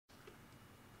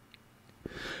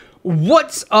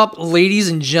What's up, ladies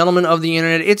and gentlemen of the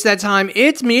internet? It's that time.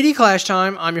 It's Media Clash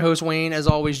time. I'm your host, Wayne, as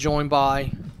always, joined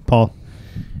by Paul.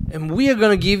 And we are going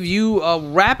to give you a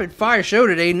rapid-fire show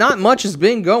today. Not much has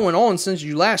been going on since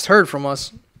you last heard from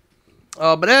us.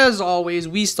 But as always,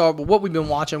 we start with what we've been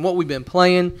watching, what we've been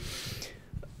playing.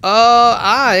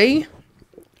 I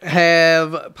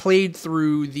have played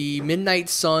through the Midnight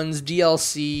Suns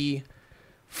DLC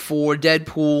for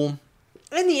Deadpool.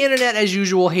 And the internet, as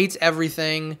usual, hates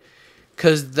everything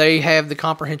because they have the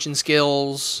comprehension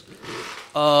skills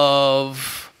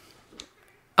of,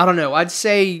 I don't know, I'd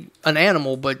say an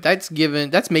animal, but that's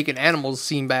making animals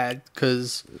seem bad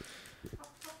because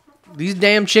these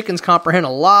damn chickens comprehend a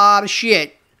lot of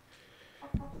shit.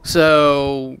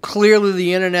 So clearly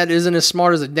the internet isn't as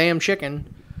smart as a damn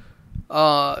chicken.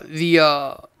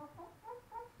 The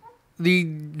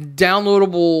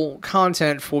downloadable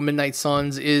content for Midnight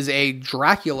Suns is a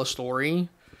Dracula story.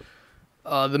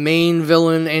 The main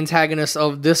villain antagonist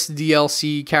of this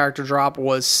DLC character drop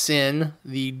was Sin,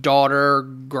 the daughter,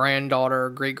 granddaughter,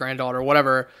 great-granddaughter,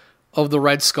 whatever, of the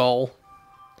Red Skull.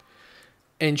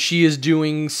 And she is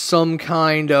doing some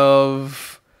kind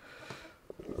of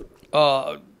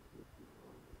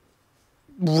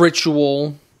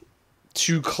ritual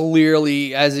to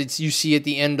clearly, as you see at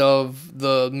the end of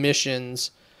the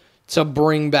missions, to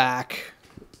bring back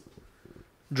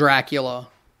Dracula.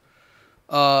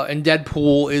 And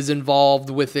Deadpool is involved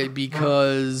with it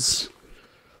because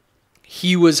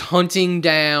he was hunting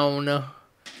down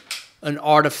an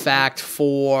artifact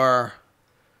for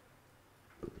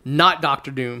not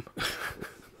Doctor Doom.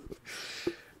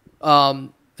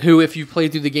 Who, if you play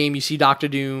through the game, you see Doctor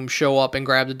Doom show up and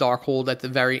grab the Darkhold at the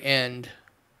very end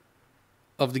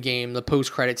of the game, the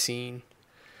post-credit scene.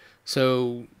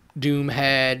 So Doom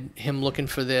had him looking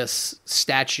for this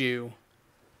statue,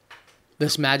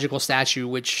 this magical statue,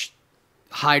 which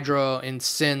Hydra and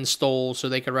Sin stole so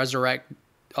they could resurrect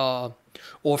or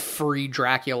free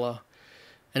Dracula.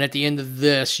 And at the end of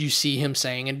this, you see him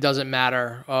saying, "It doesn't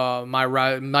matter. My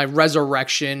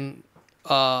resurrection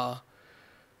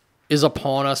is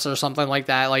upon us," or something like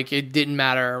that. Like, it didn't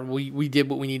matter. We did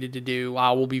what we needed to do.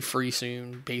 I will be free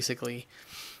soon, basically.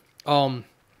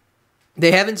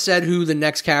 They haven't said who the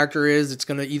next character is. It's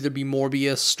going to either be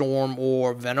Morbius, Storm,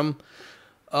 or Venom.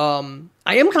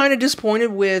 I am kind of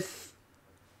disappointed with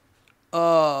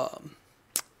Deadpool's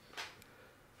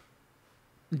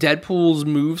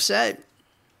moveset.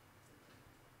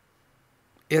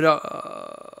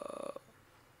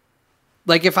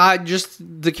 Like, if I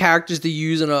just the characters to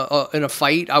use in a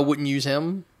fight, I wouldn't use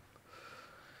him.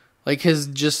 Like,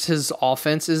 his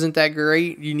offense isn't that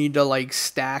great. You need to, like,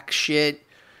 stack shit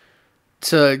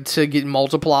to get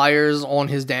multipliers on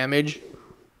his damage.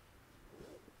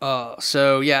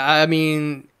 So, yeah, I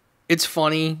mean, it's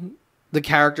funny. The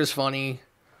character's funny.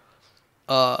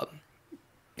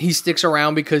 He sticks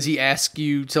around because he asks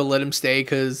you to let him stay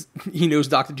because he knows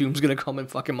Doctor Doom's going to come and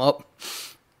fuck him up.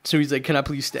 So he's like, "Can I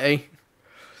please stay?"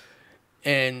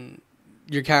 And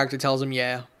your character tells him,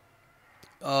 yeah.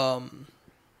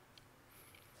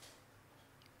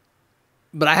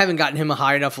 But I haven't gotten him a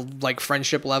high enough, like,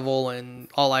 friendship level and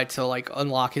all that to, like,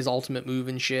 unlock his ultimate move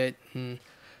and shit. And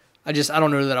I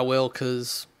don't know that I will,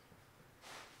 because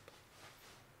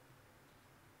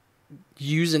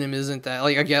using him isn't that,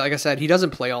 like I said, he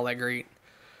doesn't play all that great.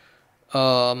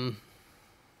 I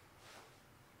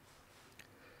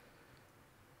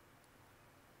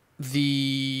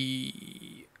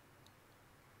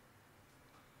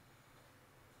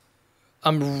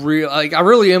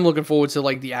really am looking forward to,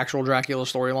 like, the actual Dracula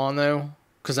storyline, though,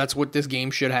 because that's what this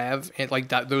game should have, and, like,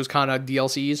 those kind of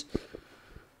DLCs.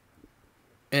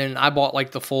 And I bought,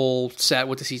 like, the full set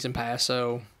with the season pass,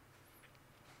 so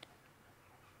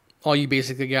all you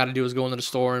basically got to do is go into the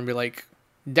store and be like,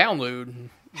 download,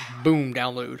 boom,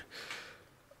 download.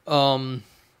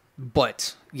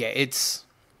 But yeah, it's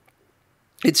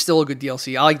still a good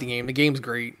DLC. I like the game. The game's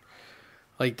great.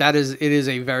 Like, it is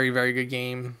a very, very good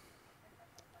game.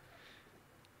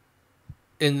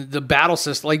 And the battle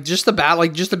system, just to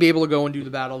be able to go and do the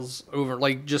battles over,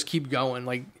 like, just keep going.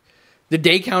 Like, the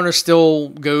day counter still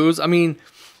goes. I mean,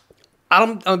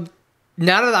 now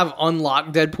that I've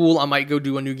unlocked Deadpool, I might go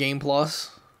do a new game plus.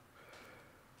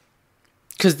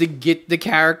 Because to get the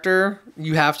character,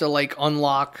 you have to, like,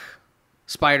 unlock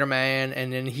Spider-Man,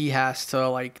 and then he has to,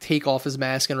 like, take off his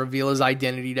mask and reveal his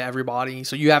identity to everybody.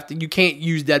 So you can't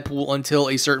use Deadpool until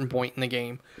a certain point in the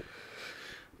game.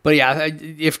 But yeah,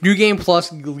 if New Game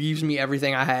Plus leaves me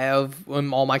everything I have,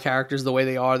 and all my characters the way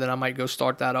they are, then I might go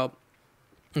start that up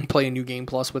and play a New Game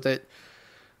Plus with it.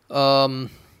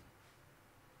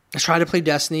 I tried to play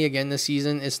Destiny again this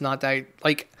season. It's not that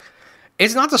like,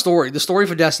 it's not the story. The story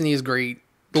for Destiny is great.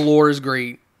 The lore is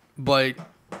great, but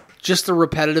just the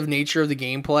repetitive nature of the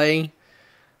gameplay,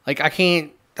 like I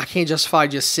can't justify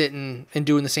just sitting and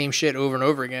doing the same shit over and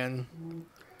over again.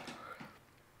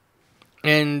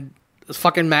 And the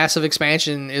fucking massive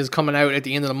expansion is coming out at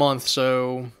the end of the month,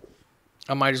 so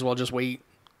I might as well just wait.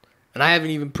 And I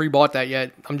haven't even pre-bought that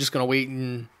yet. I'm just gonna wait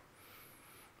and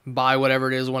buy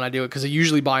whatever it is when I do it, because I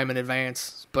usually buy them in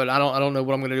advance. But I don't know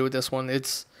what I'm gonna do with this one.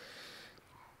 It's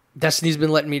Destiny's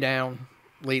been letting me down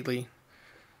lately.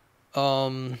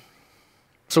 So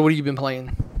what have you been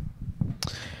playing?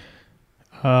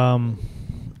 I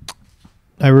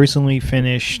recently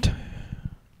finished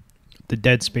the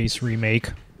Dead Space remake,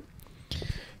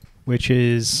 which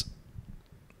is,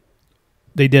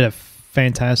 they did a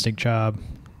fantastic job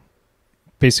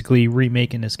basically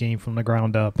remaking this game from the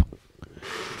ground up.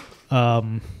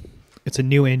 It's a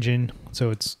new engine,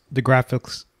 so the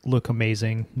graphics look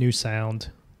amazing, new sound.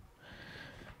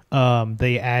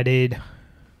 They added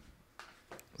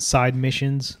side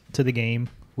missions to the game,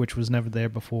 which was never there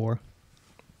before.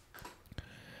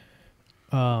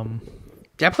 Yeah,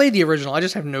 I played the original. I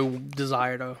just have no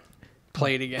desire to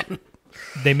play it again.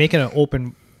 They make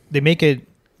it They make it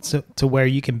to where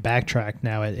you can backtrack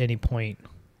now at any point,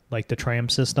 like the tram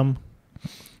system.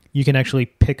 You can actually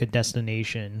pick a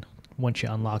destination once you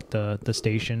unlock the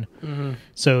station. Mm-hmm.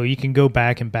 So you can go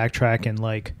back and backtrack and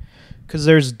like, because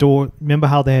there's remember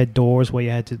how they had doors where you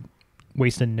had to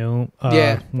waste a note?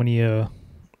 When you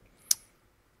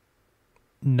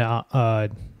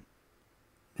nodes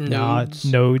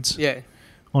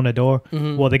on a door.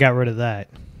 Mm-hmm. Well, they got rid of that,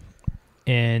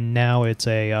 and now it's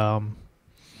a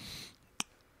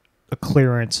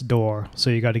clearance door. So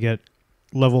you got to get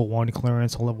level 1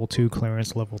 clearance, level 2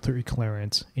 clearance, level 3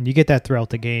 clearance, and you get that throughout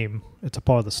the game. It's a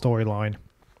part of the storyline.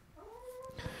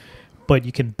 But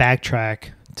you can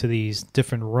backtrack to these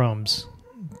different rooms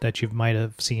that you might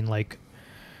have seen, like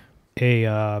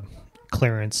a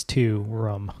clearance 2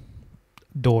 room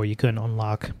door you couldn't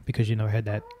unlock because you never had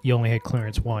that. You only had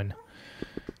clearance 1.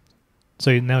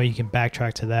 So now you can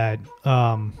backtrack to that.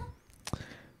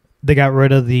 They got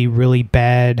rid of the really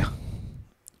bad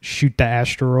shoot the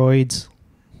asteroids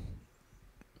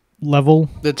level.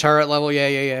 The turret level,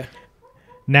 yeah.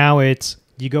 Now it's,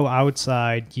 you go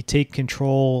outside, you take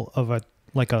control of a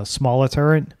smaller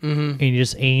turret, mm-hmm. and you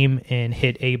just aim and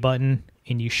hit A button,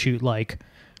 and you shoot like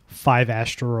 5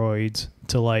 asteroids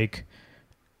to like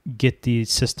get the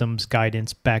system's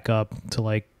guidance back up to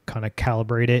like kind of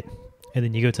calibrate it, and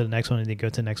then you go to the next one, and then you go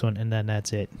to the next one, and then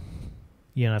that's it.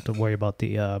 You don't have to worry about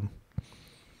the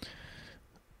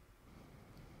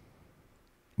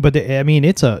but I mean,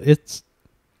 it's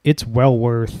well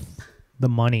worth the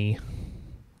money.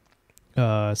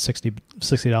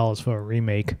 $60 for a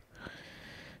remake.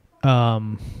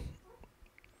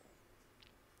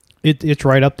 It's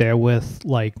right up there with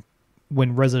like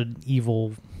when Resident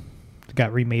Evil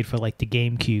got remade for like the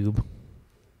GameCube.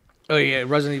 Oh yeah,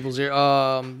 Resident Evil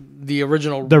 0. The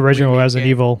original Resident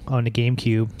Evil on the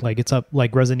GameCube. Like it's up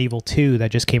like Resident Evil 2 that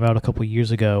just came out a couple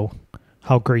years ago.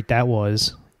 How great that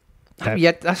was.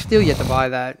 I still yet to buy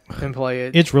that and play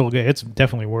it. It's real good. It's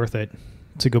definitely worth it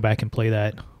to go back and play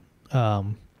that.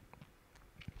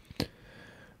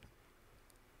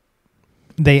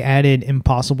 They added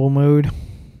impossible mode,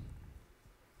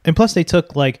 and plus they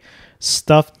took like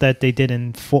stuff that they did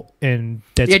in Dead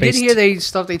Space. Yeah, I did hear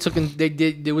stuff they took in. They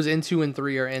did. It was in 2 and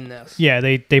 3 or in this. Yeah,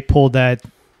 they pulled that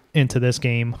into this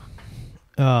game,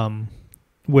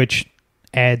 which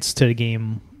adds to the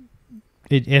game.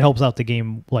 It helps out the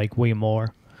game like way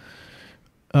more.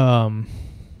 They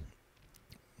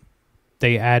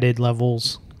added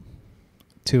levels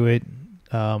to it.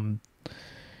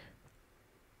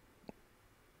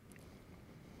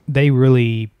 They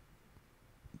really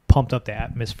pumped up the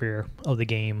atmosphere of the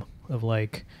game, of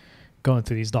like going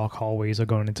through these dark hallways or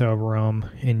going into a room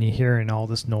and you're hearing all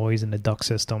this noise in the duct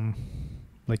system,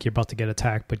 like you're about to get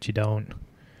attacked but you don't.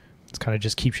 It kind of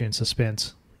just keeps you in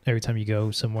suspense every time you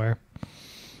go somewhere.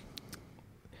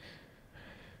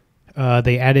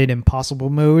 They added impossible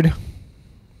mode,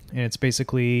 and it's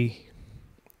basically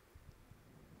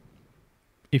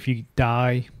if you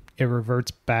die, it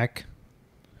reverts back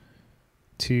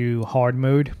to hard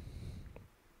mode.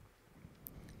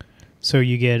 So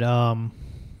you get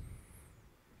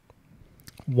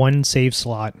 1 save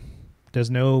slot. There's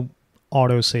no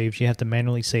auto saves. You have to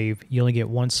manually save. You only get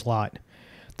 1 slot.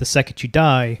 The second you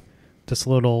die, this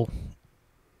little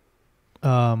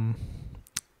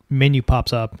menu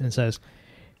pops up and says,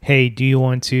 hey, do you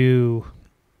want to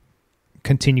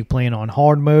continue playing on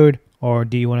hard mode, or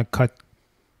do you want to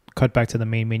cut back to the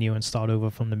main menu and start over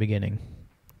from the beginning.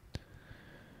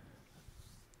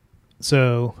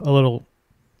 So a little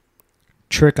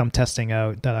trick I'm testing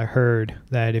out that I heard,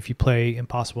 that if you play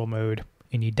impossible mode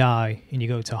and you die and you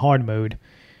go to hard mode,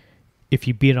 if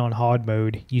you beat it on hard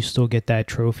mode, you still get that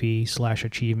trophy /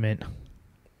 achievement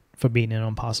for beating it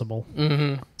on possible.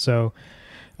 Mm-hmm. So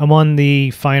I'm on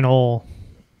the final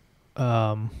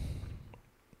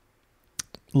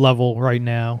level right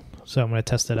now, so I'm going to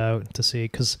test it out to see,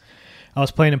 because I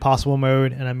was playing impossible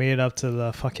mode and I made it up to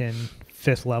the fucking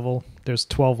 5th level. There's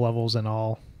 12 levels in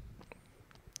all.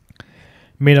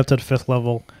 Made up to the 5th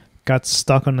level, got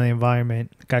stuck on the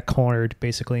environment, got cornered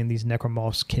basically, and these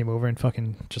necromorphs came over and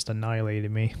fucking just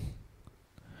annihilated me.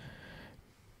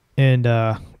 And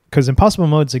because impossible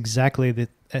mode's exactly the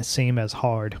same as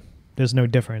hard. There's no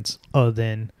difference other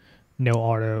than no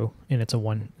auto, and it's a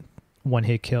one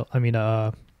hit kill. I mean,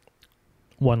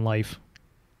 one life.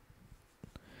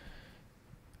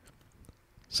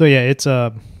 So yeah, it's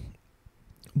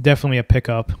definitely a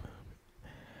pickup.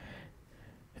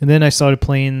 And then I just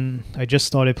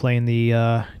started playing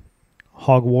the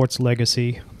Hogwarts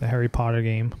Legacy, the Harry Potter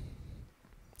game.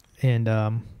 And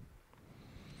the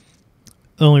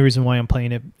only reason why I'm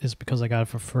playing it is because I got it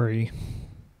for free.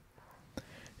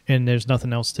 And there's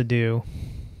nothing else to do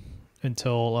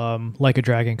until Like a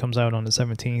Dragon comes out on the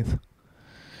 17th.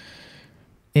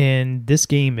 And this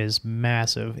game is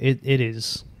massive. It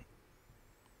is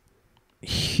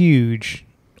huge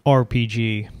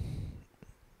RPG.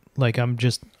 Like, I'm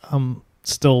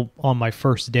still on my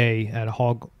first day at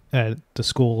the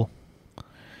school,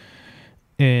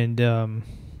 and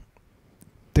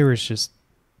there is just,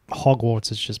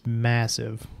 Hogwarts is just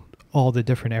massive. All the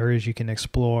different areas you can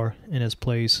explore in this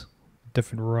place,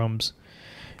 different rooms,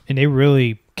 and they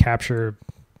really capture,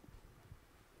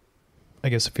 I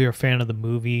guess if you're a fan of the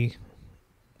movies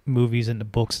and the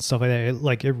books and stuff like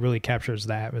that, it really captures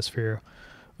the atmosphere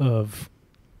of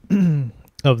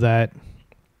that.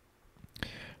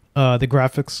 The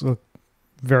graphics look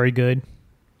very good.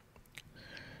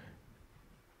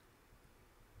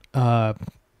 From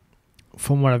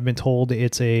what I've been told,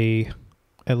 it's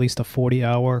at least a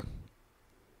 40-hour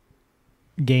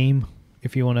game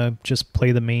if you want to just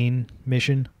play the main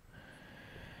mission.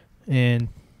 And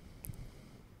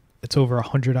it's over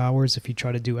 100 hours if you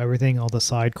try to do everything, all the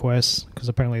side quests, because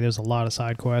apparently there's a lot of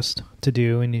side quests to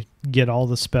do, and you get all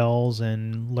the spells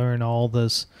and learn all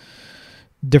this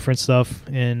different stuff.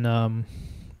 And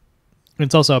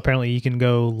it's also, apparently you can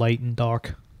go light and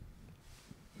dark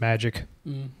magic.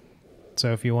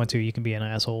 So if you want to, you can be an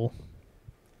asshole.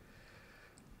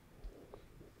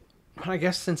 I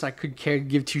guess since I could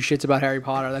give two shits about Harry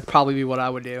Potter, that'd probably be what I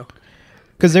would do.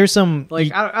 Because there's some...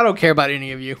 I don't care about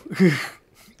any of you.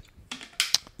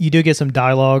 You do get some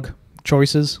dialogue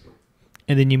choices,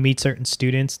 and then you meet certain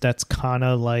students that's kind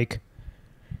of like,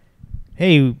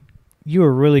 hey, you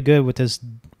were really good with this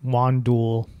wand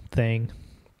duel thing.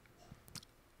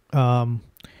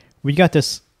 We got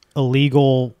this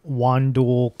illegal wand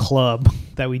duel club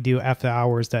that we do after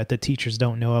hours that the teachers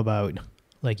don't know about.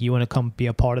 Like, you want to come be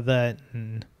a part of that?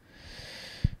 And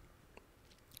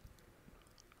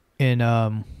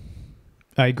I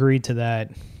agreed to that.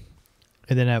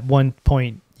 And then at one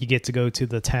point, you get to go to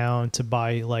the town to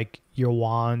buy, like, your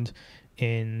wand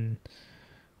in,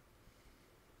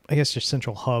 I guess, your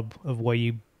central hub of where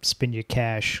you spend your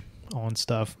cash on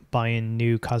stuff, buying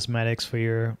new cosmetics for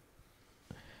your,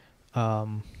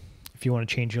 if you want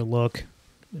to change your look,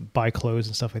 buy clothes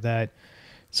and stuff like that.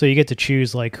 So you get to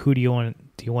choose, like, who do you want?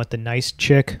 Do you want the nice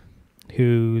chick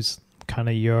who's kind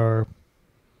of your,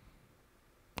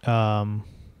 the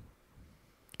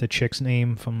chick's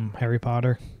name from Harry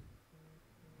Potter?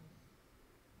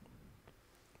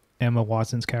 Emma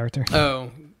Watson's character.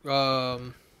 Oh,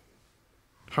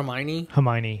 Hermione?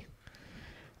 Hermione.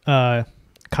 Kind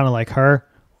of like her.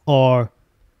 Or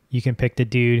you can pick the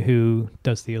dude who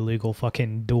does the illegal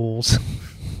fucking duels.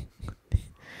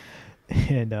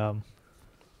 And,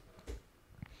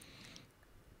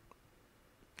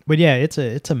 but yeah, it's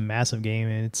a massive game,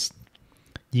 and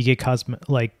you get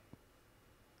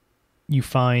you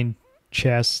find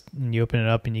chests and you open it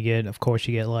up and you get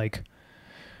like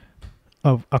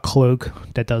a cloak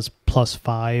that does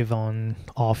 +5 on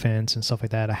offense and stuff like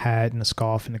that, a hat and a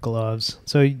scarf and the gloves.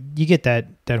 So you get that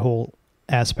whole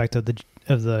aspect of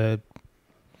the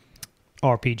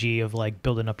RPG of, like,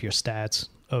 building up your stats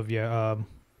of your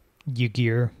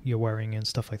gear you're wearing and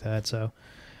stuff like that. So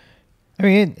I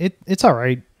mean, it's all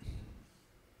right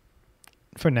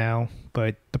for now,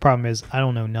 but the problem is I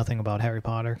don't know nothing about Harry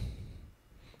Potter.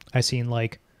 I've seen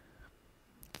like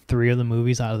 3 of the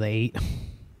movies out of the 8.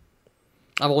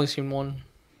 I've only seen one.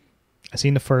 I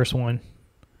seen the first one.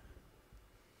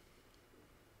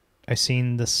 I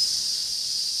seen the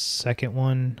second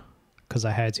one because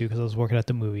I had to because I was working at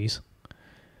the movies.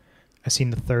 I seen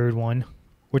the third one,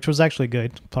 which was actually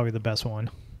good. Probably the best one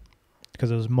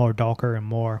because it was more darker and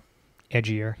more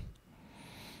edgier.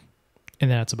 And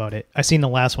that's about it. I seen the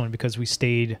last one because we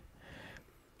stayed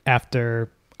after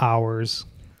hours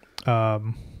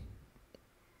to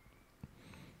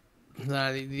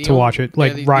watch it.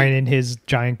 Like Ryan and his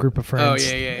giant group of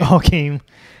friends all came.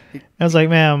 I was like,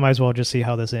 man, I might as well just see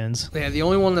how this ends. Yeah, the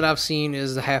only one that I've seen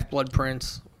is the Half-Blood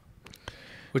Prince,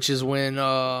 which is when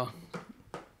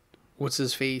what's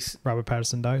his face? Robert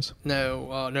Pattinson dies?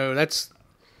 No, that's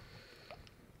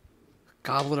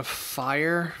Goblet of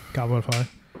Fire. Goblet of Fire.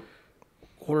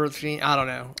 Order of the Phoenix. I don't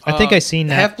know. I think I seen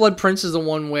that. Half-Blood Prince is the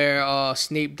one where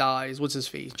Snape dies. What's his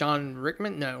face? John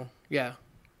Rickman? No. Yeah.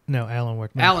 No, Alan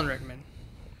Rickman. Alan Rickman.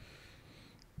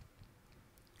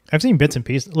 I've seen bits and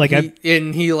pieces. Like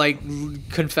he like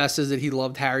confesses that he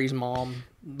loved Harry's mom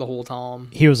the whole time.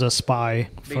 He was a spy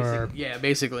for.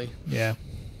 Basically. Yeah.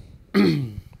 So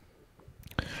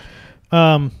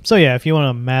yeah, if you're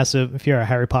a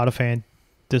Harry Potter fan,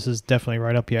 this is definitely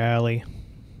right up your alley.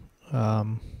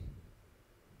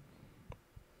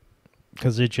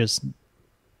 Because it just,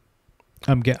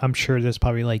 I'm sure there's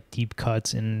probably like deep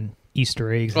cuts and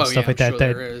Easter eggs and stuff like that.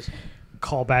 That is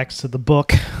callbacks to the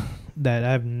book that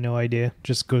I have no idea.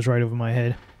 Just goes right over my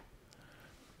head.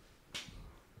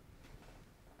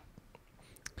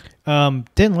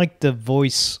 Didn't like the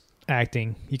voice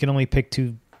acting. You can only pick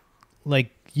two. Like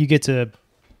you get to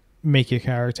make your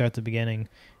character at the beginning,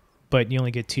 but you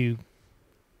only get two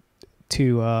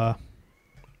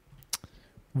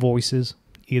voices.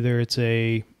 Either it's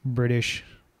a British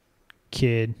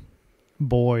kid,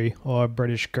 boy, or a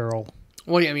British girl.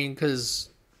 Well, yeah, I mean, because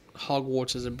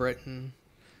Hogwarts is in Britain.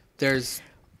 There's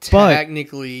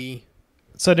technically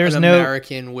there's an no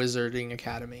American Wizarding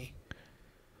Academy.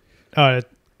 Oh,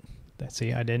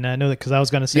 see, I did not know that because I was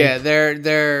going to say. Yeah,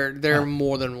 there are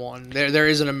more than one. There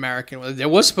is an American one. There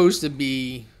was supposed to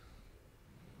be.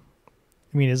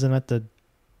 I mean, isn't that the?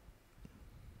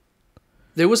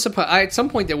 There was at some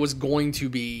point there was going to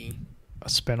be a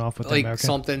spinoff with like the American?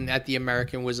 something at the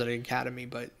American Wizarding Academy,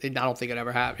 but I don't think it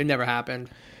ever happened. It never happened.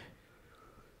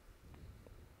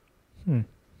 But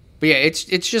yeah, it's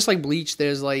just like Bleach.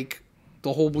 There's like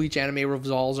the whole Bleach anime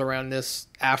revolves around this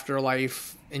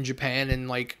afterlife in Japan, and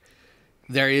like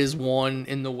there is one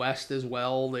in the West as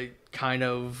well that kind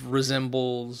of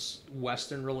resembles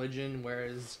Western religion,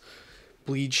 whereas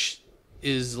Bleach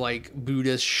is like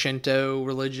Buddhist Shinto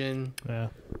religion. Yeah.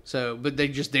 So, but they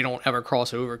don't ever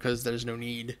cross over because there's no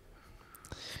need.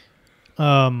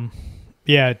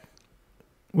 Yeah.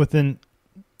 Within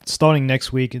starting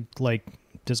next week, like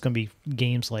there's gonna be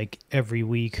games like every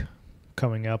week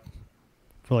coming up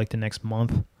for like the next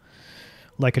month.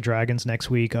 Like a Dragon's next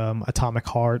week. Atomic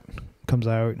Heart comes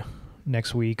out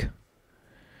next week.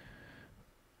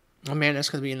 Oh man, that's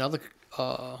gonna be another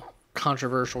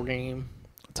controversial game.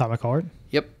 Atomic Heart?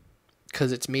 Yep.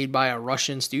 Because it's made by a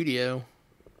Russian studio.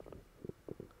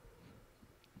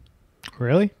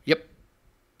 Really? Yep.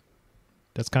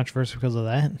 That's controversial because of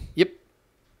that? Yep.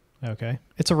 Okay.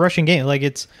 It's a Russian game. Like,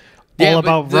 it's all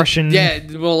about Russian... Yeah,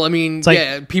 well, I mean,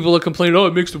 like, people are complaining,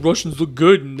 it makes the Russians look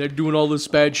good, and they're doing all this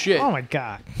bad shit. Oh, my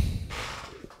God.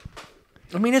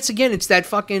 I mean, it's that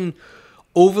fucking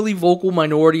overly vocal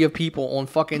minority of people on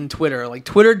fucking Twitter. Like,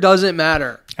 Twitter doesn't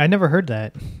matter. I never heard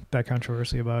that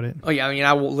controversy about it. Oh, yeah, I mean,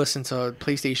 I will listen to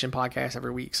PlayStation podcasts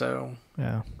every week, so...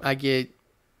 Yeah. I get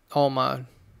all my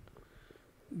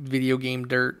video game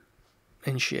dirt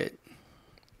and shit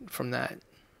from that.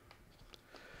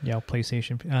 Yeah,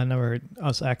 PlayStation. I never heard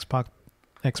us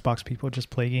Xbox people just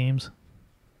play games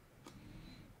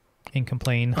and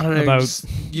complain about.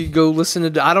 You go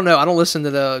listen to. I don't know. I don't listen to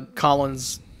the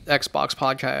Collins Xbox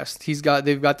podcast.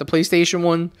 They've got the PlayStation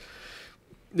one.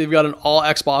 They've got an all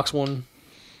Xbox one.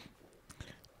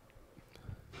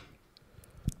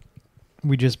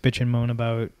 We just bitch and moan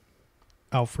about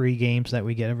our free games that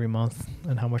we get every month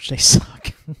and how much they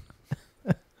suck.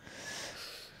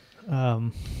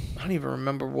 I don't even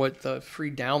remember what the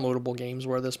free downloadable games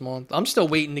were this month. I'm still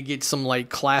waiting to get some like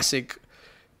classic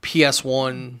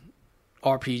PS1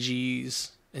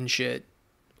 RPGs and shit.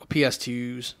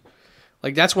 PS2s.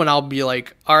 Like that's when I'll be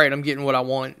like, all right, I'm getting what I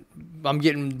want. I'm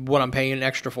getting what I'm paying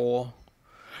extra for.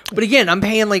 But again, I'm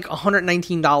paying like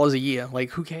 $119 a year. Like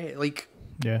who cares? Like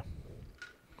yeah.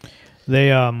 They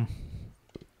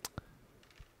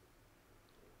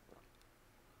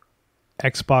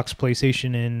Xbox,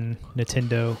 PlayStation, and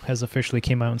Nintendo has officially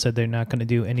came out and said they're not going to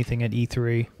do anything at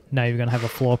E3 Now you're gonna have a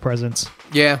floor presence.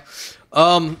 Yeah.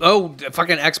 Fucking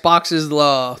Xbox is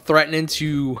threatening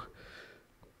to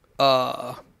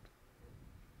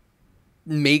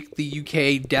make the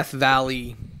UK Death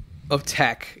Valley of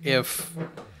tech if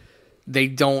they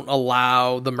don't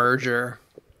allow the merger.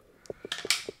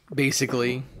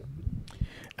 Basically,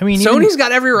 I mean, Sony's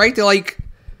got every right to, like,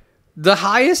 the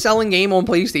highest selling game on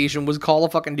PlayStation was Call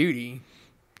of fucking Duty.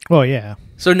 Well, yeah.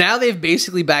 So now they've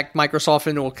basically backed Microsoft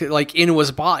into a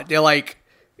spot. They're like,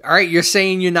 all right, you're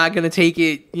saying you're not going to take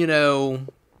it,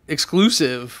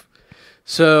 exclusive.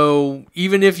 So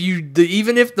even if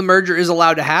the merger is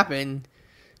allowed to happen,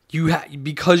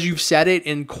 because you've said it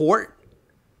in court,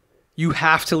 you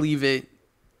have to leave it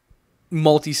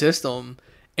multi-system.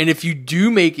 And if you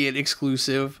do make it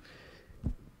exclusive,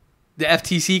 the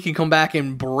FTC can come back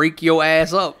and break your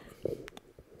ass up.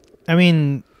 I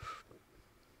mean,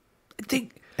 I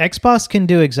think Xbox can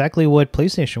do exactly what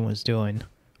PlayStation was doing.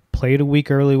 Play it a week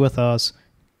early with us.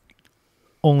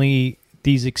 Only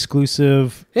these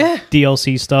exclusive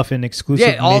DLC stuff and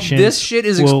exclusive missions. This shit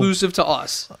is exclusive to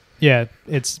us. Yeah,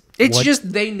 it's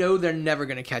just they know they're never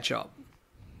going to catch up.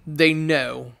 They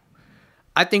know.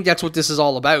 I think that's what this is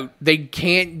all about. They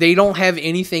don't have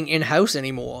anything in-house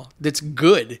anymore that's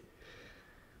good.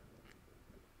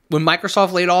 When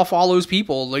Microsoft laid off all those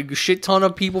people, like a shit ton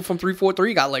of people from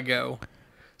 343 got let go.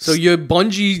 So your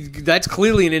Bungie, that's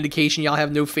clearly an indication y'all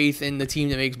have no faith in the team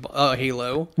that makes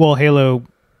Halo. Well, Halo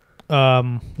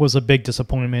was a big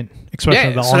disappointment,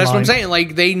 especially the online. So that's what I'm saying.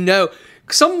 Like, they know.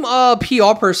 Some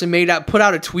PR person put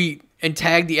out a tweet and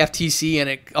tagged the FTC in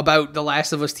it about the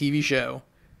Last of Us TV show.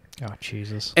 Oh,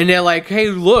 Jesus. And they're like, hey,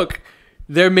 look,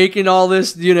 they're making all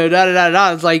this,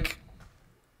 da-da-da-da-da. It's like,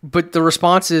 but the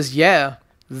response is, yeah,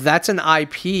 that's an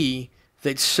IP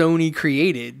that Sony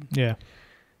created. Yeah.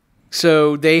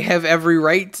 So they have every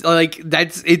right.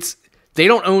 They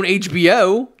don't own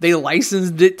HBO. They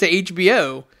licensed it to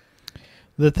HBO.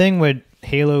 The thing with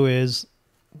Halo is,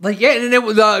 and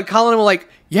then Colin was like,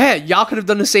 yeah, y'all could have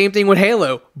done the same thing with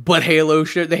Halo, but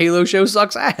the Halo show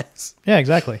sucks ass. Yeah,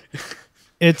 exactly.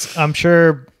 I'm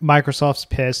sure Microsoft's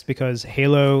pissed because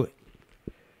Halo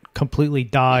completely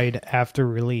died after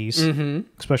release,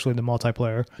 especially the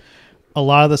multiplayer. A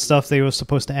lot of the stuff they were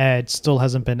supposed to add still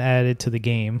hasn't been added to the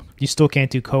game. You still can't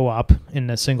do co-op in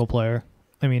the single player.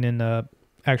 I mean, in the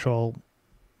actual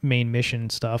main mission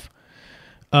stuff.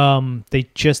 They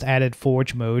just added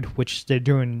Forge mode, which they're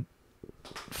doing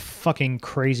fucking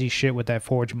crazy shit with that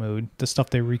Forge mode. The stuff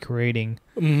they're recreating.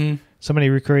 Mm-hmm. Somebody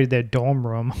recreated their dorm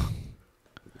room.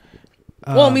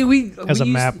 Well, I mean, as a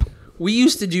map. We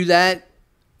used to do that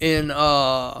in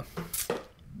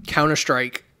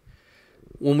Counter-Strike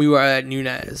when we were at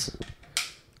Nunez.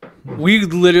 We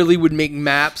literally would make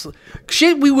maps.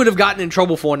 Shit we would have gotten in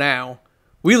trouble for now.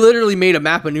 We literally made a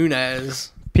map of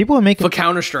Nunez for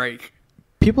Counter-Strike.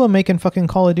 People are making fucking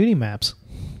Call of Duty maps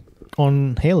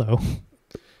on Halo.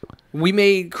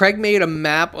 Craig made a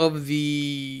map of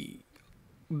the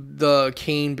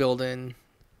Kane building,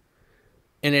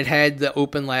 and it had the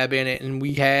open lab in it, and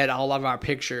we had all of our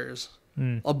pictures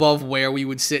above where we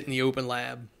would sit in the open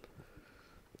lab.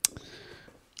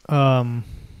 And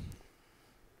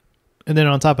then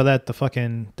on top of that,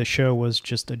 the show was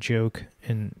just a joke,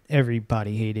 and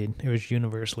everybody hated. It was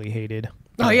universally hated.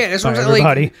 That's what I'm saying.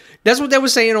 Like, that's what they were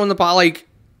saying on the pod. Like,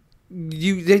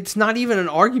 it's not even an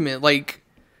argument. Like,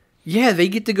 yeah, they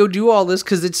get to go do all this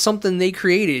because it's something they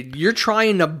created. You're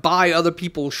trying to buy other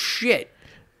people's shit.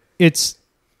 It's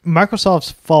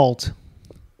Microsoft's fault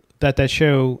that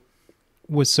show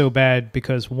was so bad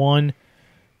because, one,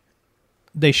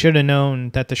 they should have known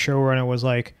that the showrunner was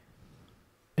like,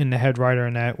 and the head writer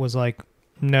in that was like,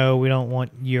 no, we don't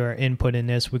want your input in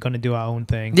this. We're going to do our own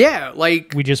thing. Yeah,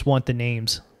 like... We just want the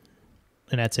names,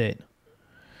 and that's it.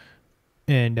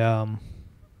 And,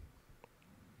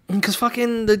 because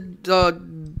fucking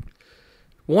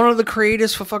one of the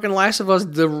creators for fucking Last of Us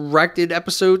directed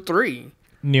episode 3.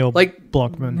 Neil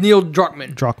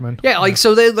Druckmann. Yeah,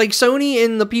 so they like Sony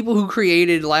and the people who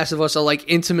created Last of Us are like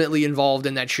intimately involved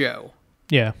in that show.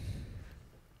 Yeah.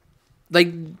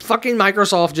 Like fucking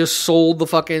Microsoft just sold the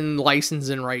fucking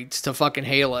licensing rights to fucking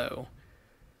Halo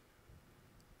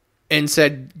and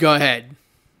said, "Go ahead."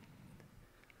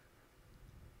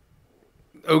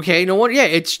 Okay, no one. Yeah,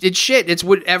 it's shit. It's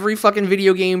what every fucking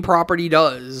video game property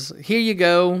does. Here you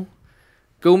go.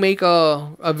 Go make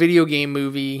a video game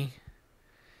movie.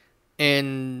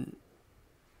 And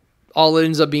all it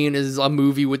ends up being is a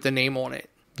movie with the name on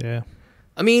it. Yeah.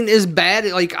 I mean, it's bad.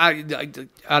 Like,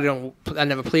 I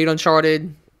never played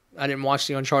Uncharted. I didn't watch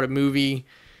the Uncharted movie.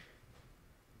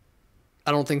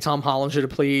 I don't think Tom Holland should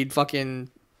have played fucking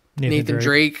Nathan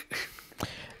Drake.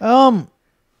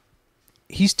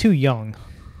 He's too young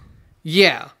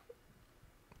Yeah.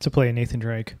 to play Nathan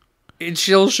Drake. It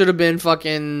still should have been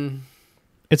fucking...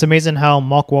 It's amazing how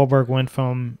Mark Wahlberg went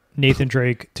from Nathan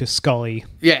Drake to Scully.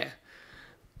 Yeah.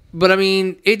 But, I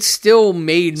mean, it still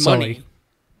made Sully. money.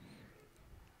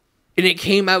 And it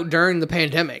came out during the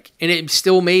pandemic. And it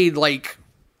still made, like,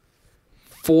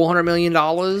 $400 million.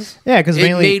 Yeah, because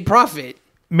it made profit.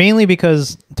 Mainly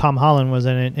because Tom Holland was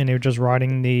in it, and they were just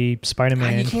riding the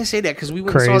Spider-Man. You can't say that, because we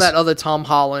went and saw that other Tom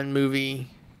Holland movie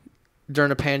during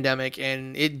the pandemic,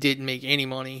 and it didn't make any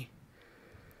money.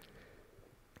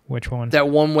 Which one? That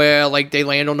one where, like, they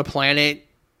land on the planet,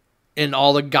 and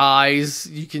all the guys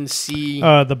you can see.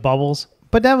 The bubbles.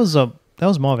 But that was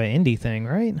more of an indie thing,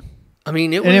 right? I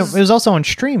mean, it was also on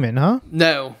streaming, huh?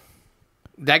 No,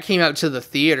 that came out to the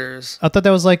theaters. I thought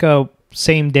that was like a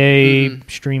same day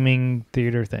streaming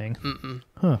theater thing.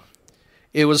 Huh.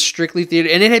 It was strictly theater,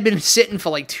 and it had been sitting for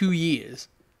like 2 years.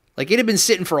 Like, it had been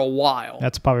sitting for a while.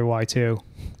 That's probably why too.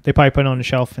 They probably put it on the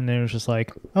shelf, and then it was just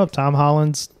like, oh, Tom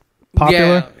Holland's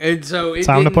popular. Yeah, and so it's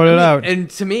time to put it out. And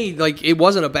to me, like, it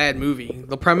wasn't a bad movie.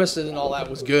 The premise and all that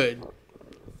was good.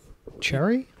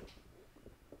 Cherry?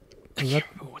 I can't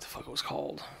remember what the fuck it was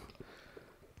called.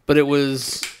 But it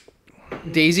was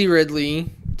Daisy Ridley,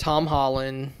 Tom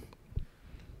Holland.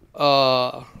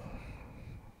 I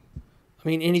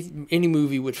mean, any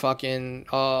movie with fucking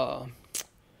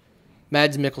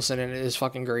Mads Mikkelsen in it is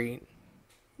fucking great,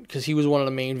 because he was one of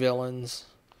the main villains.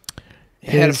 It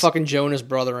had a fucking Jonas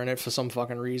brother in it for some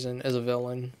fucking reason as a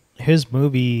villain. His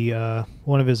movie,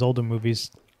 one of his older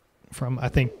movies from, I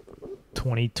think,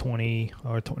 2020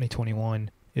 or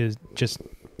 2021, is just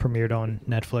premiered on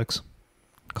Netflix,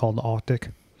 called Arctic.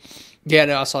 Yeah,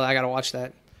 no, I saw that. I gotta watch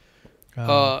that.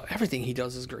 Everything he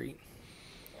does is great.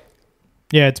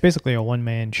 Yeah, it's basically a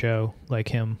one-man show, like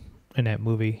him in that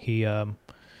movie. He plane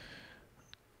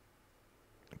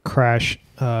crash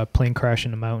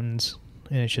in the mountains,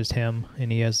 and it's just him,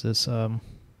 and he has this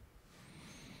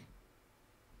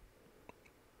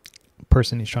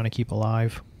person he's trying to keep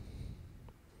alive.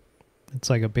 It's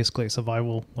like basically a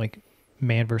survival, like,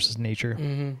 man versus nature.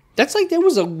 Mm-hmm. That's like, there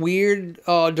was a weird,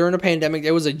 during the pandemic,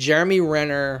 there was a Jeremy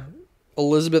Renner,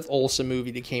 Elizabeth Olsen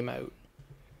movie that came out.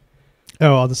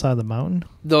 Oh, Other Side of the Mountain?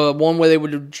 The one where they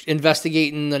were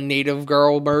investigating the native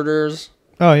girl murders.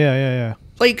 Oh, yeah.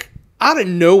 Like, out of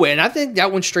nowhere. And I think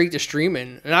that went straight to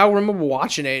streaming. And I remember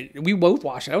watching it. We both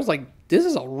watched it. I was like, this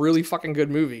is a really fucking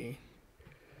good movie.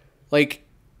 Like,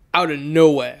 out of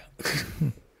nowhere.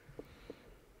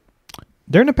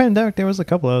 During the pandemic, there was a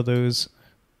couple of those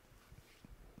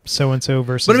so-and-so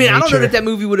versus But I mean, nature. I don't know that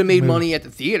movie would have made money at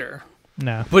the theater.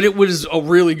 No. But it was a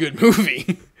really good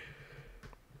movie.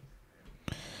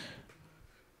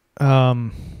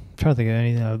 Trying to think of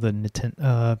anything of the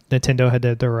Nintendo had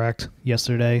their Direct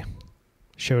yesterday.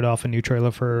 Showed off a new trailer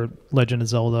for Legend of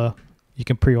Zelda. You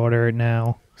can pre-order it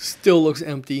now. Still looks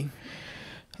empty.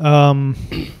 Game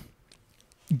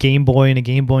Boy and a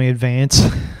Game Boy Advance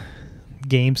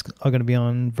games are going to be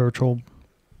on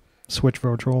Switch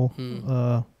Virtual.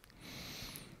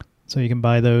 So you can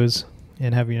buy those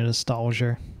and have your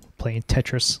nostalgia playing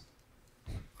Tetris.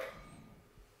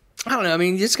 I don't know. I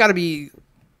mean, it's got to be...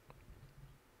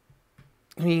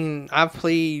 I mean, I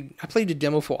played the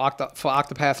demo for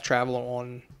Octopath Traveler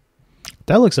on...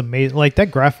 That looks amazing. Like,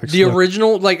 that graphics. The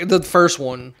original, like, the first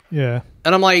one. Yeah.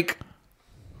 And I'm like...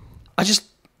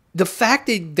 The fact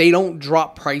that they don't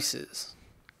drop prices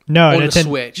on the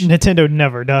Switch. Nintendo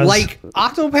never does. Like,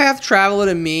 Octopath Traveler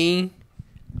to me,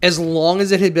 as long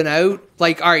as it had been out,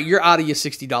 like, all right, you're out of your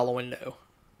 $60 window.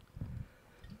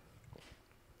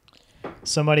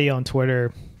 Somebody on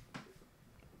Twitter...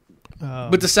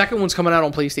 but the second one's coming out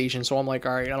on PlayStation, so I'm like,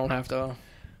 all right, I don't have to...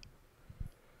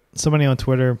 Somebody on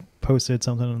Twitter posted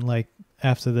something, like,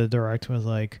 after the Direct was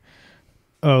like,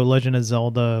 oh, Legend of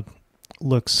Zelda...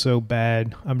 looks so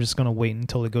bad. I'm just gonna wait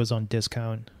until it goes on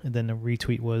discount. And then the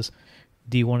retweet was,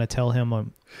 "Do you want to tell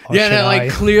him?"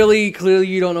 Clearly,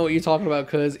 you don't know what you're talking about,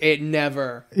 because it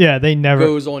never. Yeah, they never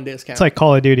goes on discount. It's like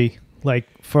Call of Duty. Like,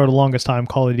 for the longest time,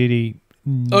 Call of Duty.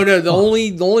 Oh no, the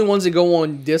only ones that go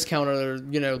on discount are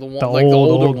the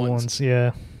older ones.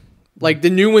 Yeah, like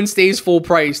the new one stays full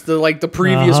price. The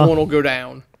previous one will go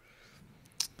down.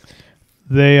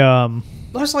 They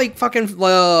That's like fucking.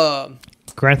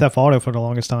 Grand Theft Auto for the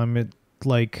longest time,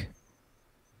 Grand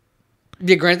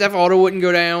Theft Auto wouldn't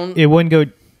go down. It wouldn't go.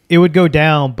 It would go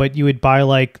down, but you would buy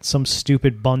like some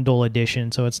stupid bundle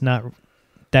edition, so it's not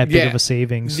that big of a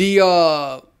savings. The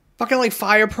fucking like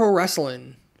Fire Pro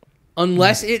Wrestling,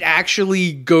 unless it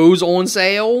actually goes on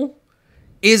sale,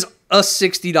 is a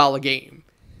 $60 game.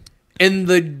 And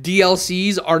the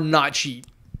DLCs are not cheap.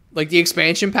 Like the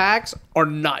expansion packs are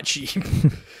not cheap.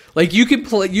 Like you could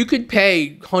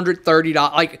pay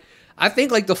 $130. Like I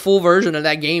think like the full version of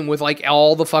that game with like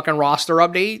all the fucking roster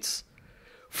updates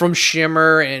from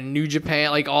Shimmer and New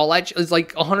Japan, like all that is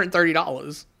like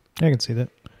 $130. I can see that.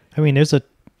 I mean, there's a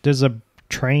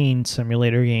train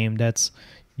simulator game that's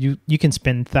you can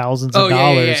spend thousands of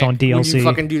dollars on DLC. When you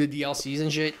fucking do the DLCs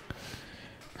and shit.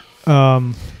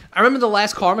 I remember the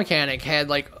last Car Mechanic had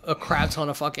like a crap ton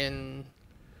of fucking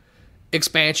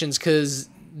expansions because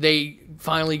they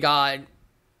finally got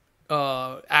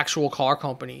actual car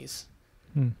companies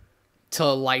to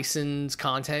license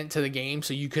content to the game,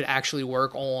 so you could actually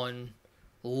work on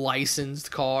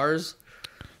licensed cars.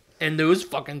 And those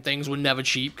fucking things were never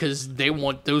cheap because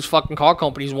those fucking car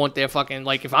companies want their fucking,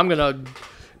 like, if I'm gonna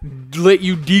let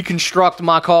you deconstruct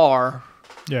my car,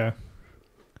 yeah,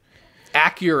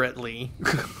 accurately.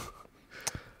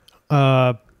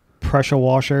 Pressure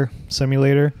washer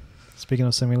simulator. Speaking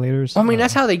of simulators, I mean,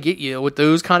 that's how they get you with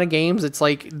those kind of games. It's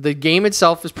like the game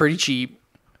itself is pretty cheap.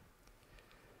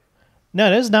 No,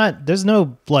 there's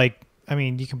no like. I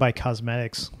mean, you can buy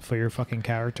cosmetics for your fucking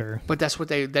character, but that's what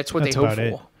they hope for.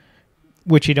 It.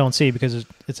 Which you don't see because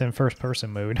it's in first person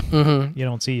mode. Mm-hmm. You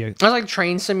don't see it. It's like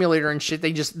Train Simulator and shit.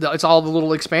 It's all the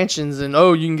little expansions and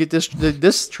you can get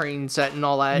this train set and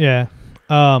all that. Yeah,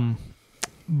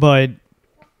 but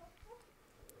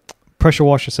Pressure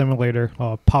Washer Simulator,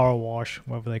 Power Wash,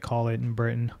 whatever they call it in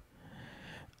Britain.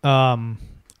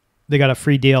 They got a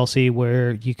free DLC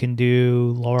where you can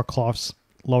do Laura Croft's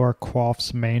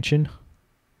mansion.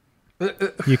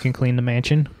 You can clean the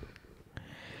mansion.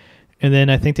 And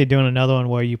then I think they're doing another one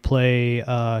where you play,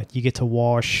 you get to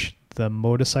wash the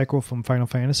motorcycle from Final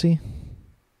Fantasy.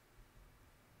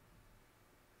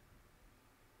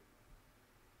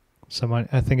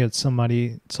 I think it's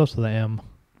somebody, it's up to the M.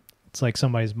 It's like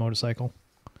somebody's motorcycle.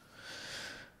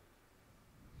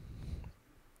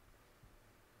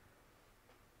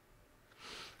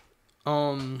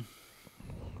 What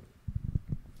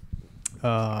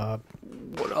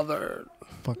other?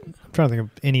 Fuck, I'm trying to think of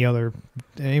any other.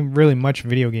 Ain't really much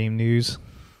video game news.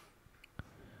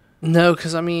 No,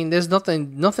 because I mean, there's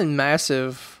nothing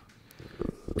massive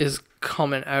is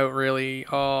coming out really.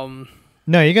 No,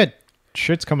 you got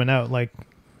shit's coming out like,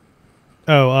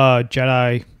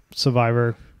 Jedi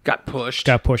Survivor got pushed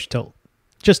till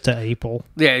just to April.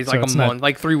 Yeah, it's like a month,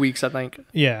 like 3 weeks, I think.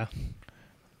 Yeah,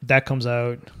 that comes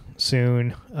out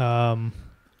soon.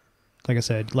 Like I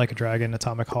said, Like a Dragon,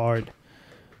 Atomic Heart.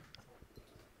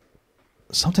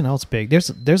 Something else big.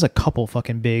 There's a couple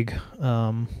fucking big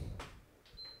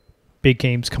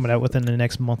games coming out within the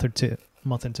next month and two.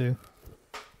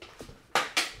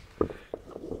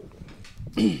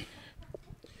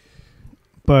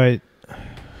 But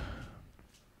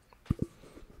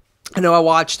I know I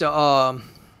watched a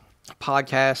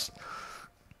podcast.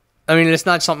 I mean, it's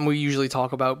not something we usually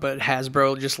talk about, but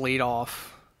Hasbro just laid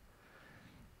off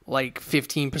like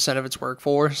 15% of its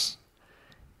workforce.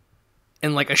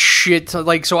 And like a shit,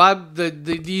 like, so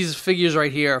these figures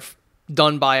right here are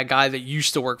done by a guy that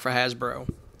used to work for Hasbro.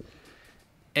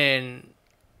 And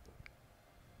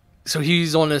so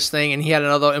he's on this thing, and he had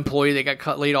another employee that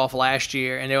got laid off last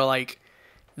year, and they were like,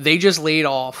 they just laid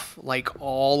off like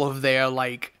all of their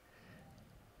like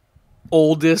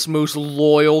oldest, most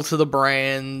loyal to the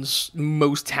brands,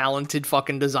 most talented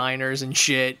fucking designers and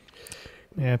shit.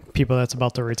 Yeah, people that's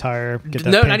about to retire. Get that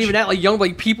no, pinch. not even that. Like young,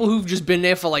 like people who've just been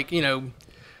there for like, you know,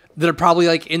 that are probably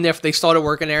like in their, they started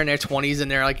working there in their 20s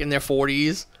and they're like in their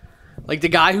 40s. Like the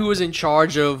guy who was in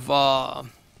charge of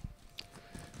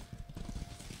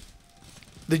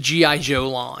the G.I. Joe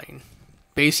line,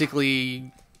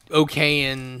 basically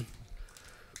okaying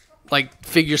like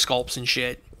figure sculpts and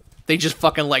shit. They just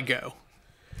fucking let go.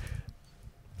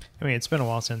 I mean, it's been a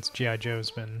while since G.I.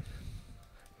 Joe's been.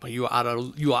 But you are out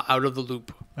of the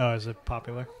loop. Oh, is it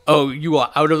popular? Oh, you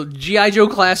are out of G.I. Joe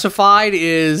Classified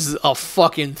is a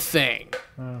fucking thing.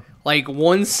 Oh. Like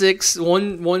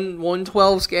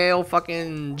 1/12 scale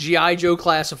fucking G.I. Joe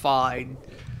Classified.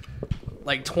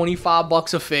 Like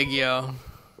 $25 a figure.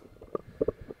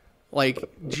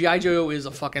 Like G.I. Joe is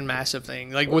a fucking massive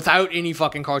thing. Like without any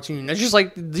fucking cartoon. That's just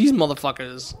like these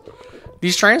motherfuckers.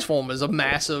 These Transformers are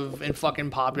massive and fucking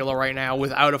popular right now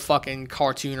without a fucking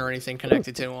cartoon or anything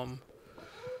connected to them.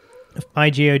 If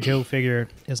my G.I. Joe figure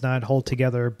is not held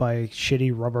together by a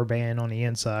shitty rubber band on the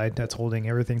inside that's holding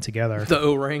everything together. The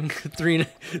O-ring.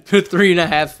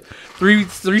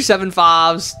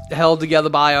 3.75s held together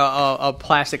by a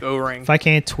plastic O-ring. If I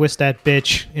can't twist that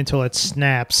bitch until it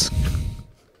snaps.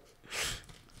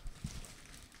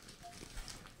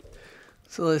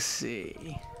 So let's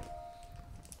see.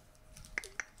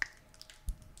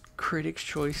 Critics'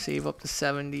 Choice save up to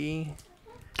 70.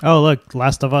 Oh, look,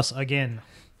 Last of Us again.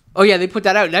 Oh yeah, they put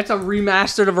that out. That's a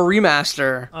remastered of a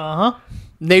remaster. Uh-huh.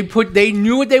 They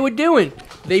knew what they were doing.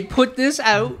 They put this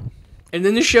out, and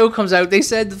then the show comes out. They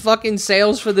said the fucking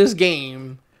sales for this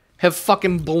game have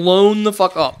fucking blown the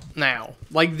fuck up now.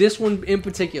 Like this one in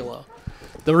particular.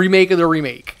 The remake of the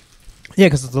remake. Yeah,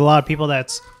 because there's a lot of people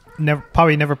that's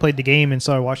probably never played the game and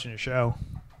started watching the show.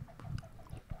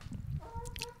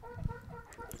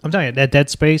 I'm telling you, that Dead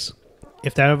Space,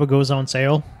 if that ever goes on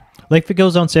sale, like if it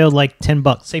goes on sale like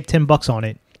 $10, save $10 on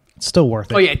it, it's still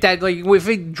worth it. Oh yeah, that like if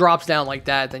it drops down like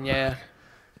that, then yeah.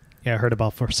 Yeah, I heard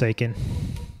about Forspoken,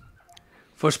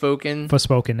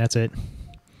 that's it.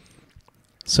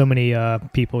 So many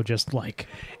people just like...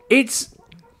 It's...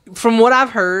 From what I've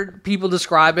heard, people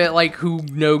describe it like who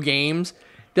know games.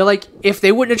 They're like, if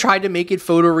they wouldn't have tried to make it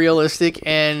photorealistic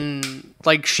and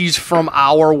like she's from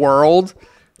our world,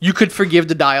 you could forgive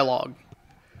the dialogue.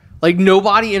 Like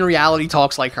nobody in reality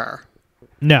talks like her.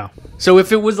 No. So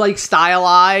if it was like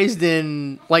stylized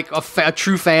and like a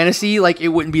true fantasy, like it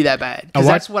wouldn't be that bad. Because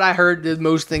that's what I heard.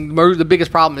 The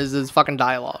biggest problem is fucking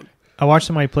dialogue. I watched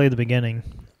somebody play the beginning,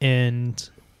 and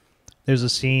there's a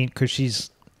scene because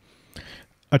she's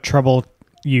a troubled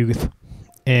youth,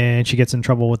 and she gets in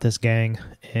trouble with this gang,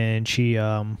 and she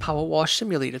Power Wash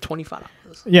Simulator, $25.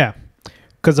 Yeah,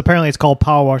 because apparently it's called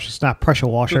Power Wash. It's not pressure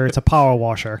washer. It's a power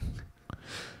washer.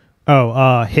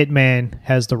 Oh, Hitman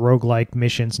has the roguelike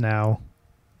missions now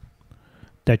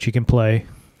that you can play.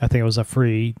 I think it was a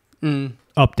free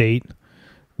update,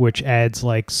 which adds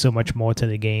like so much more to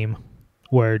the game.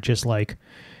 Where just like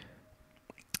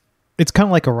it's kind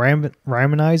of like a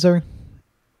randomizer.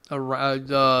 The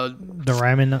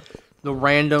random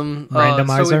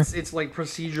randomizer. So it's like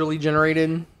procedurally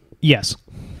generated. Yes.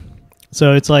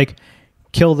 So it's like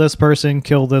kill this person,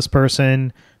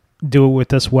 do it with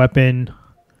this weapon.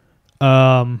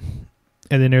 And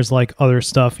then there's like other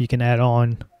stuff you can add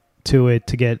on to it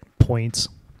to get points.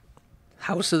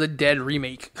 House of the Dead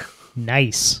remake.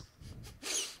 Nice.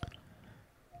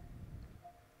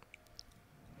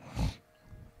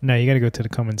 No, you gotta go to the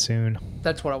coming soon.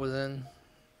 That's what I was in.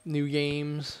 New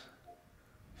games,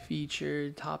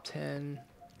 featured, top 10,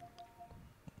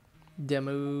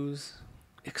 demos,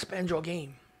 expand your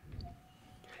game.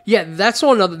 Yeah, that's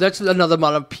another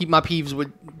one of my peeves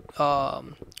with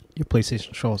your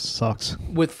PlayStation show sucks.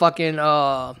 With fucking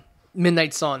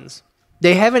Midnight Suns.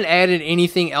 They haven't added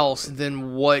anything else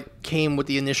than what came with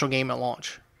the initial game at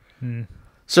launch.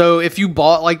 So if you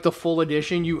bought like the full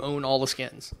edition, you own all the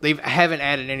skins. They haven't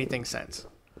added anything since.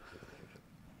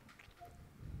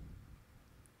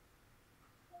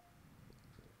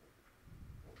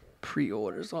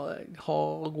 Pre-orders, all that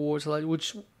Hogwarts,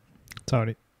 which it's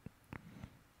already.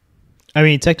 I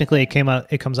mean, technically,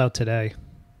 it comes out today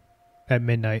at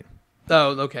midnight. Oh,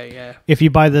 okay, yeah. If you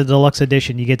buy the deluxe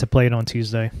edition, you get to play it on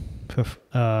Tuesday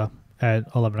at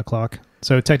 11 o'clock.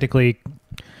 So technically,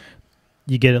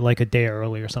 you get it like a day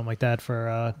early or something like that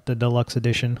for the deluxe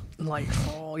edition. Like,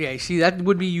 oh yeah, see, that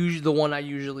would be usually the one I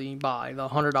usually buy, the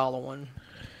 $100 one,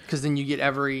 because then you get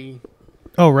every.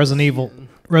 Oh, Resident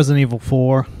Evil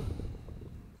 4,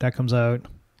 that comes out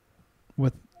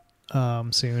with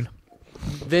soon.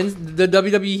 Vince, the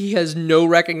WWE has no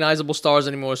recognizable stars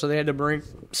anymore, so they had to bring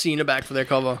Cena back for their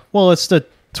cover. Well, it's the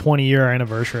 20-year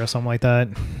anniversary or something like that.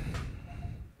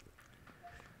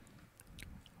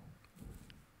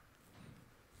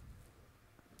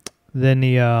 Then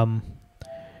the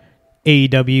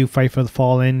AEW Fight for the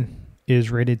Fallen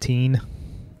is rated teen.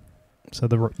 So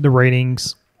the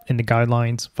ratings and the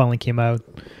guidelines finally came out.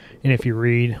 And if you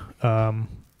read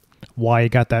why it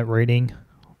got that rating,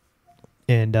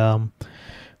 and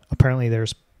apparently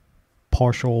there's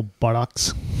partial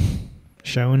buttocks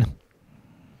shown.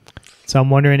 So I'm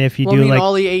wondering if you do like...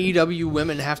 all the AEW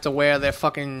women have to wear their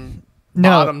fucking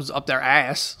bottoms up their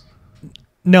ass.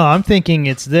 No, I'm thinking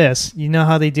it's this. You know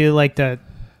how they do like the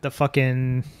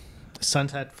fucking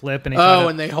sunset flip, and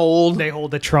and they hold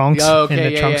the trunks, and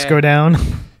the trunks go down.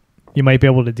 You might be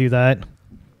able to do that,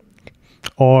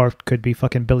 or could be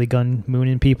fucking Billy Gunn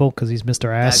mooning people because he's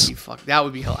Mr. Ass. That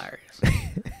would be hilarious.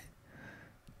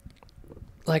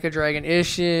 Like a Dragon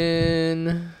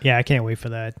Ishin. Yeah, I can't wait for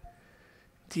that.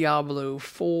 Diablo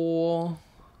 4,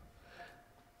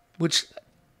 which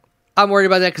I'm worried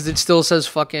about that because it still says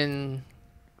fucking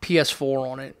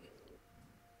PS4 on it.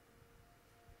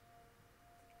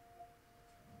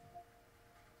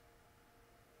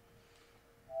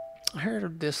 I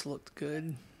heard this looked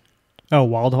good. Oh,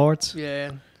 Wild Hearts?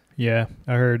 Yeah. Yeah,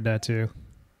 I heard that too.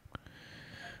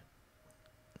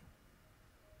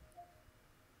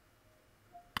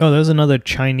 Oh, there's another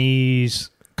Chinese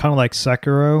kind of like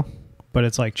Sekiro, but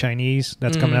it's like Chinese.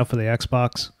 That's coming out for the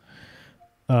Xbox.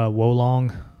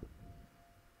 Wolong.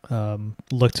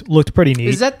 Looked pretty neat.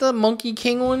 Is that the Monkey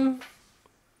King one?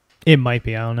 It might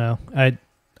be. I don't know.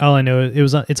 All I know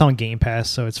it's on Game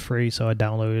Pass, so it's free. So I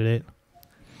downloaded it.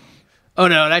 Oh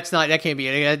no, that's not. That can't be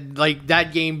it. Like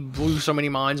that game blew so many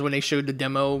minds when they showed the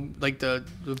demo, like the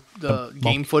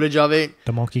game footage of it.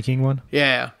 The Monkey King one.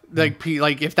 Yeah, like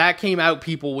if that came out,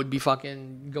 people would be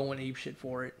fucking going ape shit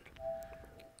for it.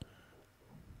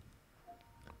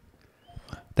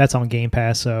 That's on Game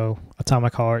Pass, so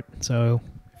Atomic Heart. So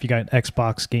if you got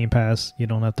Xbox Game Pass, you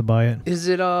don't have to buy it. Is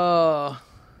it So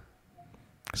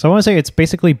I want to say it's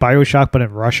basically BioShock, but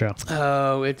in Russia.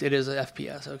 Oh, it is an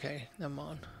FPS. Okay, never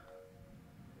mind.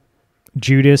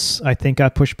 Judas, I think,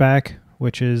 got pushed back,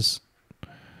 which is...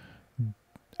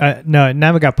 no, it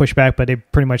never got pushed back, but they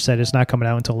pretty much said it's not coming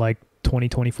out until like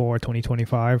 2024,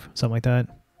 2025, something like that.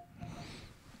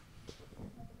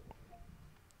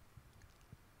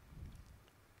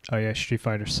 Oh yeah, Street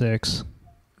Fighter 6.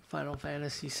 Final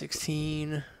Fantasy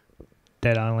 16.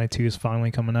 Dead Island 2 is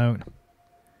finally coming out.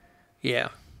 Yeah.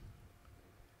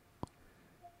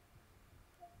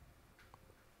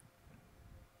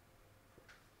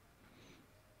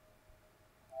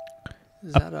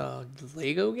 Is that a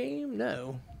Lego game?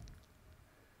 No.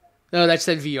 No, that's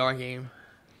that VR game.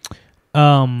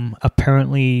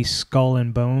 Apparently Skull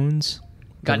and Bones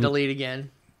Got delayed again.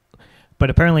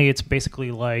 But apparently it's basically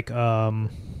like that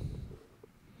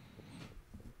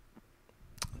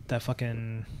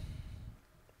fucking...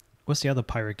 What's the other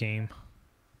pirate game?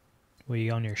 Where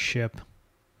you on your ship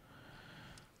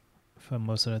for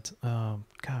most of it. God,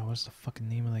 what's the fucking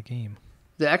name of that game?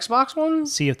 The Xbox one?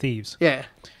 Sea of Thieves. Yeah.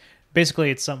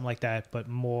 Basically, it's something like that, but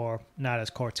more not as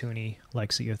cartoony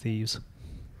like Sea of Thieves.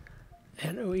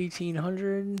 Anno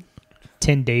 1800.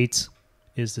 10 Dates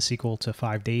is the sequel to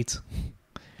 5 Dates.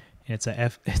 And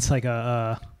it's like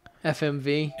a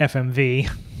FMV.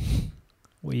 FMV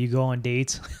where you go on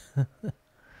dates.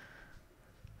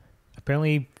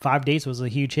 Apparently, 5 Dates was a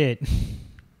huge hit.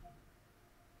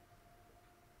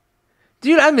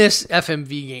 Dude, I miss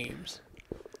FMV games.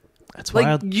 That's like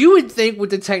wild. You would think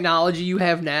with the technology you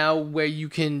have now, where you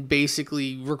can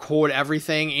basically record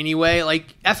everything anyway,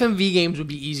 like FMV games would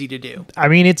be easy to do. I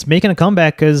mean, it's making a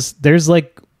comeback because there's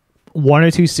like 1 or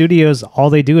 2 studios. All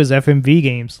they do is FMV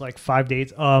games, like 5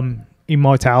 Dates.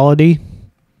 Immortality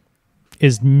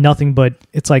is nothing but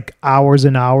it's like hours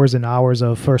and hours and hours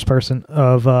of first person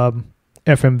of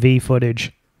FMV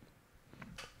footage.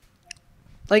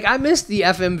 Like I miss the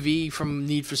FMV from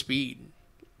Need for Speed.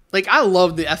 Like, I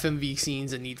love the FMV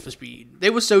scenes in Need for Speed. They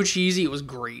were so cheesy, it was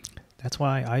great. That's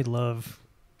why I love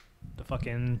the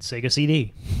fucking Sega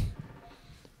CD.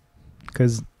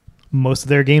 Because most of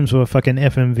their games were fucking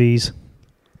FMVs.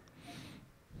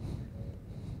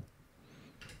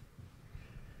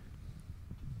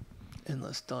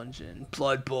 Endless Dungeon,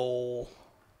 Blood Bowl.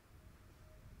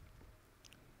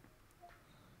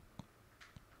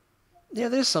 Yeah,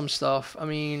 there's some stuff. I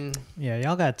mean... Yeah,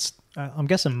 y'all got... I'm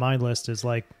guessing my list is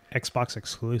like Xbox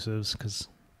exclusives, because...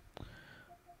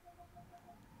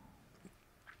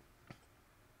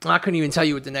 I couldn't even tell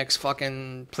you what the next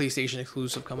fucking PlayStation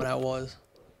exclusive coming out was.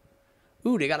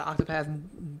 Ooh, they got an Octopath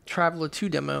Traveler 2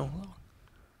 demo.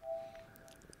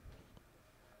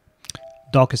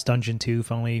 Darkest Dungeon 2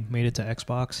 finally made it to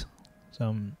Xbox.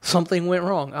 So Something went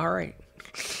wrong. All right.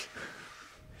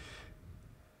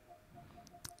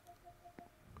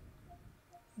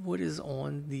 What is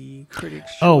on the Critics'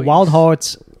 Choice? Oh, Wild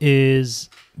Hearts is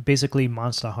basically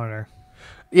Monster Hunter.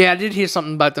 Yeah, I did hear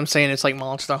something about them saying it's like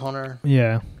Monster Hunter.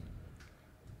 Yeah.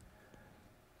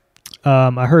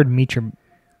 I heard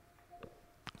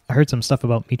some stuff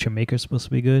about Meet Your Maker supposed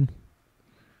to be good.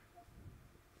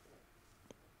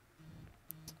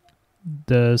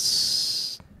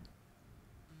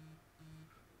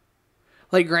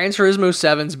 Like Gran Turismo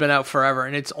 7's been out forever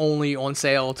and it's only on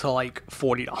sale to like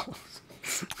 $40.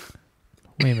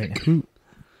 Wait a minute, who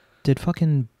did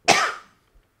fucking...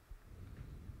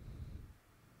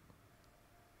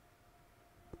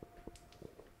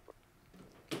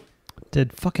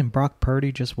 Did fucking Brock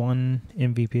Purdy just won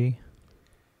MVP?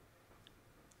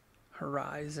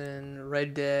 Horizon,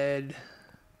 Red Dead,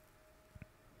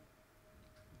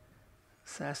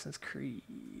 Assassin's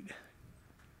Creed.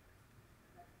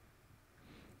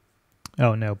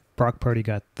 Oh no, Brock Purdy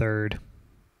got 3rd.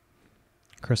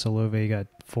 Chris Olave got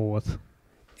 4th.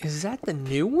 Is that the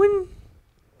new one?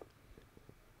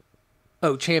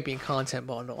 Oh, Champion Content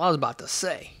Bundle. I was about to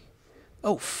say.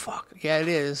 Oh, fuck. Yeah, it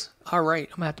is. All right,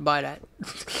 I'm going to have to buy that.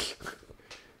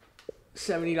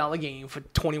 $70 game for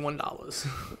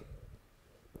 $21.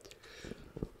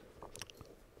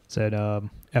 It's at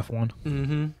F1.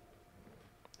 Mm-hmm.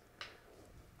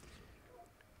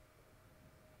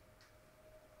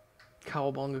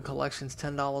 Cowabunga Collection's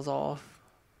 $10 off.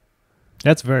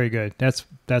 That's very good. That's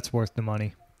worth the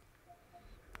money.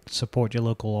 Support your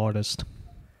local artist.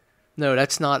 No,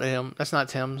 that's not him. That's not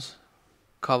Tim's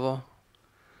cover.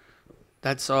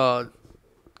 That's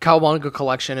Cowabunga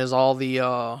Collection is all the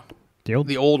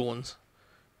old ones.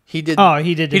 He did. Oh,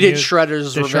 he did. He did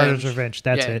Shredder's Revenge. Shredder's Revenge.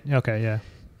 That's Yeah. it. Okay, yeah.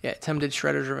 Yeah, Tim did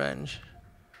Shredder's Revenge.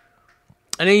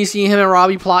 And then you see him and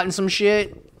Robbie plotting some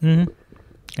shit. Mm-hmm.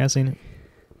 I've seen it.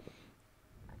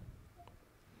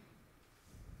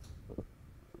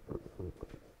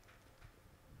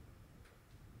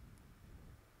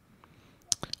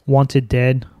 Wanted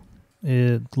Dead.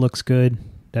 It looks good.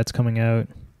 That's coming out.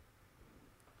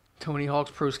 Tony Hawk's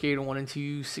Pro Skater 1 and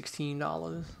 2,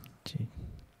 $16. Gee.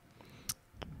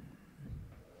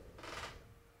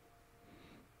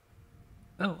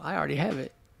 Oh, I already have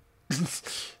it.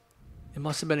 It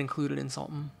must have been included in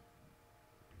something.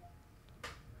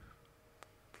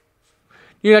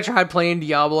 You know, I tried playing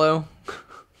Diablo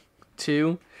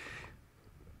 2,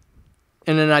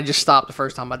 and then I just stopped the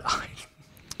first time I died.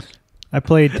 I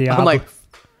played Diablo. I'm like,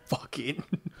 fuck it.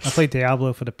 I played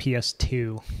Diablo for the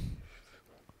PS2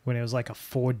 when it was like a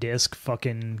 4-disc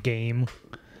fucking game,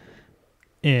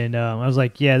 and I was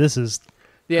like, yeah, this is.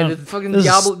 Yeah, the fucking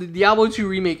the Diablo 2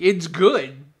 remake, it's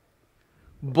good.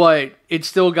 But it's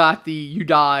still got the, you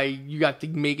die, you got to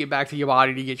make it back to your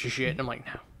body to get your shit. And I'm like,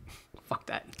 no, fuck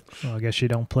that. Well, I guess you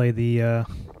don't play the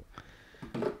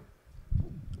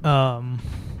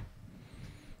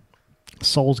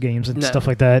Souls games and stuff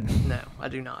like that. No, I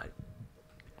do not.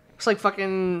 It's like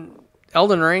fucking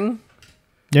Elden Ring.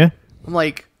 Yeah. I'm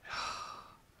like,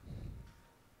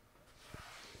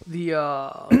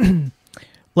 the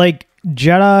like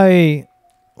Jedi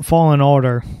Fallen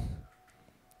Order.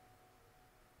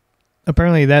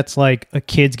 Apparently, that's like a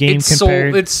kid's game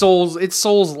compared. It's Souls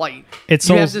light.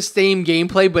 You have the same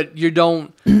gameplay, but you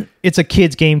don't. It's a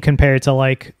kid's game compared to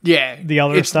like the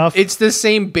other stuff. It's the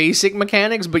same basic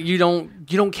mechanics, but you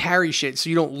don't carry shit, so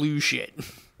you don't lose shit.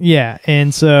 Yeah,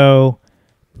 and so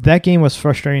that game was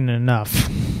frustrating enough.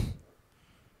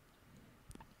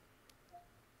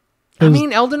 I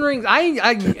mean, Elden Ring.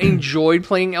 I enjoyed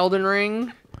playing Elden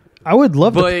Ring. I would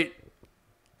love to. But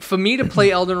for me to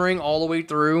play Elden Ring all the way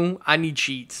through, I need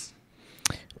cheats.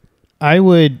 I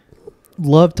would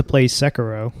love to play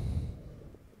Sekiro.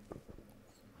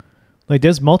 Like,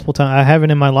 there's multiple times. I have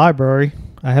it in my library.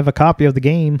 I have a copy of the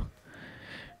game.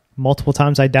 Multiple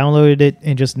times I downloaded it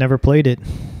and just never played it.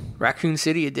 Raccoon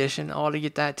City Edition. I ought to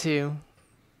get that too.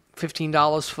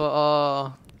 $15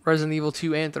 for Resident Evil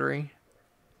 2 and 3.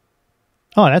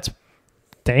 Oh, that's...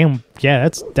 Damn. Yeah,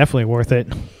 that's definitely worth it.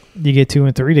 You get 2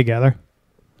 and 3 together.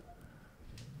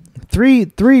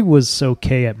 3 was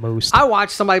okay at most. I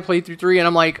watched somebody play through 3 and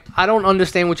I'm like, I don't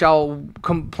understand what y'all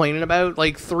complaining about.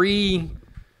 Like 3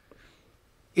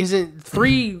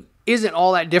 isn't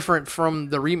all that different from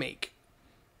the remake.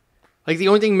 Like the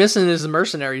only thing missing is the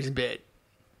mercenaries bit.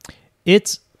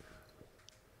 It's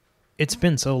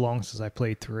been so long since I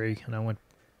played 3 and I went.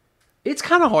 It's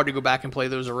kind of hard to go back and play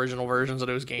those original versions of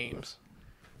those games.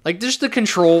 Like just the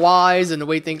control wise and the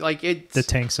way things like it's the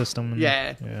tank system.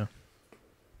 Yeah.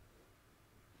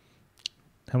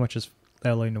 How much is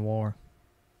LA Noire?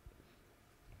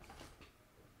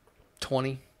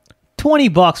 $20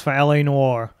 for LA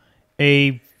Noire.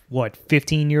 A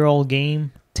 15-year-old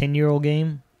game, 10-year-old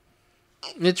game.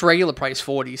 It's regular price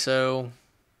 $40, so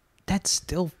that's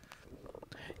still.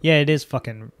 Yeah, it is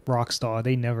fucking Rockstar.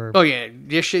 They never. Oh yeah,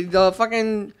 the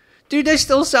fucking dude. They're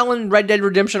still selling Red Dead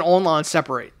Redemption Online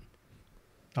separate.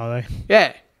 Are they?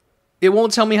 Yeah, it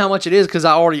won't tell me how much it is because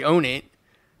I already own it.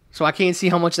 So I can't see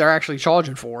how much they're actually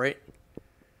charging for it.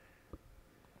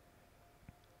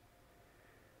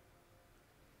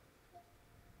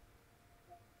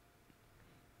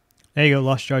 There you go,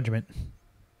 Lost Judgment.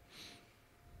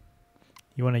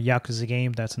 You want a Yakuza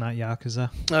game that's not Yakuza?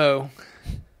 Oh.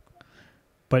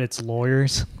 But it's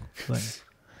lawyers. Like,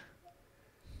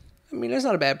 I mean, that's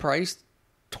not a bad price.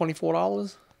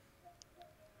 $24.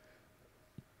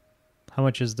 how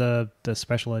much is the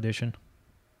special edition?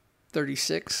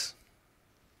 $36.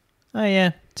 Oh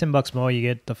yeah, $10 more. You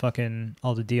get the fucking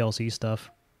all the DLC stuff.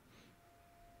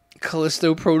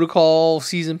 Callisto Protocol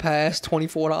Season Pass,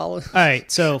 $24. All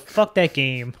right, so fuck that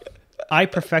game. I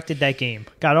perfected that game.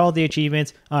 Got all the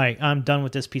achievements. All right, I'm done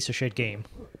with this piece of shit game.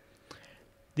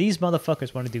 These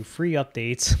motherfuckers want to do free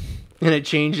updates. And it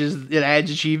changes. It adds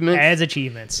achievements. Adds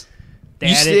achievements.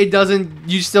 It doesn't.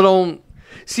 You still don't.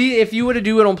 See, if you were to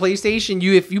do it on PlayStation,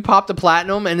 if you pop the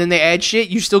platinum and then they add shit,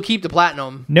 you still keep the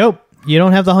platinum. Nope. You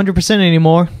don't have the 100%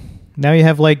 anymore. Now you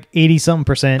have like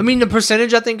 80-something%. I mean, the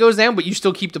percentage I think goes down, but you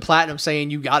still keep the platinum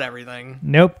saying you got everything.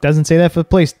 Nope. Doesn't say that for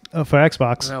for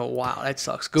Xbox. Oh, wow. That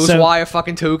sucks. Ghostwire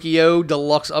fucking Tokyo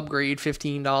Deluxe upgrade,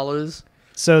 $15.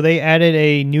 So they added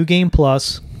a new game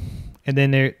plus, and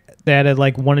then they added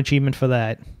like one achievement for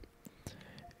that.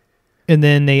 And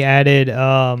then they added,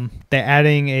 they're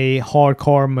adding a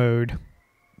hardcore mode.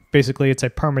 Basically, it's a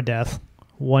permadeath.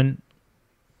 One,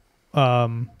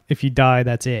 if you die,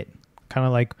 that's it. Kind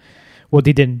of like what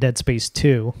they did in Dead Space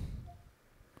 2.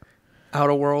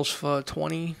 Outer Worlds for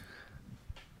 $20.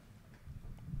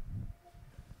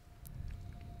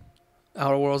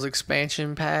 Outer Worlds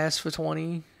expansion pass for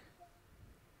 $20.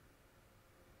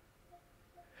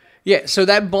 Yeah, so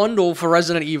that bundle for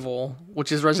Resident Evil,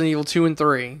 which is Resident Evil 2 and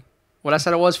 3, what I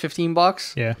said it was,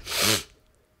 $15? Yeah.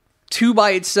 2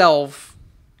 by itself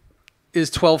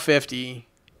is $12.50,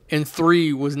 and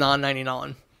 3 was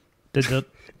 $9.99.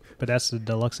 But that's the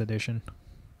deluxe edition.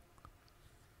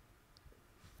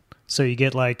 So you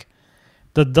get like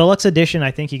the deluxe edition. I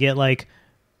think you get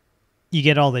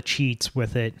all the cheats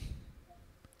with it.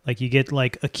 Like you get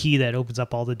like a key that opens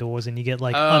up all the doors, and you get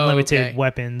like unlimited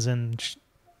weapons and.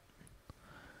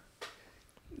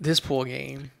 This poor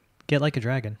game. Get like a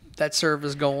dragon. That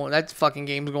server's going. That fucking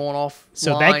game's going off.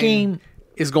 So that game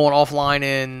is going offline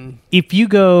in. If you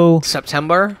go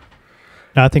September.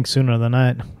 No, I think sooner than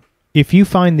that. If you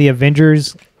find the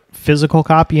Avengers physical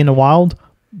copy in the wild,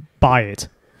 buy it.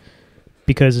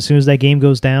 Because as soon as that game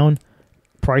goes down,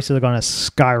 prices are going to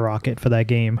skyrocket for that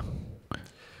game.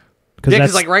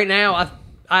 Because like right now,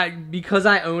 because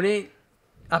I own it,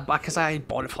 because I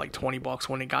bought it for like $20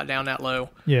 when it got down that low.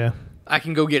 Yeah. I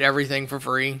can go get everything for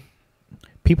free.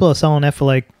 People are selling that for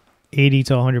like $80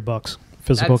 to $100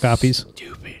 physical copies.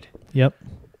 Stupid. Yep.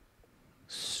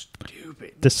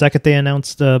 Stupid. The second they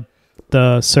announced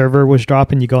the server was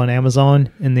dropping, you go on Amazon,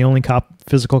 and the only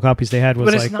physical copies they had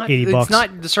was like $80. It's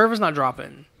not, the server's not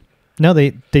dropping. No,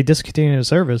 they discontinued the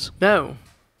service. No.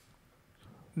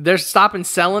 They're stopping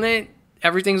selling it.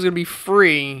 Everything's going to be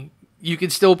free. You can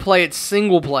still play it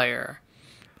single player.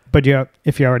 But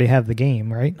if you already have the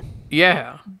game, right?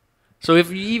 Yeah. So if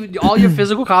all your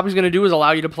physical copy is going to do is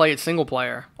allow you to play it single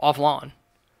player offline.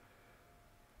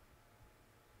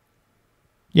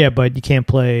 Yeah, but you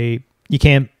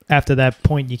can't after that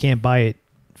point you can't buy it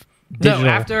digital.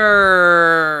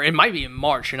 No, it might be in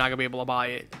March you're not going to be able to buy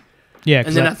it. Yeah,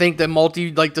 and then I think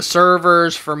the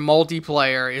servers for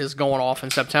multiplayer is going off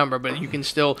in September, but you can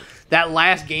still, that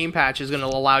last game patch is going to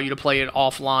allow you to play it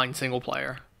offline single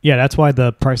player. Yeah, that's why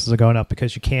the prices are going up,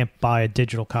 because you can't buy a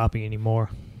digital copy anymore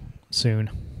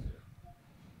soon.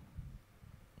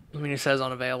 I mean, it says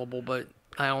unavailable, but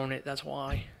I own it, that's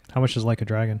why. How much is Like a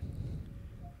Dragon?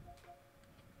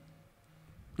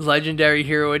 Legendary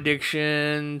Hero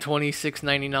Edition,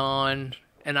 $26.99,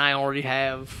 and I already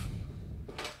have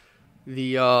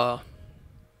the I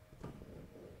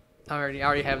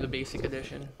already have the basic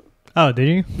edition. Oh, did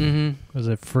you? Mm-hmm. Was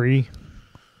it free?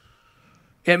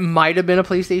 It might have been a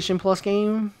PlayStation Plus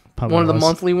game. Probably one of the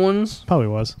monthly ones. Probably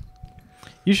was.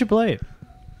 You should play it.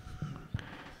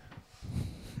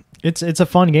 It's a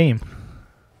fun game.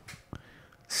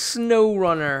 Snow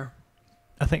Runner.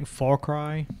 I think Far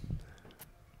Cry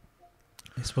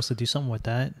is supposed to do something with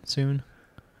that soon.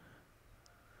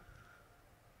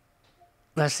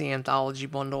 That's the anthology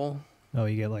bundle. Oh,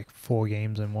 you get like 4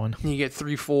 games in one. You get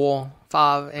 3, 4,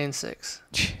 5, and 6.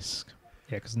 Jeez.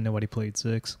 Yeah, because nobody played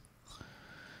 6.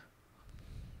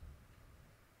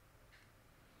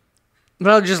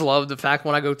 But I just love the fact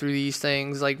when I go through these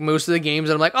things, like most of the games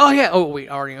that I'm like, oh yeah, oh wait,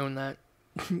 I already own that.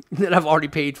 That I've already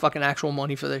paid fucking actual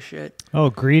money for this shit. Oh,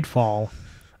 Greedfall.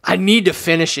 I need to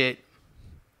finish it.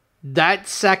 The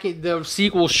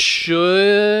sequel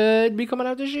should be coming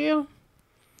out this year.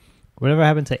 Whatever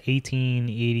happened to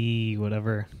 1880,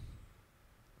 whatever.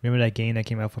 Remember that game that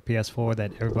came out for PS4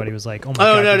 that everybody was like, oh my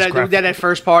god. Oh, no, that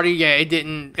first party, yeah, it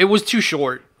didn't. It was too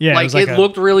short. Yeah, it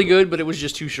looked really good, but it was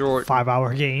just too short.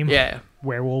 5-hour game. Yeah.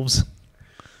 Werewolves.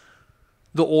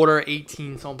 The Order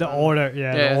 18 something. The Order,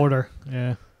 yeah. The Order,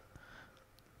 yeah.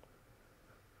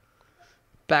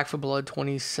 Back for Blood,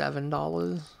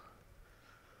 $27.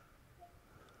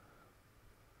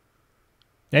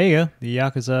 There you go. The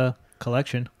Yakuza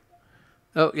collection.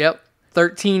 Oh, yep.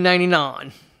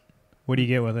 $13.99. What do you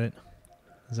get with it?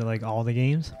 Is it like all the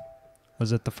games?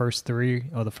 Was it the first 3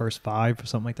 or the first 5 or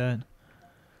something like that?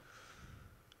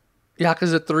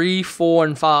 Yakuza 3, 4,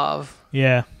 and 5.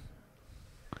 Yeah.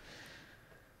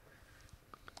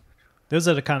 Those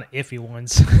are the kind of iffy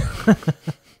ones.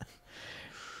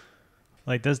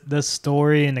 Like this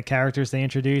story and the characters they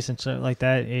introduce and shit like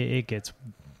that, it gets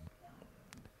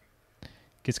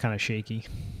kind of shaky.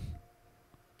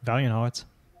 Valiant Hearts.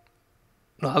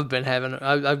 I've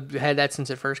had that since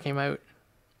it first came out.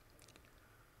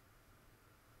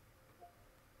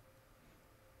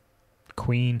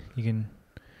 Queen, you can.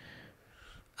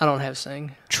 I don't have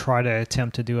Sing. Try to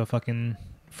attempt to do a fucking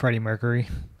Freddie Mercury.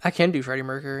 I can do Freddie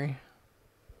Mercury.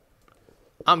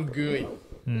 I'm good.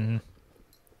 Mm-hmm.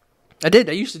 I did.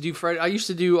 I used to do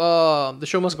The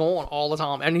Show Must Go On all the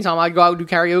time. Anytime I'd go out and do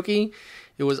karaoke,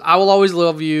 it was I Will Always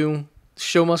Love You, The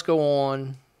Show Must Go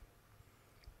On,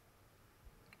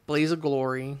 Blaze of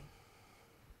Glory.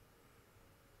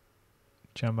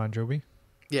 John Bon Jovi?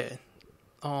 Yeah.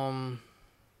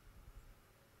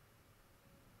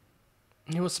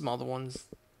 There was some other ones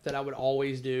that I would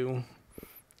always do.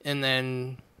 And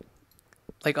then,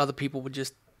 like, other people would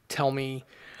just tell me.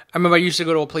 I remember I used to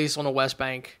go to a place on the West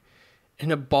Bank,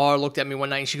 and the bar looked at me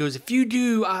one night, and she goes, if you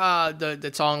do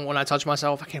the song When I Touch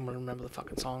Myself, I can't remember the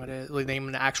fucking song it is, the name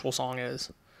of the actual song is.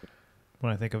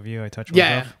 When I Think of You, I Touch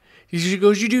Myself? Yeah. She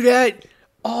goes, you do that,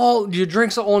 all your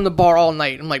drinks are on the bar all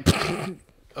night. I'm like,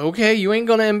 okay, you ain't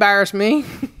gonna embarrass me.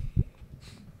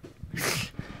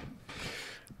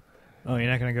 Oh,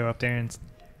 you're not going to go up there and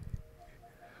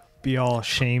be all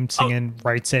ashamed singing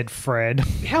Right Said Fred?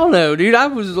 Hell no, dude.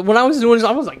 When I was doing this,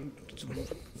 I was like,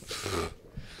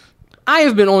 I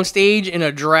have been on stage in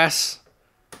a dress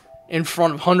in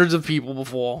front of hundreds of people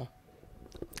before.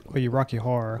 Well, you Rocky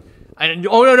Horror.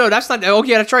 No, that's not,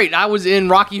 okay, that's right. I was in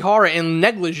Rocky Horror in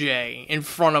negligee in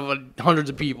front of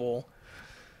hundreds of people.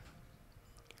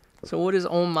 So what is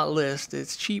on my list?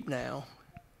 It's cheap now.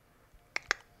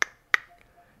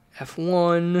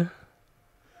 F1,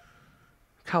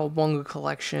 Cowabunga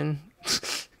Collection,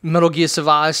 Metal Gear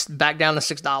Survive, back down to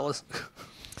 $6.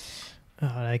 Oh,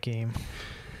 that game.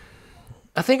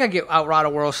 I think I get Outrider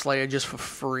World Slayer just for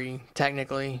free,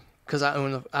 technically, because I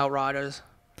own the Outriders.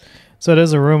 So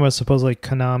there's a rumor supposedly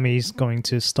Konami's going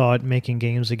to start making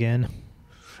games again.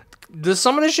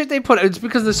 Some of the shit they it's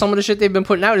because some of the shit they've been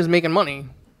putting out is making money.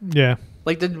 Yeah.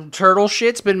 Like the Turtle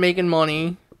shit's been making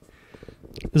money.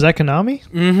 Is that Konami?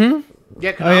 Mm-hmm.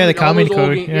 Yeah, Konami. Oh, yeah, the Konami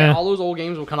code. Yeah, all those old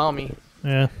games with Konami.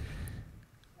 Yeah.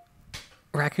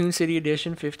 Raccoon City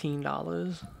Edition,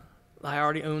 $15. I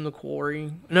already own the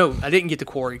Quarry. No, I didn't get the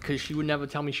Quarry because she would never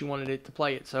tell me she wanted it to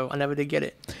play it, so I never did get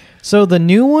it. So the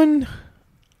new one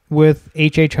with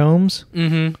H.H. Holmes,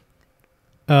 mm-hmm.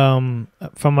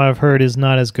 From what I've heard, is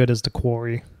not as good as the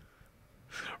Quarry.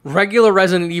 Regular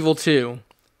Resident Evil 2,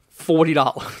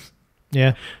 $40.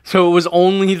 Yeah. So it was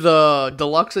only the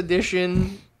deluxe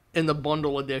edition and the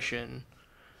bundle edition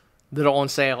that are on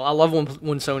sale. I love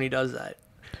when Sony does that.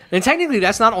 And technically,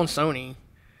 that's not on Sony.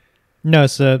 No,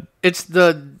 it's the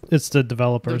The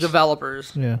developers.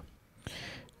 developers. Yeah.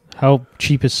 How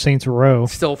cheap is Saints Row?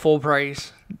 Still full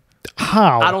price.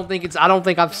 How? I don't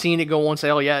think I've seen it go on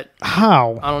sale yet.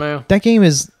 How? I don't know. That game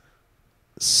is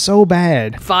so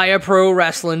bad. Fire Pro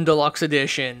Wrestling Deluxe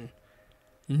Edition,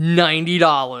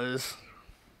 $90.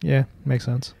 Yeah, makes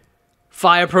sense.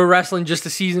 Fire Pro Wrestling, just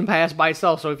a season pass by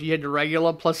itself. So if you had the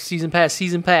regular plus season pass,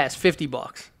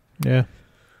 $50. Yeah.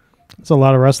 It's a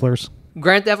lot of wrestlers.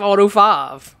 Grand Theft Auto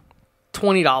 5,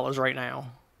 $20 right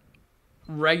now.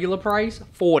 Regular price,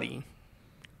 $40.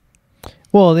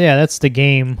 Well, yeah, that's the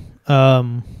game. Yeah,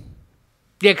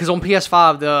 because on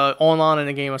PS5, the online and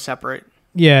the game are separate.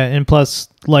 Yeah, and plus,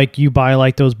 like, you buy,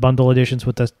 like, those bundle editions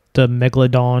with the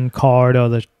Megalodon card or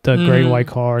the Great White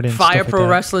card and Fire stuff Pro like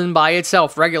that. Wrestling by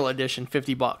itself, regular edition,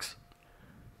 $50.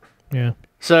 Yeah.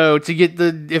 So to get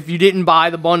if you didn't buy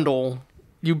the bundle,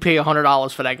 you pay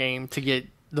 $100 for that game to get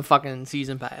the fucking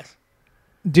season pass.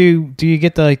 Do you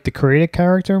get the created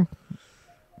character?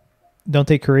 Don't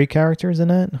they create characters in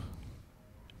that?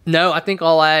 No, I think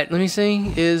all that. Let me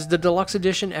see. Is the deluxe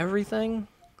edition everything?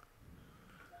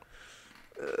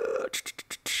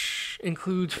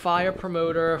 Includes Fire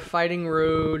Promoter, Fighting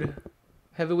Road,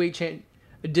 Heavyweight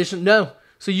Edition. No,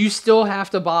 so you still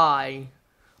have to buy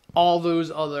all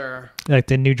those other, Like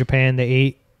the New Japan,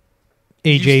 the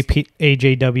AJP,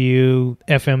 AJW,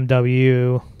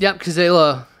 FMW. Yep, because they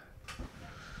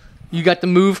you got the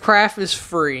Move Craft is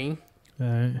free.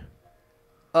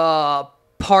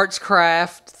 Parts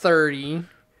Craft 30,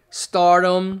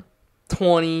 Stardom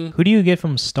 20. Who do you get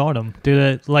from Stardom?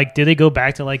 Do they go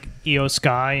back to like Io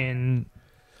Sky and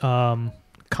Kana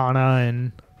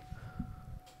and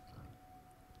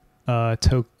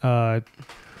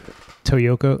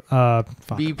Toyoko?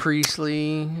 B.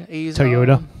 Priestley, Aiza,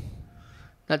 Toyota.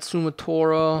 Natsuma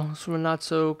Tora,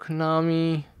 Sumanatsu,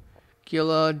 Konami,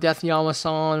 Gila, Death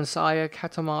Yamasan, Saya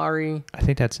Katamari. I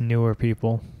think that's newer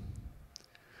people.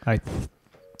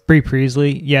 Bree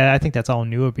Priestley. Yeah, I think that's all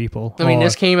newer people. I mean,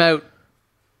 this came out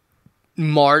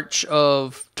March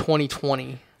of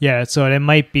 2020. Yeah, so it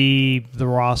might be the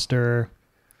roster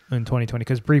in 2020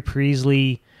 because Bree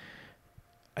Priestley,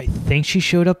 I think she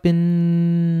showed up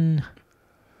in.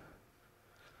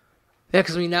 Yeah,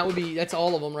 because I mean that's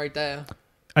all of them right there.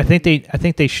 I think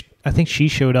she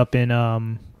showed up in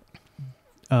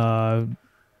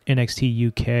NXT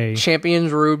UK.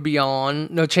 Champions Road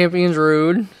Beyond. No, Champions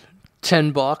Road,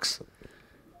 $10.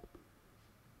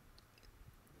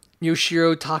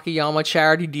 Yoshiro Takayama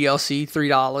Charity DLC,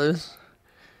 $3.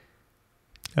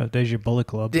 Oh, there's your Bullet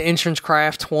Club. The Entrance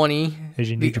Craft, $20. There's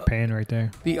your New Japan right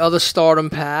there. The other Stardom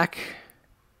pack.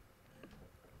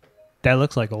 That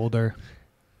looks like older.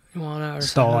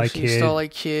 Starlight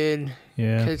Kid.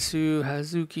 Yeah. Ketsu,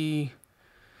 Hazuki,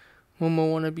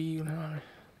 Momo Wannabe.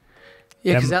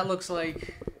 Yeah, because that looks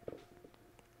like.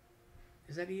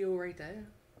 Is that EO right there?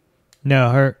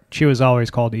 No, she was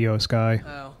always called EO Sky.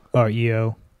 Oh. Or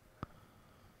EO.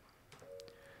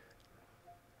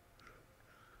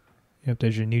 Yep,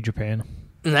 there's your New Japan.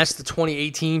 And that's the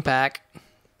 2018 pack.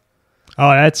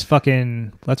 Oh, that's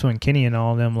when Kenny and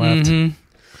all of them left. Mm-hmm.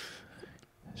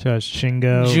 So it's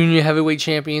Shingo. Junior Heavyweight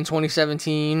Champion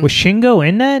 2017. Was Shingo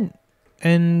in that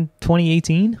in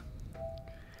 2018?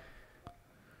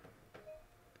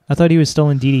 I thought he was still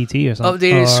in DDT or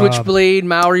something. Updated Switchblade,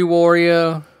 Maori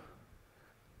Warrior,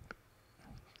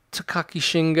 Takaki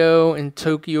Shingo, and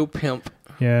Tokyo Pimp.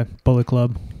 Yeah, Bullet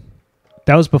Club.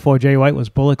 That was before Jay White was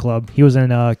Bullet Club. He was in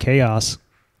Chaos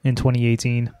in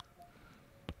 2018.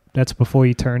 That's before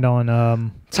he turned on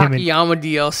Takayama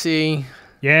DLC.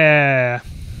 Yeah.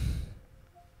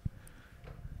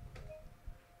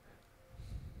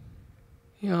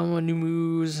 Yama New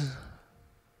Moves.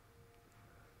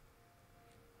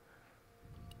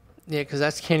 Yeah, because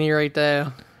that's Kenny right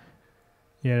there.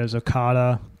 Yeah, there's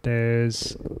Okada.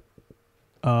 There's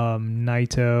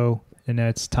Naito. And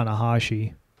that's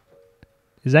Tanahashi.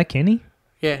 Is that Kenny?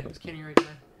 Yeah, it's Kenny right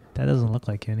there. That doesn't look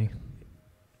like Kenny.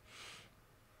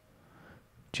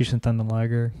 Jushin Thunder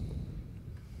Liger.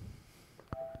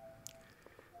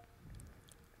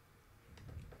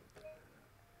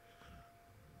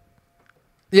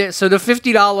 Yeah, so the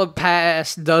 $50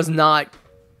 pass does not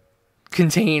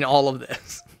contain all of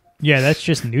this. Yeah, that's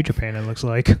just New Japan, it looks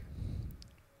like.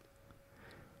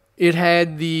 It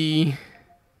had the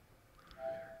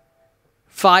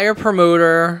Fire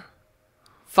Promoter,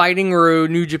 Fighting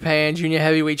Road, New Japan, Junior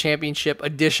Heavyweight Championship,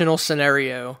 additional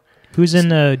scenario. Who's in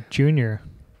the junior?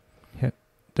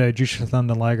 The Jushin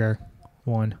Thunder Liger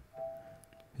one.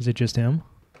 Is it just him?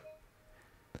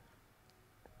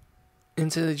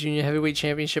 Into the Junior Heavyweight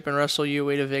Championship and Wrestle You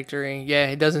Away to Victory. Yeah,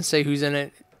 it doesn't say who's in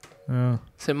it. Oh.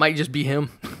 So it might just be him.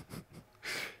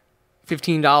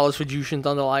 $15 for Jushin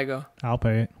Thunder Liger. I'll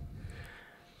pay it.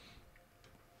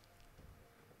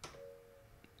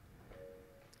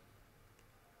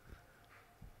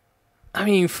 I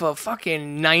mean, for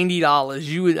fucking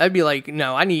 $90, I'd be like,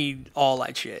 no, I need all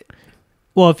that shit.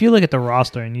 Well, if you look at the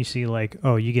roster and you see like,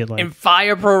 oh, you get like, and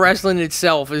Fire Pro Wrestling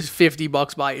itself is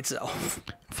 $50 by itself.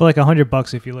 For like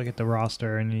 $100, if you look at the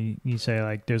roster and you say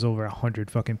like, there's over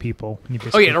 100 fucking people.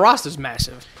 Oh yeah, the roster's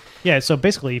massive. Yeah, so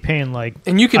basically you're paying like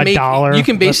and you can $1, you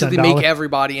can basically make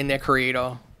everybody in their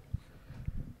creator.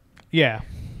 Yeah.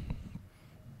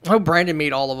 I hope Brandon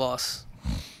made all of us.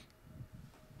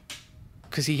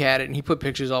 Because he had it and he put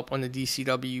pictures up on the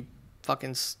DCW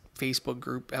fucking Facebook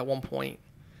group at one point.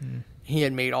 He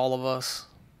had made all of us.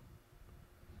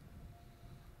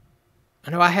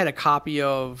 I know I had a copy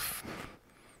of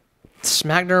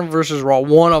SmackDown versus Raw,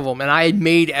 one of them, and I had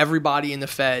made everybody in the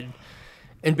Fed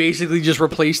and basically just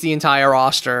replaced the entire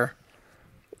roster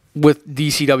with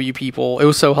DCW people. It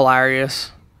was so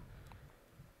hilarious.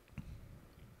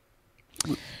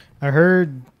 I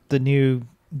heard the new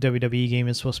WWE game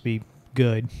is supposed to be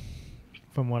good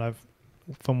from what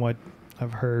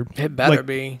I've heard. It better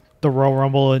be. The Royal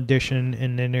Rumble edition,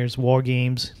 and then there's War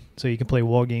Games, so you can play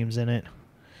War Games in it.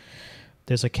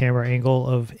 There's a camera angle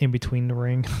of in between the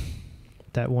ring,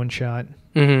 that one shot.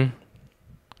 Mm-hmm.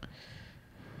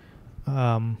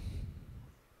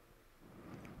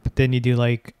 But then you do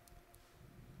like,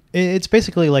 it's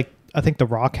basically like, I think The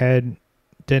Rock didn't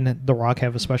The Rock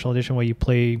have a special edition where you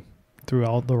play through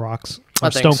all The Rock's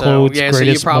Stone Cold's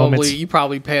greatest moments. You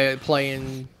probably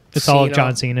playing. It's Cena. all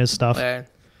John Cena's stuff. Yeah.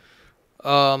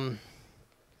 Yeah,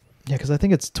 because I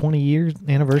think it's 20 years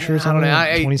anniversary or something.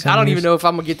 I don't even know if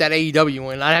I'm gonna get that AEW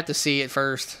one. I'd have to see it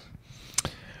first.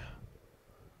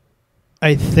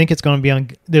 I think it's going to be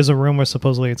on. There's a rumor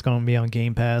supposedly it's going to be on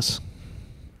Game Pass.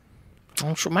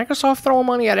 I'm sure Microsoft throwing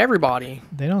money at everybody.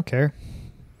 They don't care.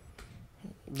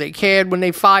 They cared when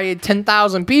they fired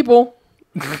 10,000 people.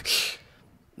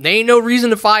 There ain't no reason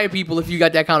to fire people if you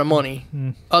got that kind of money.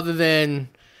 Other than,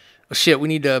 oh shit, we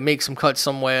need to make some cuts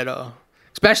somewhere to...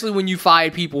 Especially when you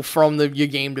fire people from your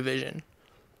game division.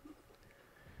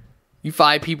 You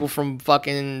fire people from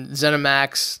fucking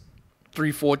ZeniMax,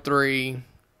 343...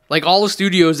 Like, all the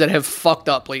studios that have fucked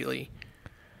up lately.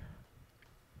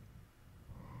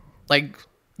 Like,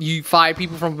 you fire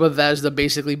people from Bethesda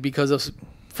basically because of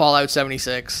Fallout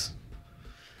 76,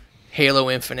 Halo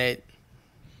Infinite.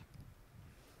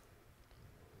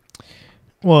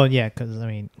 Well, yeah, because, I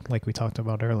mean, like we talked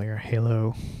about earlier,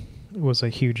 Halo was a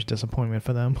huge disappointment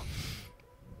for them.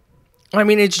 I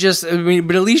mean, it's just... I mean,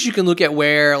 but at least you can look at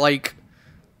where, like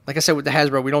I said with the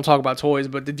Hasbro, we don't talk about toys,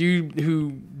 but the dude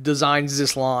who designs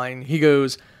this line, he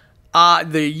goes,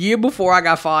 the year before I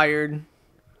got fired,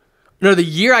 no, the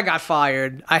year I got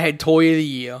fired, I had Toy of the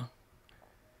Year.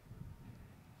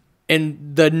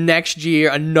 And the next year,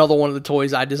 another one of the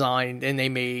toys I designed and they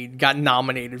made got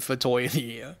nominated for Toy of the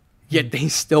Year. Yet they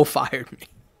still fired me.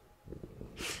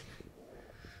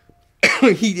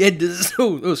 He had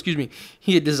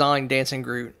He had designed Dancing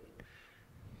Groot.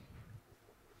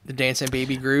 The Dancing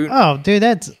Baby Groot. Oh, dude,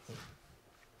 that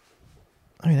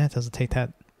doesn't take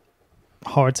that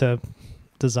hard to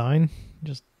design.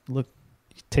 Just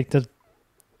take the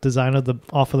design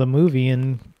off of the movie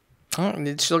and...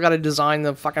 You still got to design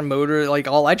the fucking motor, like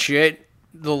all that shit,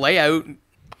 the layout.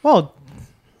 Well,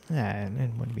 yeah,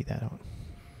 it wouldn't be that hard.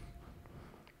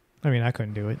 I mean, I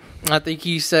couldn't do it. I think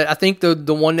he said... I think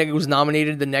the one that was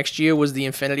nominated the next year was the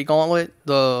Infinity Gauntlet.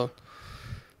 The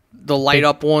light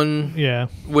up one. Yeah.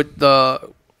 With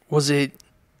the... Was it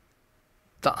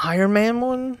the Iron Man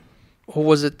one? Or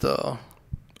was it the...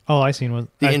 Oh, I seen one.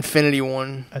 The Infinity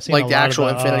one. I seen like the actual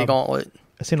Infinity Gauntlet.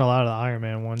 I've seen a lot of the Iron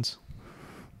Man ones.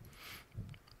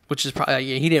 Which is probably...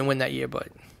 Yeah, he didn't win that year, but...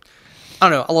 I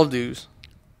don't know. I love dudes.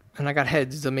 And I got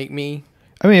heads to make me...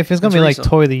 I mean, if it's going to be like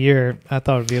Toy of the Year, I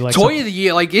thought it would be like... Toy of the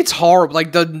Year, like, it's horrible.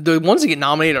 Like, the ones that get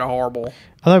nominated are horrible.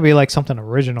 I thought it would be like something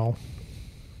original.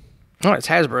 No, it's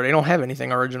Hasbro. They don't have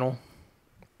anything original.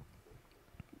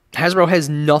 Hasbro has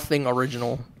nothing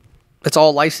original. It's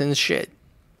all licensed shit.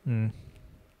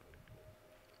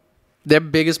 Their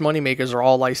biggest moneymakers are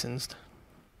all licensed.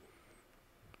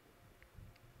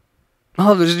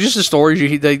 Oh, there's just the stories you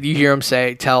hear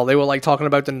them tell. They were, like, talking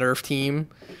about the Nerf team.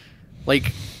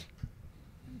 Like...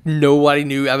 Nobody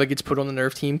knew ever gets put on the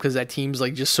Nerf team because that team's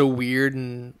like just so weird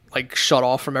and like shut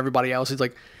off from everybody else. It's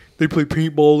like they play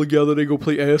paintball together, they go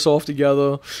play airsoft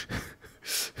together.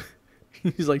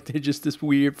 He's like, they're just this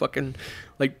weird fucking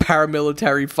like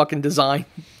paramilitary fucking design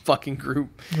fucking group.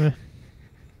 I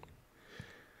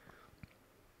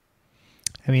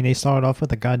mean, they started off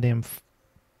with a goddamn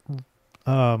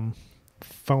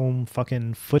foam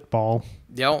fucking football.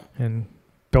 Yep. And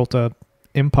built a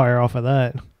empire off of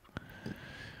that.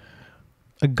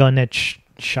 A gun that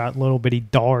shot little bitty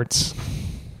darts.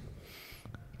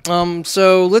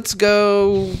 So let's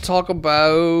go talk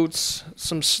about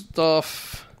some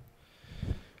stuff.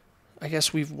 I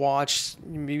guess we've watched.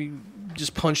 Maybe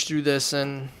just punch through this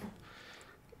and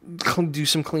do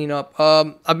some cleanup.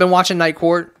 I've been watching Night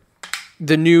Court,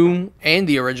 the new and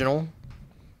the original.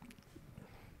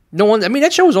 No one. I mean,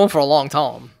 that show was on for a long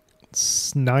time.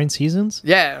 It's 9 seasons.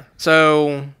 Yeah.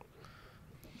 So.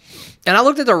 And I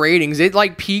looked at the ratings. It,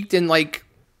 like, peaked in, like,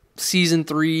 season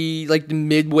 3, like,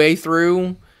 midway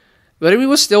through. But it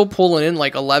was still pulling in,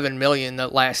 like, 11 million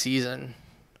that last season.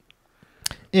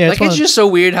 Yeah, like, it's just so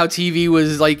weird how TV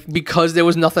was, like, because there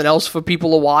was nothing else for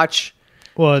people to watch.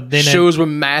 Well, shows were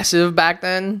massive back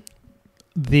then.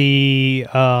 You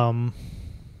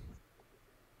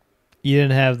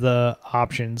didn't have the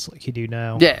options like you do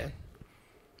now. Yeah.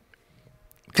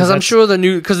 Because I'm sure the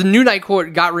new Night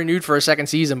Court got renewed for a second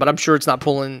season, but I'm sure it's not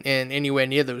pulling in anywhere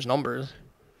near those numbers.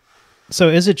 So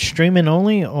is it streaming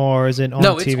only, or is it on TV?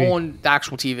 No, it's on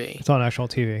actual TV. It's on actual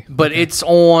TV. But it's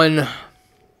on...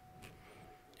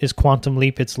 Is Quantum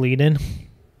Leap its lead-in?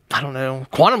 I don't know.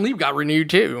 Quantum Leap got renewed,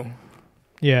 too.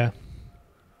 Yeah.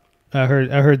 I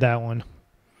heard that one.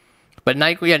 But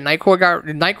Night Court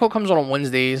comes on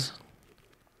Wednesdays.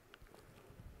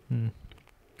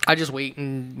 I just wait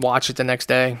and watch it the next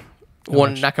day.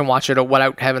 I can watch it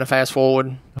without having to fast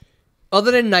forward. Other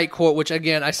than Night Court, which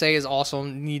again I say is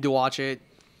awesome, need to watch it,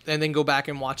 and then go back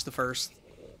and watch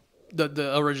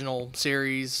the original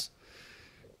series.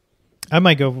 I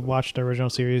might go watch the original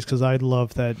series because I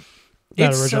love that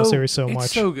original series so much.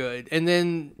 It's so good, and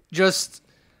then just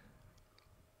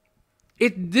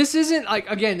This isn't like,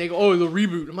 again, they go, oh, the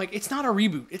reboot. I'm like, it's not a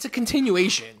reboot. It's a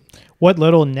continuation. What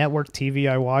little network TV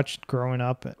I watched growing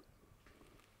up,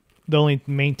 the only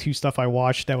main two stuff I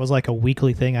watched that was like a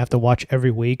weekly thing I have to watch every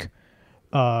week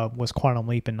was Quantum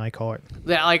Leap and Night Court.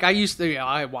 Yeah, like I used to, yeah,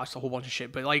 I watched a whole bunch of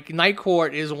shit, but like Night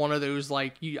Court is one of those,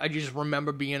 like, I just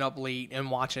remember being up late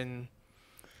and watching,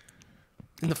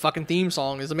 and the fucking theme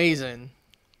song is amazing.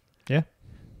 Yeah.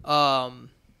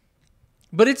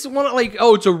 But it's one of, like,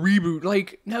 oh, it's a reboot.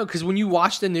 Like, no, because when you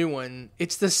watch the new one,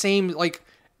 it's the same, like,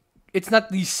 it's not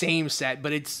the same set,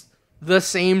 but it's the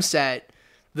same set,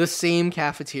 the same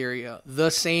cafeteria,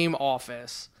 the same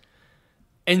office.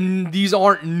 And these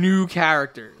aren't new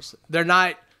characters. They're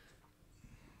not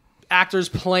actors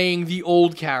playing the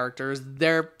old characters.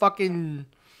 They're fucking...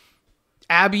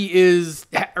 Abby is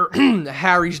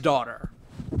Harry's daughter,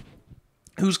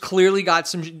 who's clearly got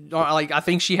some, like, I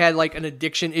think she had, like, an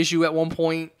addiction issue at one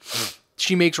point.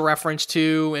 She makes reference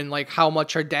to, and, like, how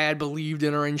much her dad believed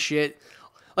in her and shit.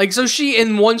 Like, so she,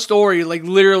 in one story, like,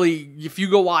 literally, if you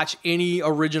go watch any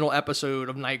original episode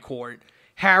of Night Court,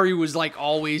 Harry was, like,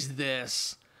 always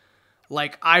this.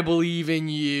 Like, I believe in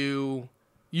you.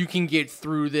 You can get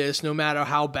through this no matter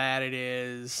how bad it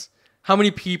is. How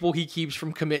many people he keeps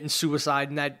from committing suicide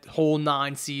in that whole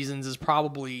 9 seasons is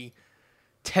probably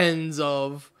tens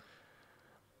of,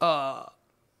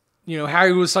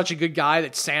 Harry was such a good guy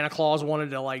that Santa Claus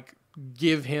wanted to, like,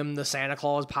 give him the Santa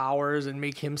Claus powers and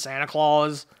make him Santa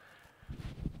Claus.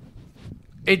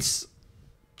 It's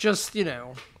just,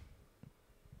 a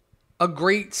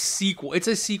great sequel. It's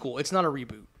a sequel. It's not a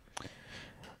reboot.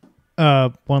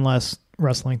 One last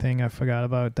wrestling thing I forgot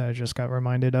about that I just got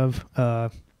reminded of.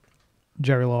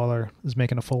 Jerry Lawler is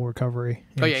making a full recovery.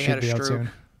 Oh, yeah, he had a stroke.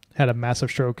 Had a massive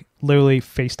stroke, literally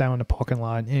face down in the parking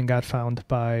lot, and got found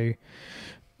by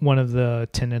one of the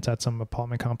tenants at some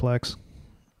apartment complex.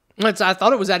 I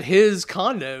thought it was at his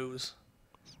condos.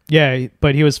 Yeah,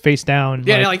 but he was face down.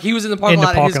 Yeah, like he was in the parking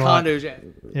lot at his condos.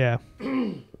 Yeah.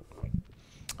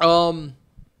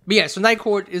 But yeah, so Night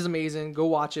Court is amazing. Go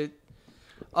watch it.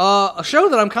 A show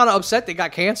that I'm kind of upset that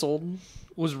got canceled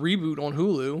was Reboot on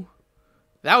Hulu.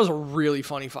 That was a really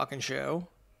funny fucking show.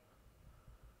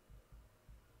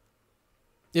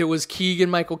 It was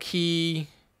Keegan-Michael Key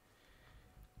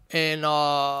and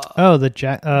Johnny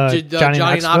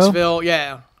Knoxville.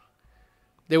 Yeah,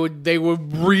 they were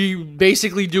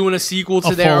basically doing a sequel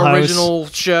to their original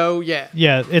show. Yeah,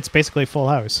 it's basically Full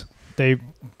House. They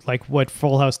like what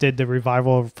Full House did, the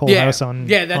revival of Full House on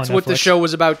that's on what Netflix. the show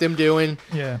was about them doing.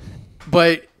 Yeah,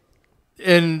 but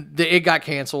it got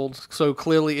canceled, so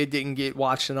clearly it didn't get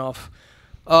watched enough.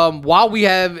 While we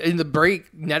have in the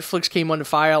break, Netflix came under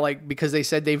fire, like, because they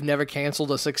said they've never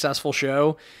canceled a successful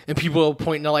show, and people are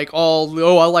pointing to, like,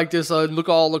 oh, I like this. Look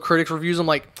at all the critics' reviews. I'm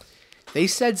like, they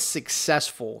said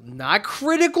successful, not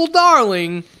critical,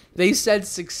 darling. They said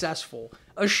successful.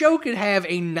 A show could have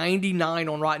a 99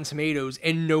 on Rotten Tomatoes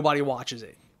and nobody watches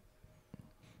it.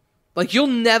 Like, you'll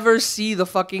never see the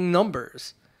fucking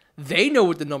numbers. They know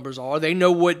what the numbers are. They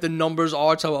know what the numbers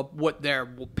are to what they're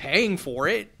paying for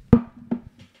it.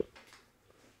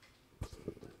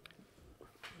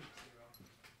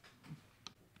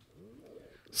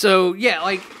 So, yeah,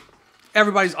 like,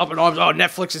 everybody's up in arms. Oh,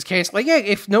 Netflix is canceled. Like, yeah,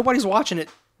 if nobody's watching it,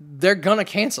 they're gonna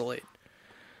cancel it.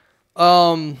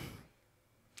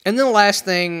 And then the last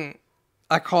thing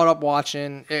I caught up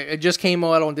watching, it just came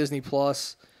out on Disney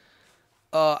Plus.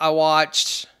 I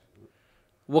watched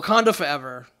Wakanda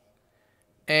Forever,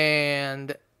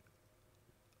 and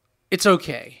it's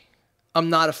okay. I'm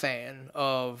not a fan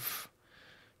of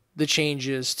the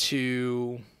changes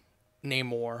to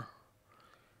Namor.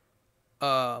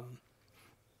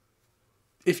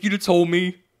 If you'd have told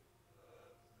me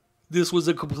this was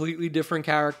a completely different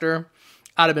character,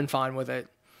 I'd have been fine with it.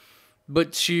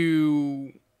 But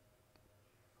to,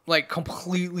 like,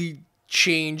 completely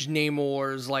change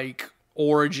Namor's, like,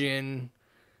 origin,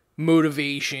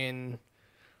 motivation,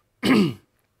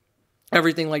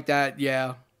 everything like that,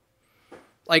 yeah.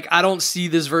 Like, I don't see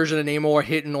this version of Namor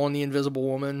hitting on the Invisible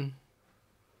Woman.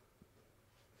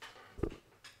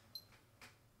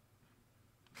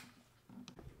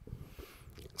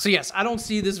 So yes, I don't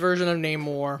see this version of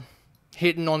Namor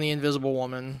hitting on the Invisible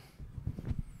Woman.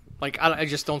 Like, I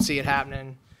just don't see it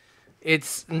happening.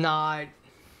 It's not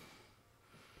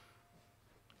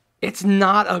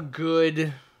a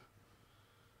good...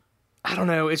 I don't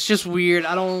know. It's just weird.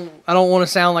 I don't want to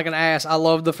sound like an ass. I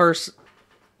love the first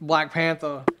Black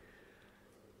Panther.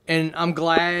 And I'm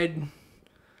glad...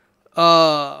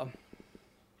 what's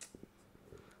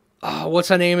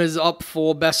her name is up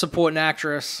for Best Supporting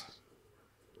Actress.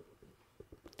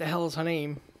 What the hell is her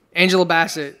name? Angela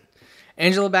Bassett.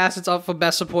 Angela Bassett's up for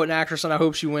Best Supporting Actress, and I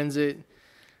hope she wins it.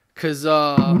 Because,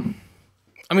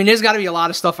 there's got to be a lot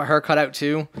of stuff for her cut out,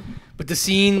 too. But the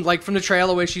scene, like, from the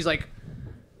trailer where she's like,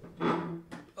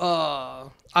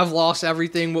 I've lost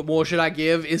everything, what more should I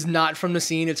give, is not from the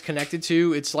scene it's connected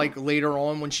to. It's, like, later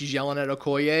on when she's yelling at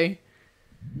Okoye.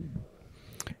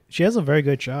 She has a very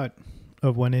good shot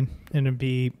of winning, and it'd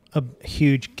be a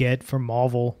huge get for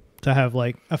Marvel to have,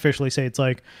 like, officially say it's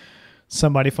like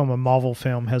somebody from a Marvel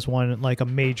film has won, like, a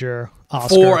major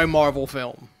Oscar. For a Marvel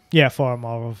film. Yeah, for a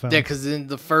Marvel film. Yeah, because in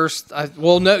the first...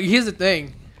 no, here's the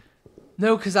thing.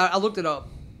 No, because I looked it up.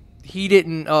 He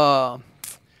didn't...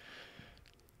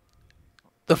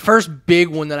 the first big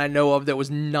one that I know of that was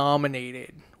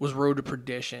nominated was Road to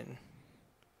Perdition.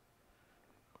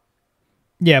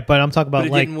 Yeah, but I'm talking about,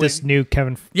 like, this new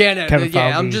Kevin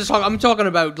Feige. I'm talking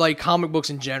about, like, comic books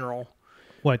in general.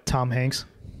 What, Tom Hanks?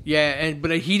 Yeah,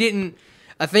 but he didn't...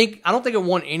 I don't think it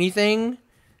won anything,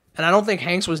 and I don't think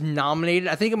Hanks was nominated.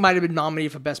 I think it might have been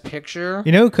nominated for Best Picture.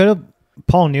 You know,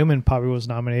 Paul Newman probably was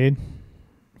nominated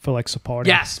for, like, supporting.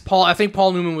 Yes, I think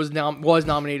Paul Newman was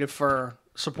nominated for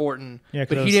supporting, but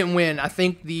he didn't win. I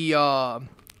think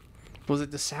was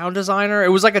it the sound designer? It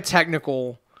was like a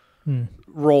technical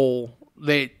role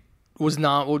that was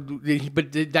not,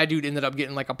 but that dude ended up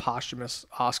getting like a posthumous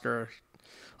Oscar.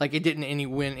 Like, it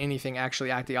didn't win anything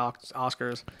actually at the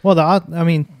Oscars. Well,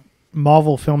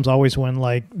 Marvel films always win,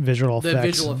 like, visual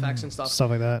effects and stuff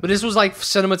like that. But this was like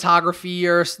cinematography,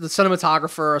 or the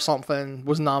cinematographer or something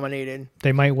was nominated.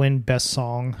 They might win Best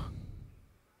Song.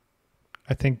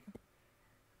 I think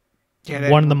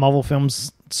one of the Marvel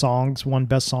films songs won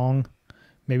Best Song.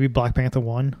 Maybe Black Panther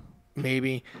won.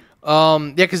 Maybe.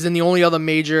 Because then the only other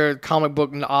major comic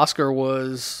book in the Oscar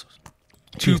was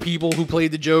two people who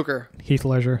played the Joker. Heath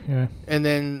Ledger, yeah. And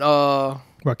then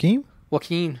Joaquin.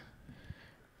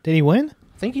 Did he win?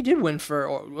 I think he did win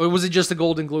or was it just the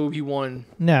Golden Globe he won?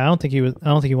 No, I don't think he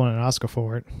won an Oscar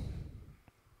for it.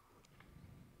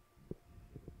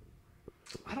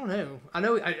 I don't know. I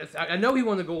know he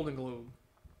won the Golden Globe.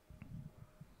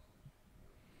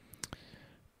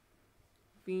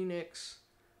 Phoenix,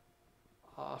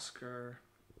 Oscar,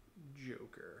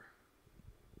 Joker.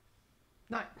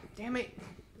 Damn it.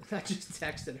 I just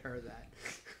texted her that.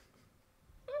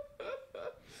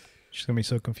 She's going to be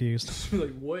so confused.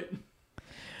 Like, what?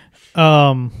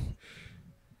 Yeah,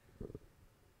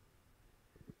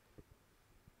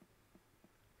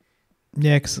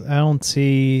 because I don't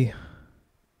see...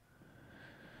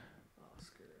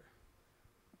 Oscar,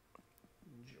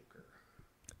 Joker.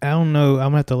 I don't know. I'm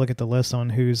going to have to look at the list on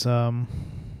who's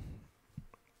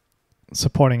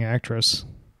supporting actress.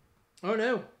 Oh,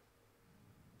 no.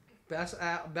 Best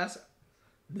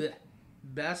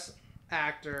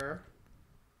actor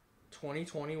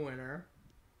 2020 winner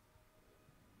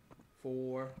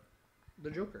for the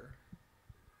Joker.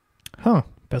 Huh.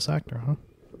 Best actor, huh?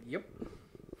 Yep.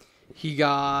 He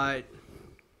got...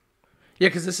 Yeah,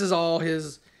 because this is all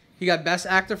his... He got Best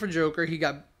Actor for Joker. He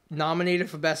got nominated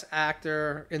for Best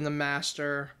Actor in The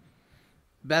Master.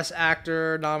 Best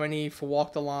Actor nominee for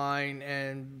Walk the Line.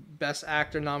 And Best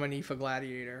Actor nominee for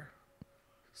Gladiator.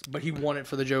 But he won it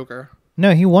for the Joker.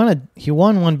 No, he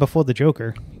won one before the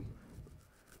Joker.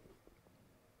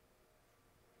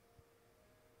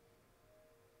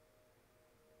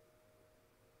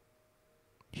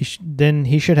 Then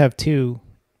he should have 2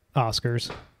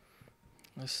 Oscars.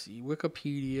 Let's see.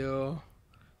 Wikipedia.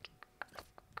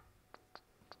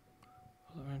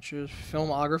 Adventures,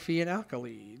 filmography, and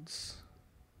accolades.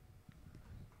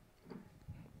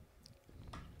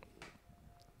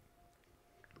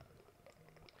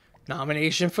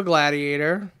 Nomination for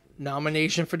Gladiator.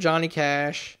 Nomination for Johnny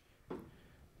Cash.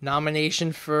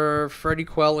 Nomination for Freddie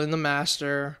Quell in The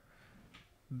Master.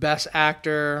 Best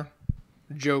Actor,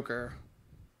 Joker.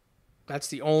 That's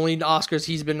the only Oscars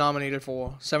he's been nominated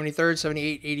for. 73rd,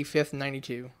 78th, 85th, and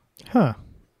 92. Huh.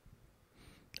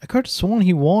 I could have sworn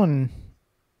he won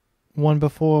one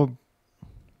before.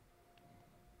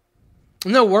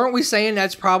 No, weren't we saying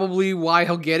that's probably why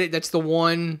he'll get it? That's the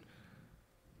one...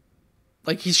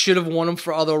 Like, he should have won them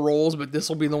for other roles, but this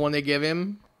will be the one they give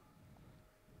him.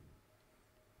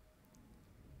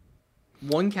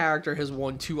 One character has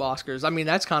won 2 Oscars. I mean,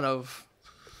 that's kind of...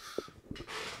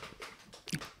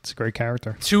 It's a great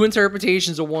character. 2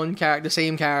 interpretations of one character, the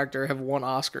same character, have won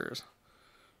Oscars.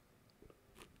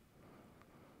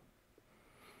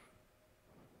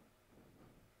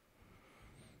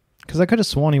 Because I could have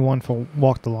sworn he won for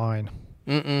Walk the Line.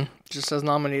 Just says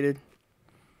nominated.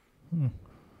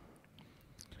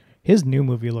 His new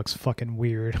movie looks fucking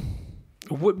weird.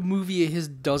 What movie of his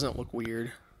doesn't look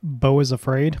weird? Beau is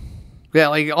Afraid. Yeah,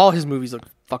 like all his movies look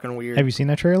fucking weird. Have you seen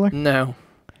that trailer? No.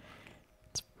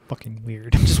 It's fucking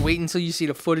weird. Just wait until you see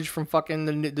the footage from fucking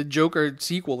the Joker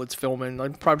sequel it's filming.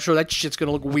 I'm probably sure that shit's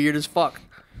gonna look weird as fuck.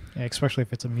 Yeah, especially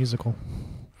if it's a musical.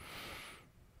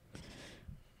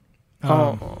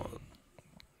 But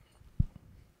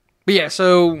yeah,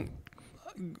 so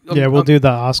yeah, we'll do the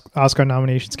Oscar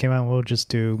nominations came out. And we'll just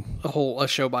do a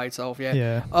show by itself. Yeah.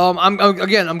 Yeah.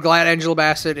 I'm glad Angela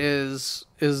Bassett is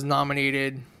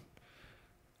nominated.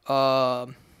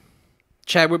 Chadwick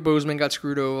Boseman got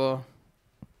screwed over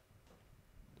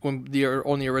on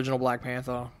the original Black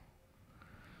Panther,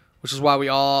 which is why we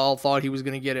all thought he was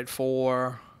going to get it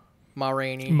for Ma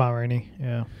Rainey.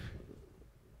 Yeah.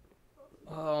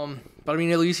 But I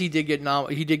mean, at least he did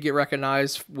get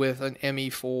recognized with an Emmy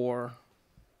for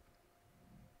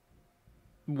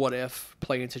What If,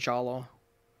 playing T'Challa.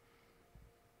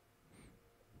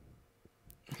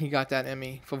 He got that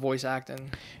Emmy for voice acting.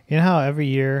 You know how every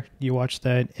year you watch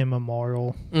that in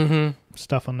memorial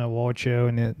stuff on the award show,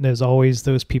 and there's always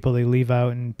those people they leave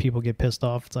out, and people get pissed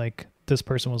off. It's like this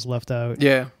person was left out.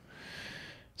 Yeah.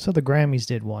 So the Grammys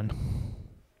did one.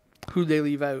 Who'd they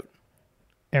leave out?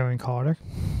 Aaron Carter.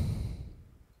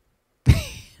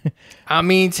 I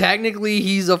mean, technically,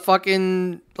 he's a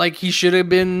fucking, like, he should have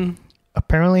been.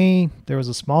 Apparently, there was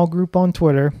a small group on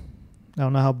Twitter. I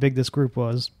don't know how big this group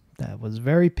was. That was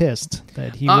very pissed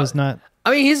that he was not.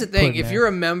 I mean, here's the thing. If you're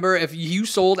a member, if you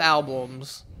sold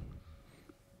albums,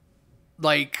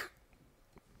 like,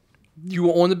 you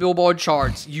were on the Billboard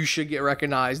charts, you should get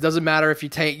recognized. Doesn't matter if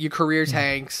your career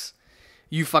tanks,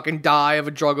 you fucking die of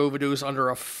a drug overdose under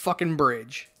a fucking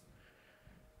bridge.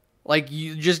 Like,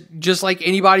 you just like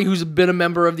anybody who's been a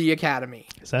member of the Academy.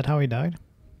 Is that how he died?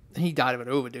 He died of an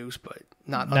overdose, but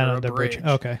not under a bridge.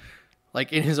 Okay.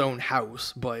 Like, in his own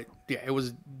house, but yeah, it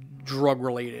was drug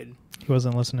related. He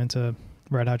wasn't listening to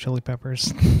Red Hot Chili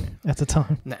Peppers at the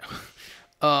time. No.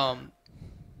 Yeah,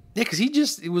 because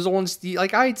it was on,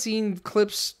 like, I had seen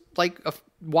clips, like,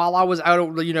 while I was out,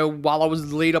 while I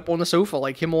was laid up on the sofa,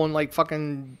 like, him on, like,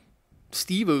 fucking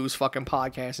Steve-O's fucking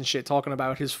podcast and shit, talking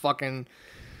about his fucking,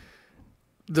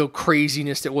 the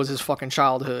craziness that was his fucking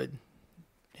childhood.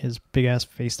 His big-ass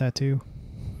face tattoo.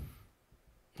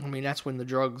 I mean, that's when the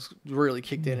drugs really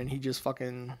kicked in and he just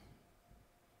fucking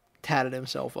tatted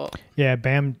himself up. Yeah,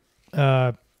 Bam,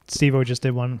 Steve-O just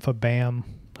did one for Bam,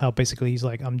 how basically he's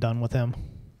like, I'm done with him.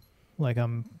 Like,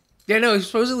 Yeah, no, he's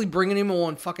supposedly bringing him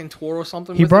on fucking tour or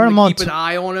something. He brought him on keep an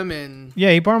eye on him, and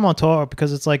yeah, he brought him on tour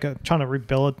because it's like trying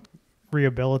to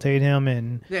rehabilitate him,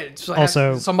 and yeah, it's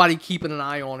also somebody keeping an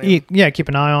eye on him. Keep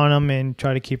an eye on him and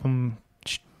try to keep him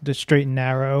the straight and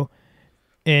narrow.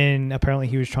 And apparently,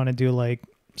 he was trying to do like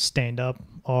stand up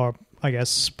or I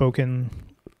guess spoken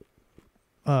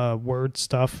word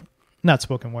stuff, not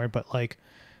spoken word, but like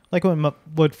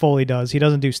what Foley does. He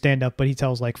doesn't do stand up, but he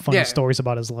tells like funny stories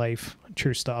about his life,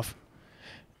 true stuff.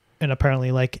 And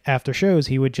apparently, like after shows,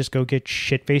 he would just go get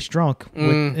shit faced drunk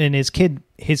and his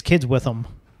kids with him.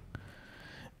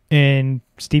 And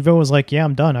Steve-O was like, "Yeah,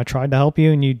 I'm done. I tried to help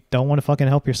you, and you don't want to fucking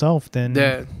help yourself."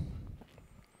 Then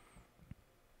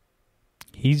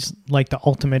he's like the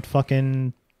ultimate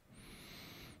fucking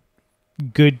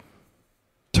good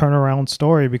turnaround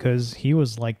story because he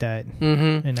was like that,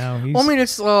 and now he's. Well, I mean,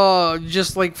 it's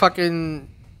just like fucking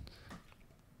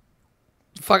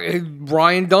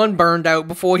Ryan Dunn burned out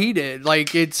before he did.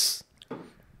 Like there's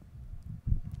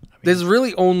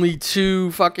really only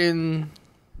two fucking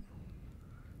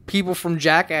people from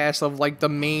Jackass of like the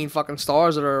main fucking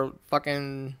stars that are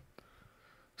fucking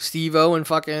Steve-O and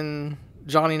fucking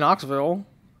Johnny Knoxville.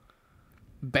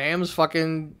 Bam's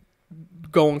fucking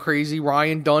going crazy.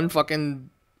 Ryan Dunn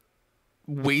fucking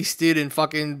wasted and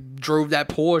fucking drove that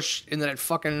Porsche into that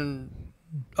fucking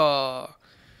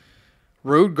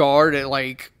road guard at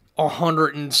like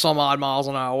 100 and some odd miles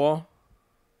an hour.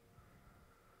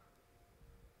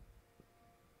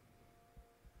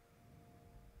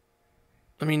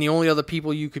 I mean, the only other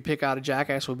people you could pick out of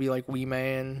Jackass would be like Wee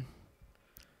Man.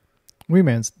 Wee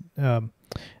Man's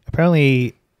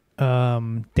apparently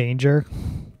Danger.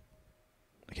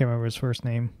 I can't remember his first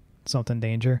name. Something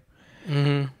Danger.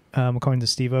 According to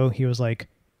Steve-O, he was like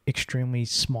extremely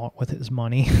smart with his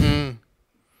money.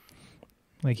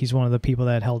 Like he's one of the people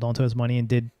that held onto his money and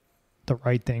did the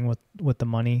right thing with the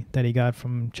money that he got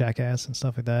from Jackass and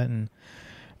stuff like that. And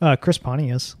Chris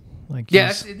Pontius, like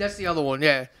that's the other one.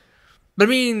 Yeah, but I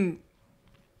mean,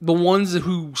 the ones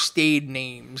who stayed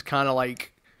names, kind of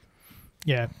like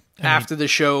after the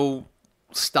show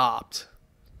stopped.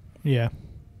 Yeah,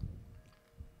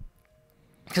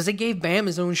 because they gave Bam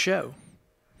his own show.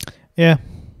 Yeah,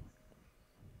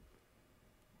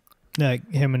 like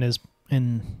him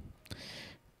and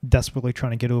desperately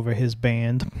trying to get over his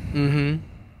band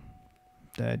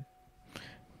that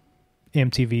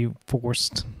MTV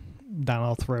forced down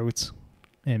our throats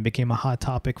and became a hot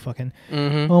topic. Fucking,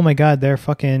 oh my god, their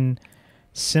fucking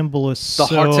symbol is so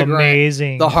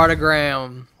amazing. The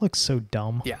heartogram looks so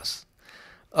dumb. Yes.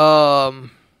 But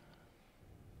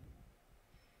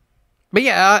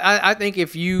yeah, I think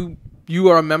if you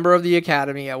are a member of the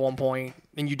Academy at one point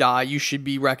and you die, you should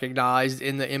be recognized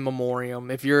in the in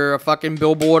memoriam. If you're a fucking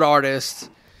Billboard artist,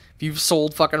 if you've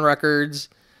sold fucking records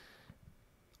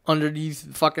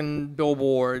underneath fucking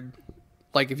Billboard,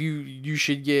 like if you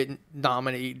should get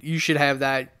nominated, you should have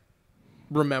that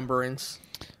remembrance.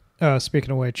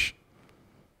 Speaking of which,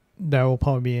 that will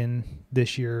probably be in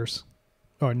this year's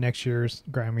or next year's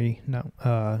Grammy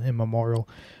in memorial.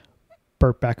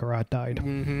 Burt Bacharach died.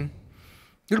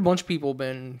 There's a bunch of people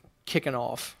been kicking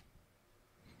off.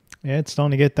 Yeah, it's starting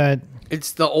to get that.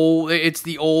 It's the old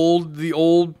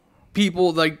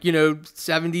people, like, 70s,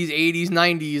 80s,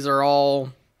 90s are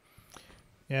all.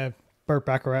 Yeah, Burt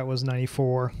Bacharach was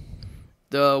 94.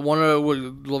 The one of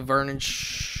Laverne and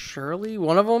Shirley,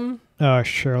 one of them.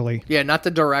 Shirley. Yeah, not the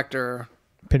director.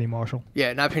 Penny Marshall.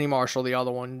 Yeah, not Penny Marshall. The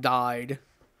other one died.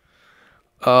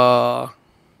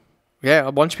 Yeah,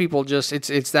 a bunch of people just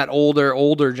it's that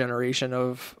older generation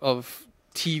of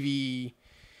TV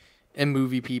and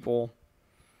movie people.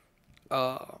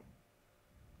 And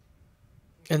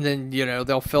then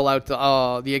they'll fill out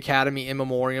the Academy in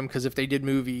memoriam because if they did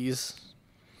movies,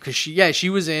 because she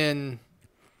was in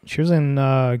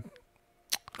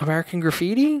American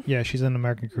Graffiti. Yeah, she's in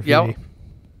American Graffiti. Yep.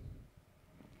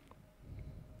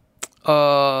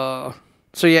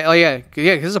 So yeah, because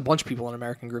there's a bunch of people in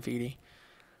American Graffiti.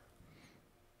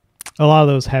 A lot of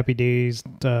those Happy Days.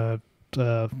 Yeah,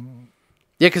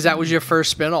 because that was your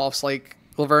first spinoffs. Like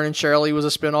Laverne and Shirley was a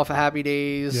spinoff of Happy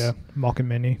Days. Yeah, Mork and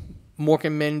Mindy.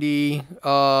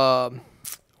 What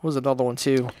was another one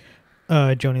too?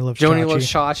 Joni Loves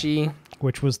Chachi,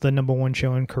 which was the #1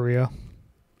 show in Korea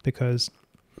because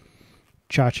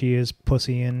Chachi is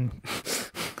pussy in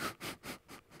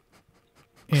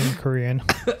Korean.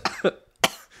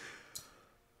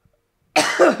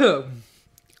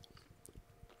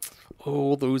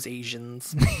 Oh, those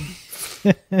Asians.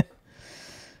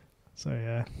 So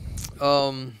yeah.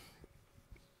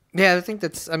 Yeah, I think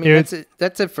that's it.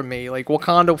 That's it for me. Like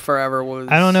Wakanda Forever was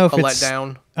I don't know if a it's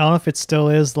letdown. I don't know if it still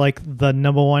is like the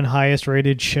 #1 highest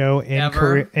rated show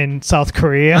in in South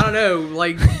Korea. I don't know.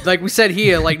 Like we said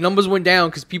here, like numbers went down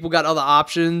because people got other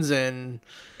options and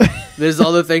there's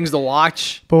other things to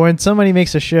watch. But when somebody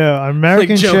makes a show, an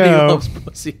American like show, loves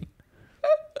pussy.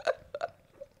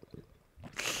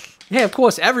 Yeah, of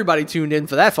course, everybody tuned in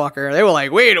for that fucker. They were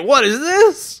like, "Wait, what is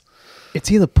this?"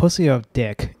 It's either pussy or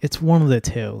dick. It's one of the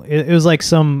two. It was like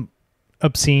some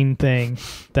obscene thing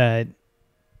that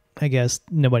I guess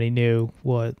nobody knew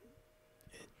what.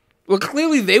 Well,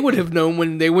 clearly they would have known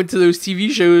when they went to those TV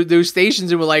shows, those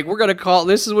stations, and were like, "We're gonna call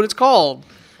this is what it's called."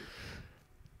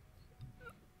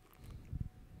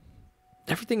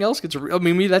 Everything else gets.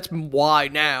 Maybe that's why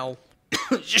now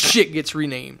shit gets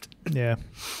renamed. Yeah.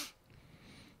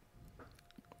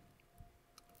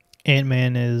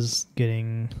 Ant-Man is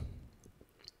getting.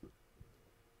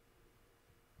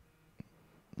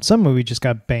 Some movie just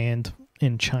got banned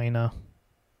in China.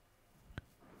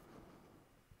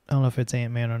 I don't know if it's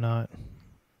Ant-Man or not.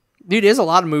 Dude, there's a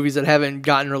lot of movies that haven't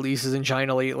gotten releases in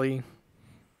China lately.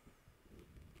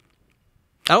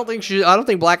 I don't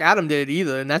think Black Adam did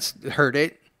either, and that's hurt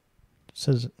it.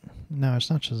 Says no,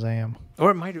 it's not Shazam. Or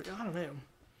it might. I don't know.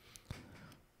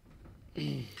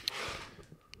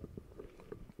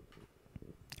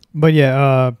 But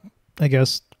yeah, I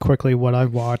guess quickly what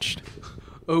I've watched.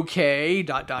 Okay. ...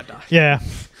 Yeah.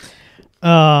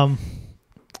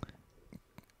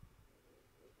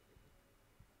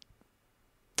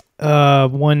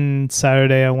 One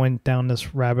Saturday I went down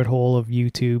this rabbit hole of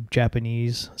YouTube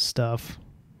Japanese stuff,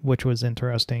 which was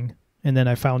interesting. And then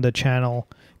I found a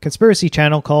conspiracy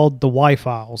channel called The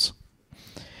Y-Files.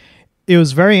 It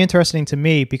was very interesting to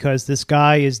me because this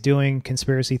guy is doing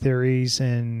conspiracy theories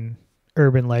and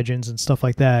urban legends and stuff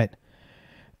like that.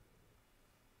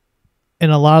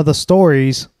 And a lot of the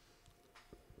stories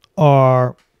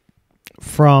are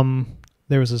from,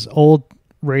 there was this old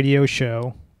radio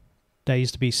show that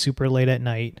used to be super late at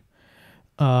night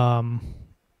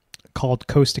called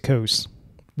Coast to Coast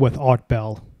with Art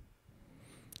Bell.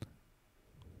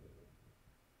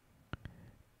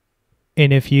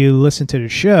 And if you listen to the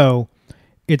show,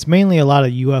 it's mainly a lot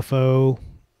of UFO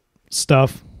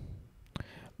stuff.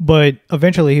 But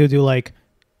eventually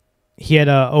he had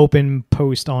an open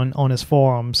post on his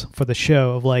forums for the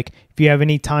show of like, if you have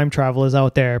any time travelers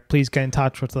out there, please get in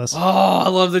touch with us. Oh, I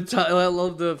love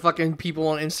the fucking people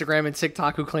on Instagram and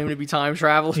TikTok who claim to be time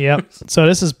travelers. Yep. So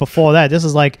this is before that. This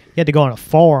is like you had to go on a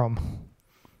forum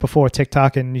before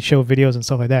TikTok and you show videos and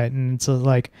stuff like that. And so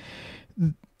like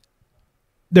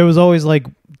there was always like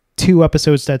 2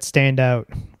 episodes that stand out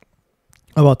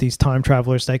about these time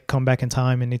travelers that come back in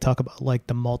time, and they talk about like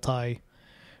the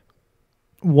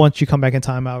once you come back in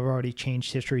time, I've already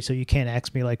changed history, so you can't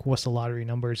ask me like what's the lottery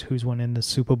numbers, who's winning the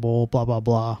Super Bowl, blah blah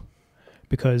blah,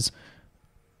 because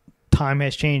time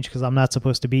has changed because I'm not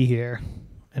supposed to be here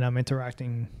and I'm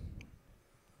interacting.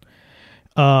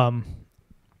 So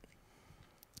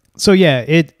yeah,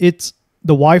 it's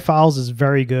the Y Files is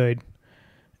very good.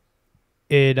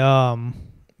 It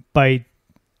by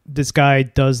this guy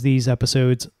does these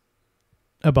episodes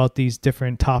about these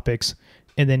different topics,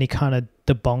 and then he kind of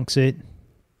debunks it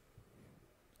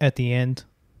at the end.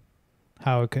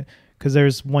 How it could, because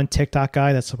there's one TikTok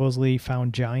guy that supposedly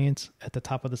found giants at the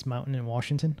top of this mountain in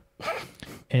Washington,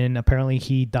 and apparently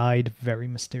he died very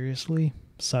mysteriously,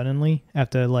 suddenly,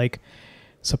 after like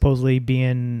supposedly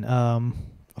being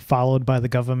followed by the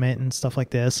government and stuff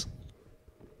like this.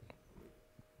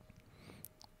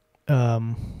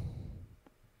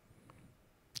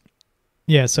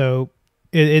 Yeah, so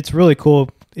it's really cool.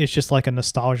 It's just like a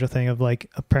nostalgia thing of like,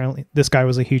 apparently this guy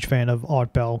was a huge fan of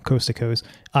Art Bell, Coast to Coast.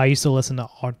 I used to listen to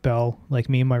Art Bell, like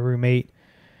me and my roommate,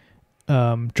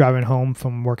 driving home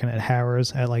from working at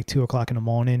Harrah's at like 2 o'clock in the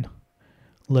morning,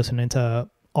 listening to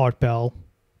Art Bell.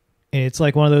 And it's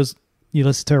like one of those, you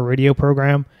listen to a radio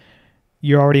program,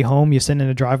 you're already home, you're sitting in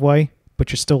the driveway,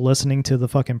 but you're still listening to the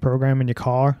fucking program in your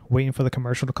car, waiting for the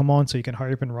commercial to come on so you can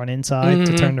hurry up and run inside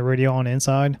to turn the radio on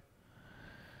inside.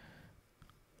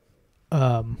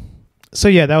 So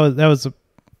yeah, that was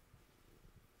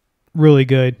really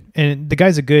good, and the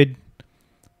guy's a good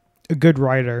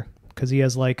writer because he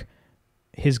has like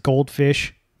his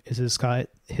goldfish is his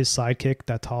sidekick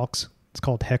that talks. It's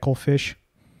called Hecklefish,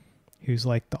 who's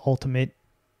like the ultimate,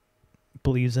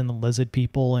 believes in the lizard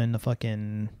people and the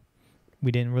fucking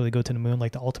we didn't really go to the moon,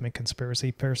 like the ultimate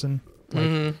conspiracy person,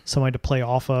 like somebody to play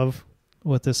off of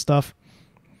with this stuff.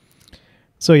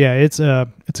 So yeah, it's a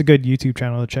good YouTube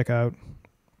channel to check out.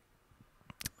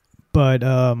 But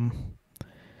I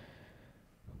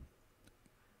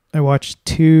watched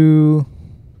 2,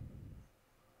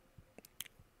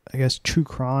 I guess, true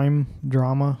crime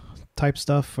drama type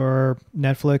stuff for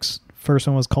Netflix. First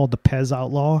one was called The Pez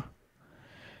Outlaw.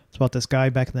 It's about this guy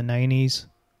back in the 90s.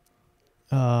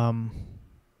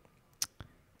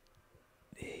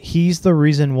 He's the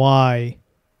reason why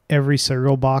every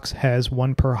cereal box has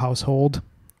 1 per household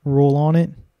rule on it,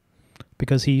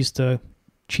 because he used to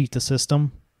cheat the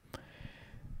system.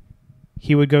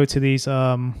 He would go to these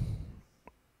toy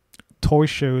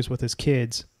shows with his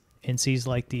kids and sees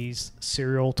like these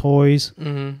cereal toys.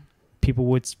 Mm-hmm. People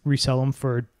would resell them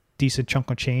for a decent chunk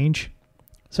of change.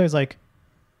 So he's like,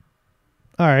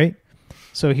 all right.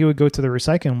 So he would go to the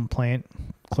recycling plant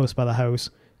close by the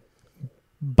house,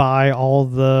 buy all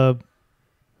the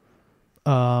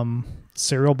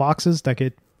cereal boxes that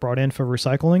get brought in for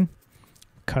recycling,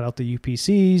 cut out the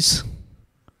UPCs,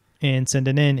 and send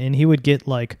it in. And he would get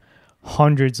like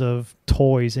hundreds of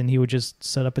toys, and he would just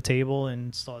set up a table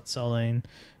and start selling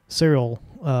cereal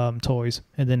toys.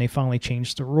 And then they finally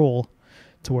changed the rule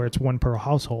to where it's 1 per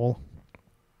household.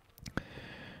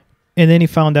 And then he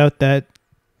found out that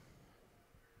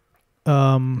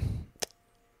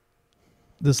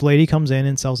this lady comes in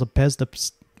and sells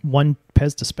one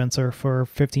Pez dispenser for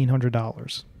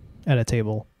 $1,500 at a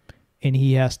table, and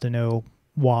he has to know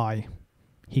why.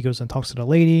 He goes and talks to the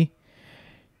lady.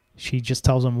 She just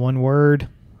tells him one word,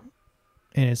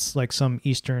 and it's like some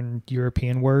Eastern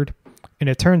European word. And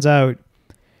it turns out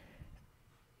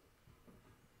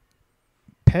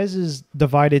Pez is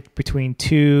divided between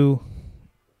 2,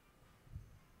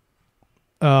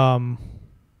 I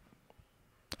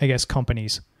guess,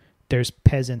 companies. There's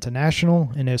Pez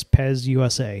International and there's Pez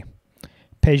USA.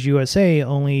 Pez USA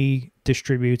only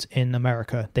distributes in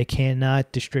America. They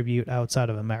cannot distribute outside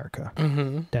of America.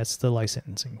 Mm-hmm. That's the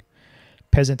licensing.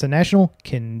 Pez International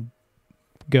can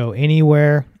go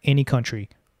anywhere, any country,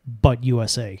 but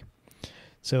USA.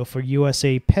 So for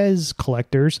USA Pez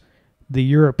collectors, the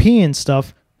European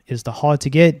stuff is the hard to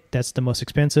get. That's the most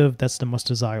expensive. That's the most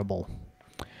desirable.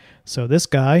 So this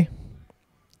guy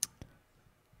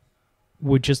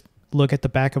would just look at the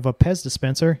back of a Pez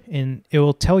dispenser, and it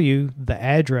will tell you the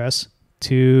address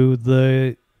to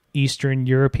the Eastern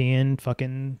European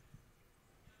fucking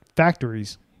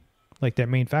factories, like their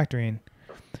main factory.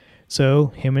 So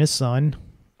him and his son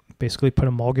basically put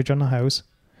a mortgage on the house.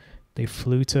 They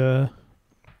flew to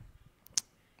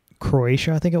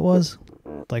Croatia, I think it was,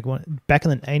 like back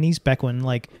in the 90s, back when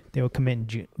like they were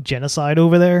committing genocide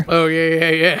over there. Oh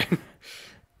yeah.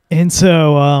 And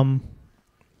so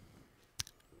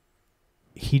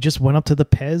he just went up to the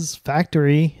Pez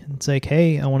factory and it's like,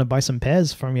 hey, I want to buy some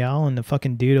Pez from y'all. And the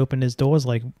fucking dude opened his doors,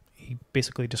 like he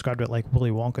basically described it like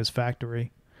Willy Wonka's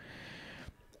factory.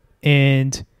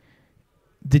 And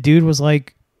the dude was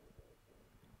like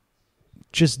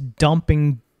just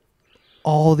dumping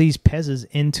all these Pez's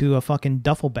into a fucking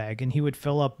duffel bag, and he would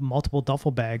fill up multiple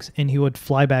duffel bags and he would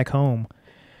fly back home.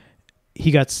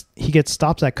 He gets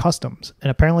stopped at customs,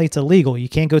 and apparently it's illegal. You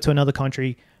can't go to another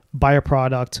country, buy a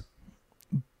product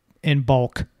in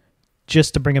bulk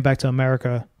just to bring it back to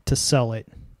America to sell it,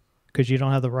 because you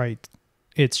don't have the right.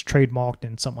 It's trademarked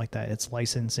and something like that. It's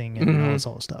licensing and all this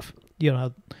other stuff. You don't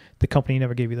have, the company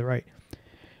never gave you the right.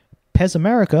 Pez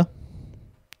America,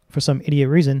 for some idiot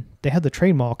reason, they had the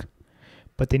trademark,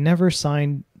 but they never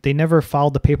filed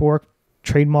the paperwork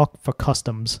trademark for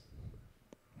customs.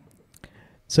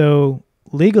 So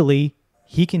legally,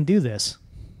 he can do this.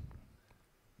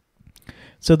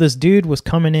 So this dude was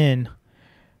coming in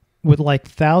with like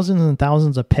thousands and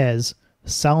thousands of Pez,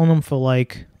 selling them for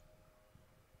like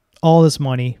all this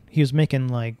money. He was making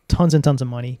like tons and tons of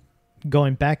money,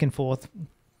 going back and forth,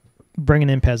 bringing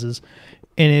in Pez's.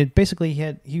 And it basically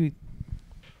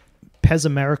Pez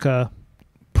America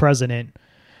president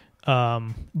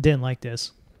didn't like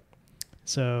this.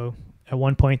 So at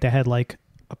one point they had like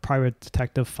a private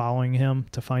detective following him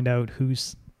to find out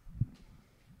who's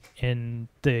in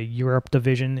the Europe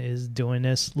division is doing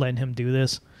this, letting him do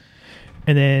this.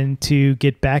 And then to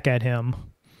get back at him,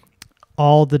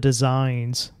 all the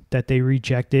designs that they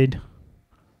rejected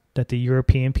that the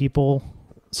European people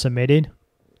submitted,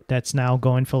 that's now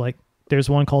going for like, there's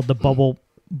one called the Bubble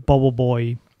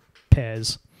Boy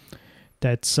Pez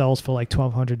that sells for like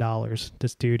 $1,200.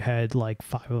 This dude had like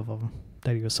 5 of them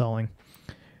that he was selling.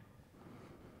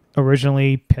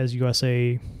 Originally, Pez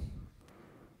USA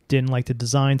didn't like the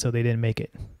design, so they didn't make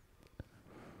it.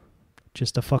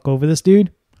 Just to fuck over this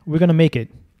dude, we're going to make it.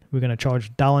 We're going to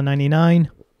charge $1.99.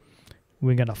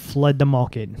 We're going to flood the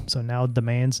market. So now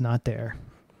demand's not there.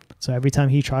 So every time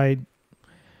he tried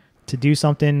to do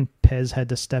something, Pez had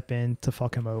to step in to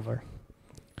fuck him over.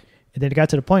 And then it got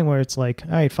to the point where it's like,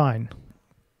 all right, fine.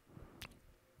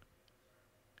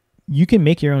 You can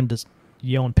make your own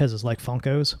Pez's like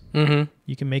Funkos. Mm-hmm.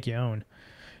 You can make your own.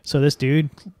 So this dude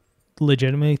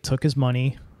legitimately took his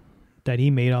money that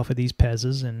he made off of these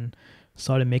Pez's and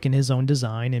started making his own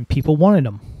design, and people wanted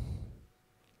them.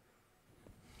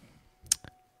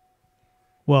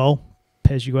 Well,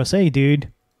 Pez USA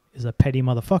dude is a petty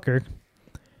motherfucker.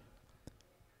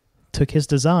 Took his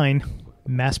design,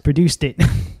 mass produced it,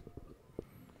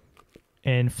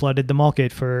 and flooded the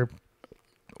market for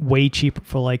way cheap,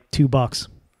 for like $2.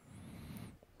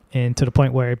 And to the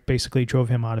point where it basically drove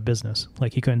him out of business.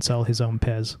 Like he couldn't sell his own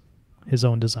Pez, his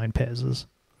own design Pez's.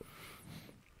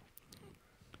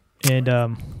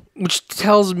 And which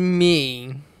tells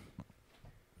me,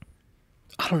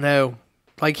 I don't know,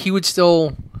 like he would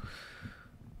still,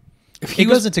 if he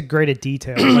goes into greater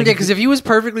detail. Like, yeah, because if he was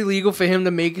perfectly legal for him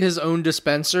to make his own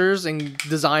dispensers and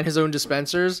design his own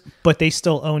dispensers, but they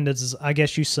still own the. I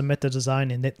guess you submit the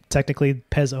design, and technically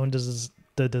Pez owns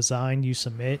the design you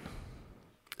submit.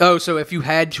 Oh, so if you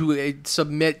had to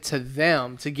submit to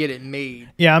them to get it made.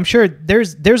 Yeah, I'm sure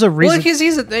there's a reason. Well, because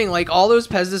here's the thing. Like, all those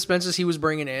Pez dispensers he was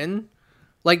bringing in,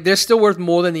 like, they're still worth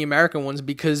more than the American ones,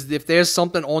 because if there's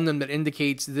something on them that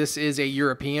indicates this is a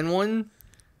European one,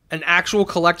 an actual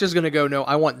collector's going to go, no,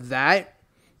 I want that,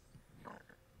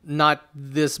 not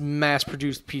this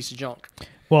mass-produced piece of junk.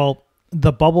 Well,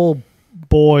 the Bubble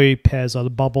Boy Pez, or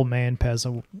the Bubble Man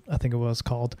Pez, I think it was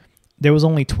called, there was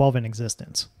only 12 in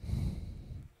existence.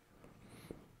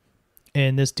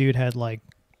 And this dude had like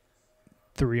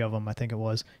 3 of them, I think it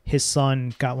was. His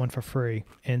son got one for free,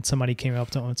 and somebody came up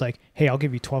to him and was like, hey, I'll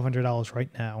give you $1,200 right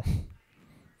now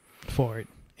for it.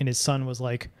 And his son was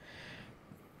like,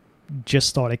 just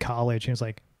started college. He was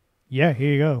like, yeah,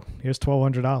 here you go. Here's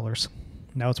 $1,200.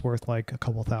 Now it's worth like a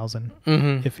couple thousand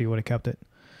if he would have kept it.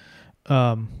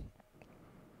 But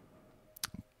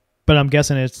I'm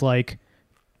guessing it's like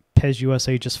Pez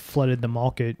USA just flooded the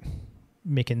market,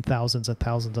 making thousands and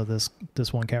thousands of this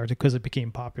one character because it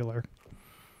became popular.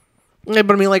 Yeah,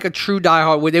 but I mean, like a true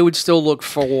diehard, they would still look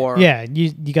for. Yeah,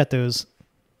 you got those.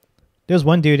 There's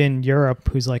one dude in Europe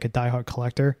who's like a diehard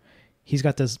collector. He's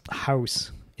got this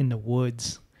house in the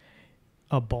woods,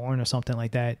 a barn or something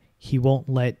like that. He won't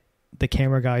let the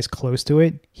camera guy's close to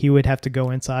it, he would have to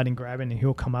go inside and grab it, and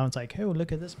he'll come out and it's like, hey,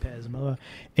 look at this Pez.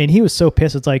 And he was so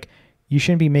pissed. It's like, you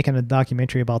shouldn't be making a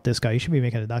documentary about this guy. You should be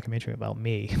making a documentary about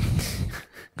me.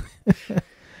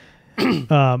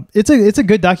 It's a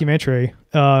good documentary.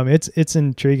 It's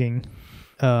intriguing.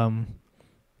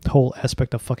 Whole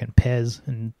aspect of fucking Pez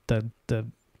and the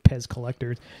Pez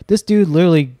collectors. This dude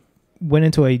literally went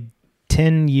into a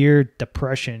 10-year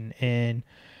depression and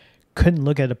couldn't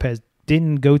look at a Pez.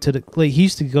 Didn't go to he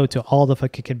used to go to all the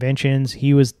fucking conventions.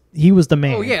 He was the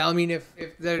man. Oh yeah, I mean, if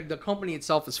the company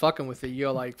itself is fucking with it,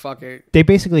 you're like, fuck it. They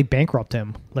basically bankrupt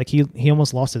him. Like he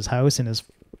almost lost his house and his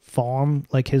farm.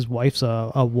 Like his wife's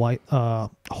a white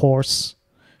horse,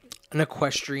 an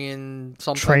equestrian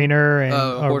something trainer and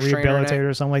a rehabilitator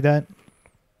or something like that.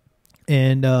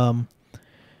 And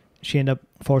she ended up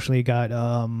fortunately got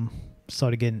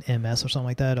started getting MS or something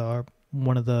like that, or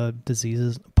one of the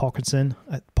diseases, Parkinson,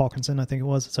 I think it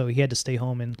was. So he had to stay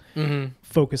home and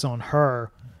focus on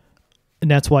her,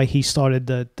 and that's why he started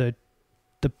the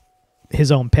his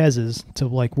own Pez's to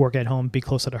like work at home, be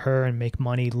closer to her, and make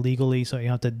money legally, so you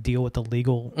don't have to deal with the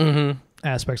legal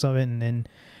aspects of it. And then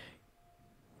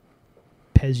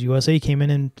Pez USA came in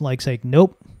and like said,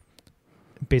 nope.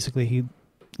 Basically, he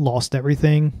lost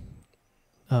everything.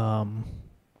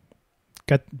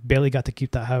 Barely got to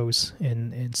keep the house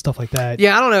and stuff like that.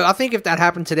 Yeah, I don't know. I think if that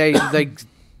happened today, like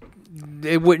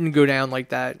it wouldn't go down like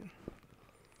that.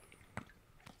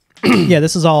 Yeah,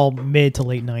 this is all mid to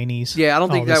late 90s. Yeah, I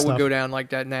don't think that would go down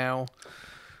like that now.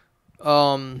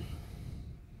 Yeah,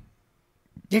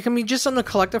 I mean, just on the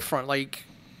collective front, like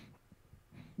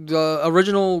the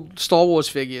original Star Wars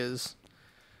figures,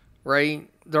 right?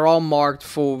 They're all marked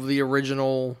for the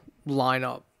original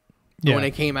lineup when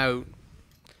it came out.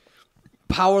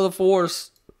 Power of the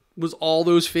Force was all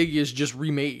those figures just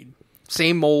remade.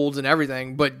 Same molds and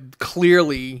everything, but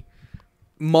clearly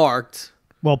marked.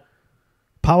 Well,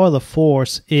 Power of the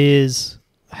Force is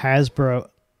Hasbro.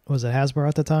 Was it Hasbro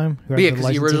at the time? Yeah, because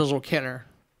the originals were Kenner.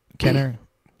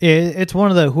 It's one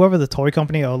of the, whoever the toy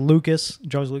company, or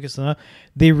George Lucas,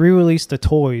 they re-released the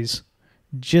toys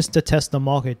just to test the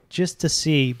market, just to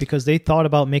see, because they thought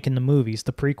about making the movies,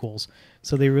 the prequels.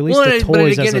 So they released the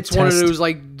toys but again, as a it's test. One of those,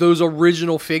 like, those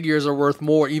original figures are worth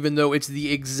more, even though it's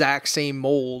the exact same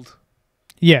mold.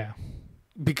 Yeah.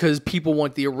 Because people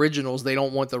want the originals, they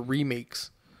don't want the remakes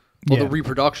or the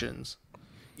reproductions.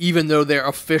 Even though they're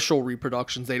official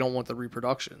reproductions, they don't want the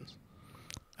reproductions.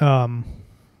 So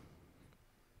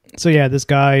yeah, this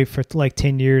guy for like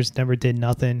 10 years never did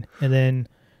nothing, and then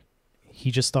he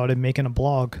just started making a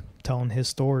blog telling his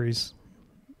stories,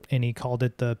 and he called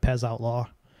it the Pez Outlaw,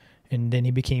 and then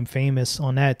he became famous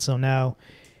on that. So now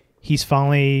he's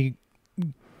finally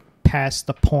past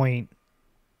the point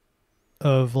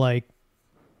of like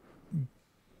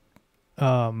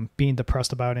being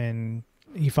depressed about it, and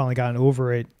he finally gotten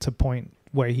over it to a point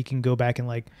where he can go back and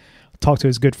like talk to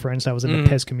his good friends that was in the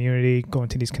Pez community, going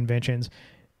to these conventions.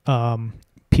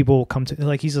 People come to,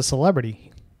 like, he's a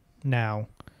celebrity now.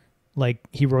 Like,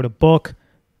 he wrote a book.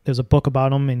 There's a book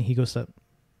about him, and he goes to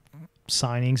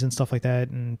signings and stuff like that,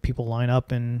 and people line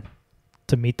up and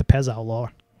to meet the Pez Outlaw.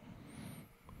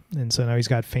 And so now he's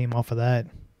got fame off of that.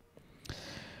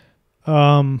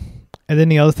 And then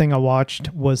the other thing I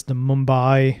watched was the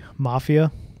Mumbai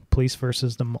Mafia, police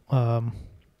versus the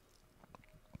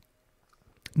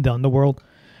underworld.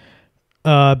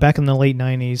 Back in the late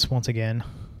 90s, once again,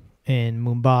 in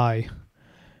Mumbai,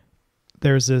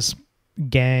 there's this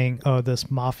gang, this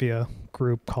mafia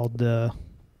group called the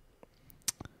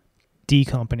D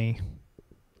Company,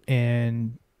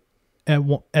 and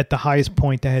at the highest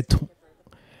point, they had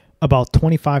about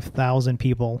 25,000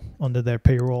 people under their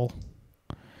payroll.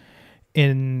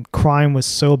 And crime was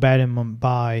so bad in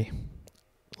Mumbai,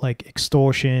 like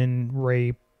extortion,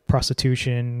 rape,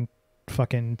 prostitution,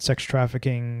 fucking sex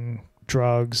trafficking,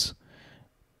 drugs,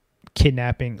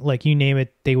 kidnapping, like you name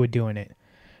it, they were doing it.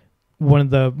 One of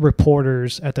the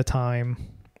reporters at the time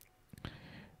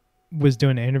was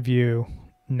doing an interview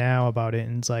now about it,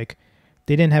 and it's like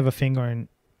they didn't have a finger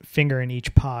in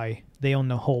each pie. They owned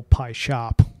the whole pie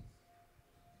shop.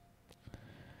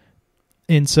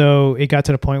 And so it got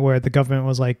to the point where the government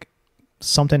was like,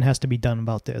 something has to be done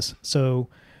about this. So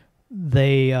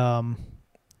they,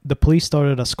 the police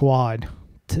started a squad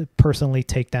to personally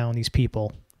take down these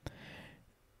people.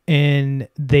 And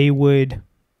they would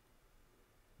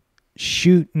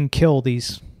shoot and kill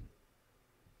these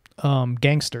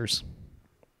gangsters.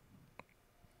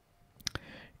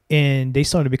 And they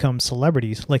started to become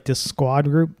celebrities, like this squad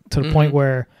group, to the point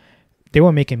where they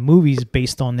were making movies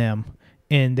based on them.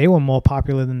 And they were more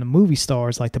popular than the movie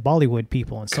stars, like the Bollywood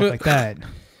people and stuff like that.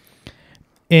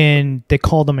 And they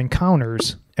called them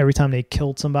encounters. Every time they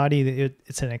killed somebody,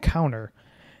 it's an encounter.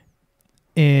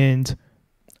 And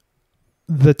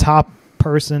the top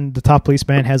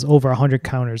policeman has over 100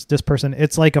 counters. This person,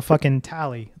 it's like a fucking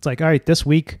tally. It's like, all right, this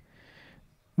week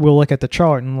we'll look at the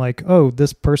chart and like, oh,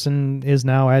 this person is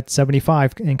now at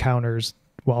 75 encounters,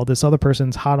 while this other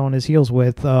person's hot on his heels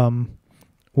with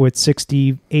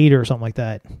 68 or something like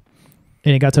that.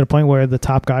 And it got to the point where the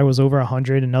top guy was over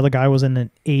 100, another guy was in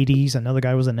the 80s, another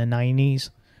guy was in the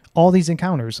 90s. All these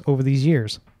encounters over these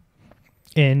years.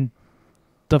 And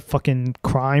the fucking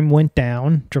crime went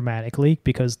down dramatically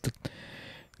because the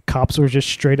cops were just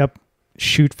straight up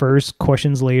shoot first,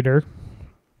 questions later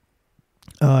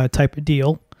type of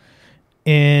deal.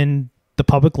 And the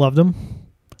public loved them.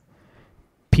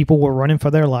 People were running for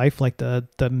their life, like the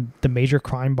major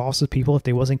crime bosses, people, if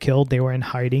they wasn't killed, they were in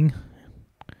hiding.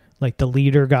 Like the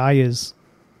leader guy is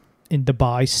in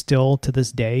Dubai still to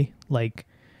this day, like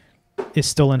is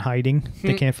still in hiding.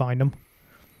 They can't find him.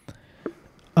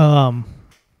 And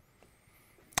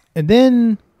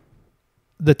then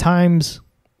the Times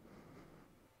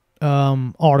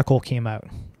article came out.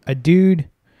 A dude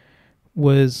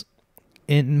was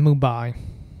in Mumbai.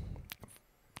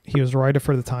 He was a writer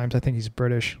for the Times. I think he's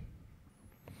British.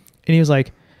 And he was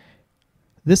like,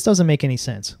 this doesn't make any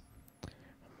sense.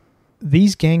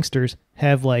 These gangsters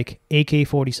have like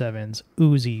AK-47s,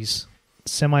 Uzis,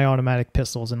 semi-automatic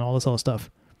pistols, and all this other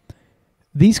stuff.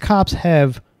 These cops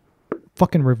have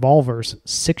fucking revolvers,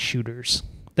 6-shooters.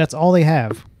 That's all they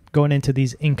have going into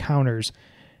these encounters.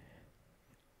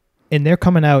 And they're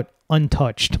coming out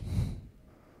untouched.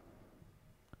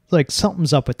 Like,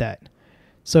 something's up with that.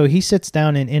 So he sits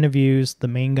down and interviews the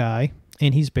main guy,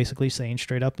 and he's basically saying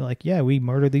straight up, like, yeah, we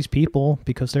murdered these people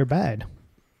because they're bad.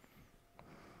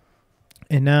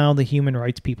 And now the human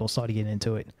rights people started getting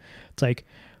into it. It's like,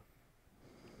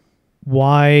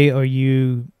 why are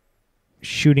you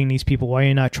shooting these people? Why are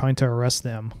you not trying to arrest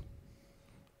them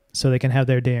so they can have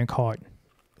their day in court?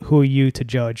 Who are you to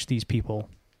judge these people?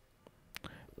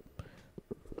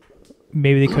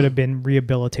 Maybe they could have been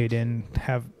rehabilitated and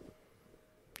have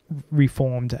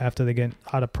reformed after they get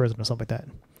out of prison or something like that.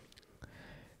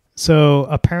 So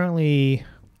apparently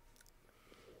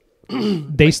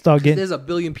they start getting... There's a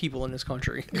billion people in this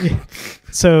country.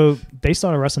 So they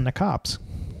start arresting the cops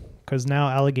because now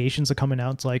allegations are coming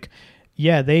out. It's like,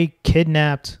 yeah, they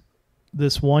kidnapped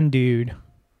this one dude.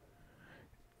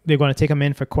 They're going to take him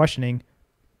in for questioning.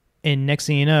 And next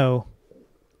thing you know,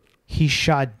 he's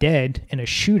shot dead in a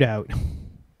shootout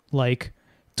like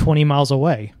 20 miles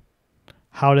away.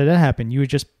 How did that happen? You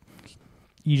just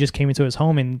came into his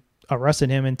home and arrested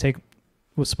him and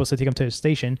was supposed to take him to his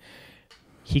station.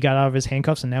 He got out of his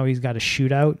handcuffs and now he's got a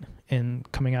shootout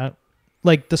and coming out.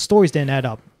 Like, the stories didn't add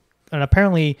up. And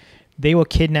apparently they were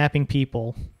kidnapping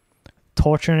people,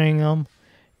 torturing them,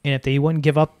 and if they wouldn't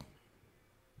give up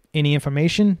any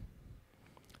information,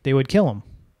 they would kill them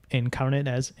and count it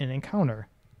as an encounter.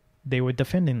 They were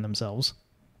defending themselves.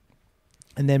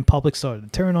 And then public started to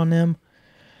turn on them.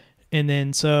 And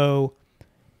then so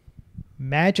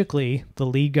magically the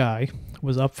lead guy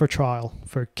was up for trial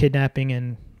for kidnapping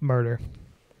and murder.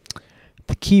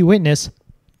 The key witness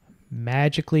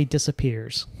magically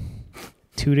disappears.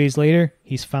 2 days later,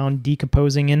 he's found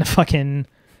decomposing in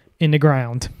the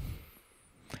ground.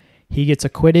 He gets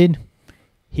acquitted.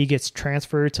 He gets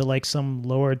transferred to like some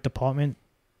lower department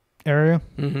area.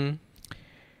 Mm-hmm.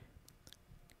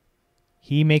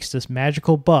 He makes this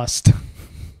magical bust.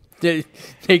 They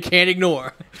can't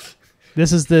ignore.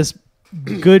 This is this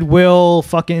goodwill,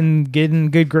 fucking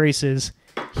getting good graces.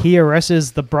 He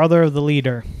arrests the brother of the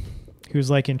leader,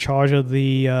 who's like in charge of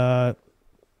the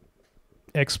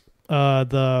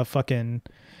the fucking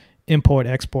import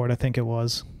export, I think it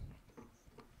was.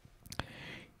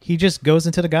 He just goes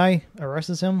into the guy,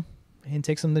 arrests him, and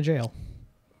takes him to jail.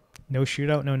 No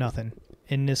shootout, no nothing.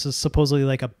 And this is supposedly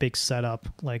like a big setup,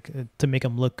 like to make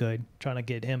him look good, trying to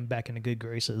get him back in the good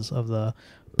graces of the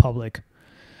public.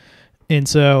 And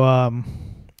so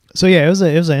yeah, it was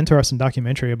an interesting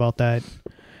documentary about that.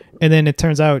 And then it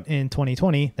turns out in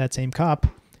 2020, that same cop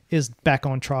is back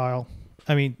on trial.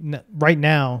 I mean, right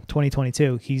now,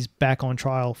 2022, he's back on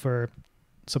trial for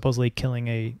supposedly killing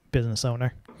a business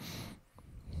owner.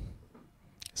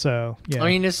 So yeah, I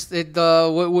mean, how was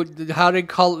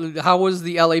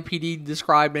the LAPD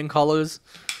described in colors?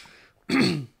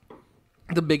 The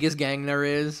biggest gang there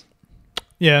is.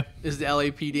 Yeah, is the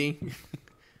LAPD.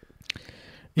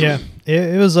 Yeah,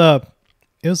 it was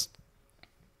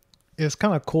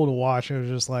kind of cool to watch. It was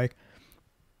just like,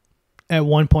 at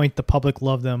one point the public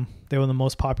loved them. They were the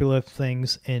most popular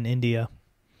things in India.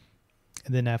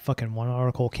 And then that fucking one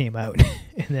article came out,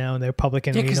 and now they're public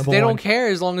enemy because number they one. don't care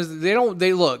as long as they don't.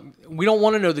 They look. We don't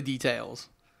want to know the details.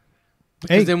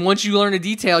 Because then once you learn the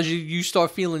details, you start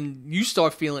feeling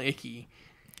icky.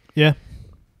 Yeah,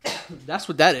 that's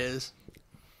what that is.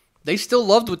 They still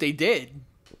loved what they did.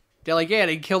 They're like, yeah,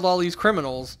 they killed all these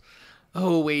criminals.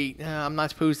 Oh wait, I'm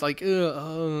not supposed to like.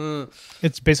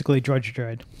 It's basically Judge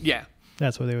Dredd. Yeah,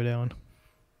 that's what they were doing.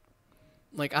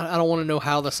 Like I don't want to know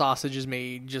how the sausage is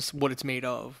made, just what it's made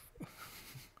of.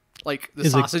 Like the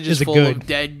sausage is full of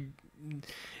dead.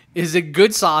 Is it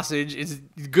good sausage? Is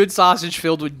good sausage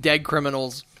filled with dead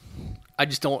criminals? I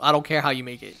don't care how you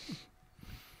make it.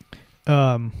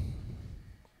 Yeah,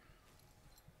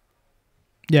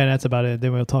 that's about it.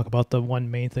 Then we'll talk about the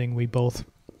one main thing we both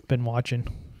been watching.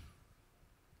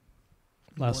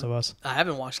 Last of Us. I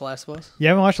haven't watched Last of Us. You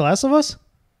haven't watched Last of Us?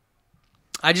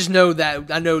 I just know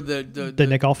that I know the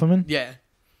Nick Offerman. Yeah,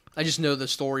 I just know the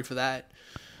story for that.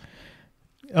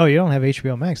 Oh, you don't have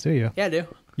HBO Max, do you? Yeah, I do.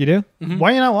 You do? Mm-hmm.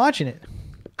 Why are you not watching it?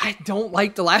 I don't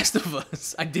like The Last of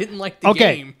Us. I didn't like the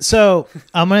game. Okay, so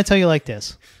I'm going to tell you like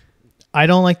this. I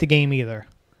don't like the game either,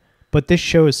 but this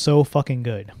show is so fucking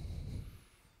good.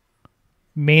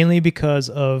 Mainly because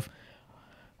of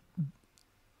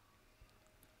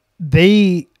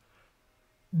this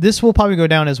will probably go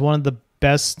down as one of the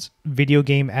best video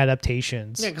game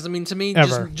adaptations. Yeah, because I mean, to me,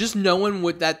 ever. just knowing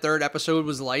what that third episode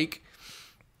was like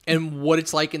and what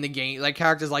it's like in the game, like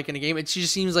characters like in the game, it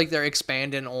just seems like they're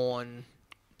expanding on.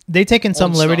 They taken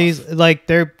some liberties, stuff. like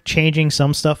they're changing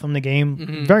some stuff from the game.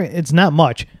 Mm-hmm. It's not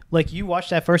much. Like you watch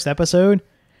that first episode,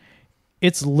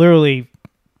 it's literally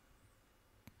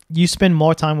you spend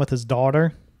more time with his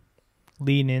daughter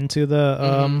leading into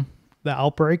the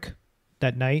outbreak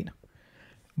that night,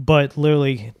 but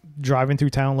literally driving through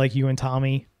town like you and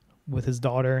Tommy with his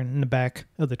daughter in the back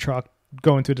of the truck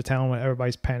going through the town when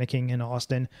everybody's panicking in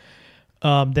Austin,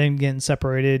 then getting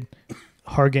separated,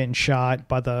 her getting shot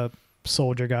by the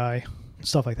soldier guy,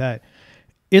 stuff like that.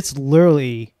 It's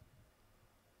literally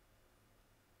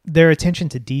their attention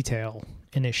to detail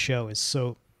in this show is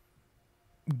so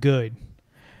good.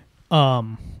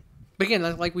 But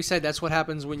again, like we said, that's what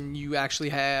happens when you actually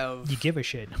have you give a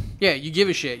shit. Yeah, you give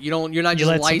a shit. You're not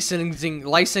just licensing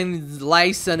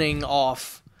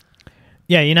off.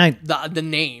 Yeah, you're not the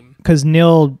name, because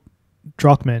Neil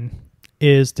Druckmann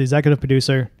is the executive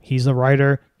producer. He's a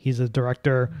writer. He's a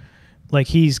director. Like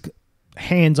he's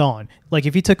hands on. Like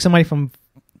if you took somebody from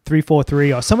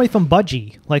 343 or somebody from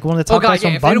Bungie, like one of the top guys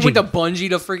from if they Bungie, went to Bungie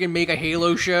to freaking make a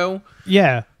Halo show,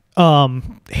 yeah,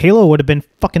 Halo would have been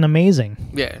fucking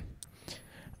amazing. Yeah.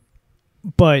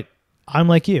 But I'm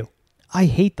like you. I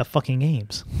hate the fucking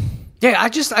games. Yeah,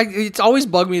 it's always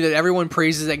bugged me that everyone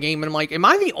praises that game, and I'm like, am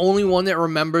I the only one that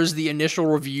remembers the initial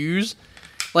reviews?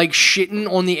 Like,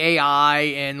 shitting on the AI,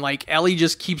 and, like, Ellie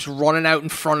just keeps running out in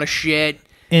front of shit.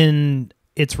 And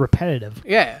it's repetitive.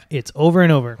 Yeah. It's over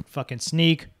and over. Fucking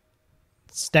sneak,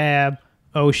 stab,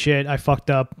 oh shit, I fucked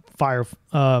up,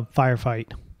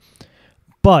 firefight.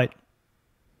 But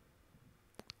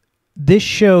this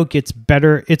show gets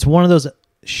better. It's one of those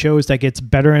shows that gets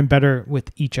better and better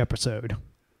with each episode.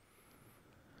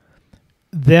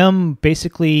 Them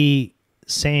basically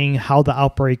saying how the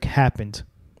outbreak happened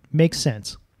makes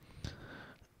sense.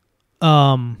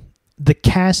 The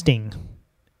casting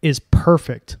is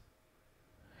perfect.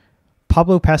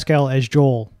 Pablo Pascal as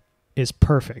Joel is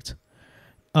perfect.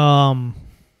 Game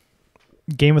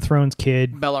of Thrones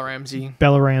kid Bella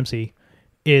Ramsey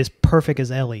is perfect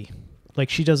as Ellie. Like,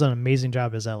 she does an amazing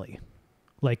job as Ellie.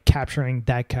 Like, capturing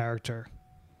that character.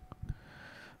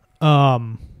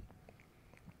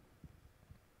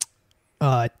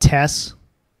 Tess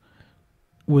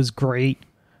was great.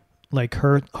 Like,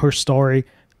 her story.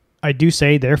 I do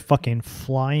say they're fucking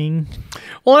flying.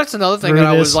 Well, that's another thing that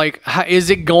I was like, is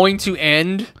it going to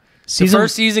end? The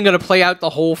first season going to play out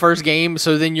the whole first game,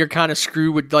 so then you're kind of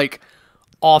screwed with, like,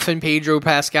 often Pedro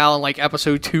Pascal in, like,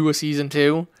 episode 2 of season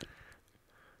 2?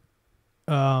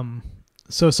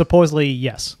 So supposedly,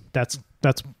 yes. That's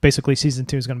basically season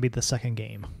 2 is going to be the second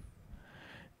game.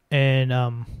 And I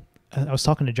was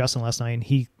talking to Justin last night, and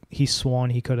he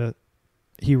sworn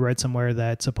he read somewhere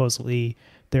that supposedly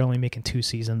they're only making 2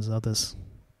 seasons of this.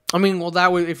 I mean, well,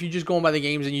 that would, if you're just going by the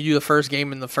games and you do the first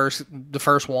game and the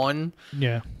first one,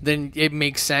 yeah, then it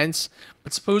makes sense.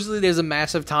 But supposedly there's a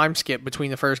massive time skip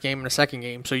between the first game and the second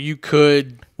game, so you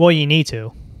could. Well, you need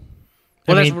to.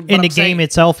 Well, I mean, in the game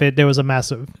itself, there was a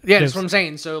massive. Yeah, that's what I'm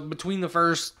saying. So between the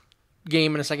first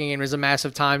game and the second game, there's a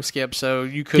massive time skip, so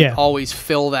you could always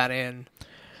fill that in.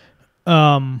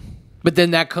 But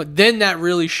then that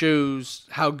really shows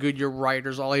how good your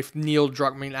writers are. If Neil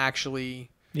Druckmann actually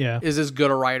is as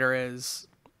good a writer as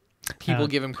people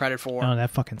give him credit for. No,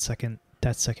 that second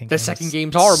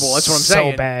game's horrible. That's what I'm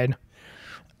saying. So bad.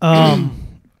 And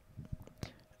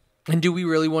do we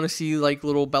really want to see like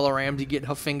little Bella Ramsey getting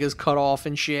her fingers cut off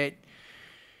and shit?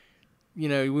 You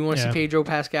know, we want to see Pedro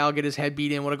Pascal get his head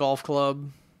beat in with a golf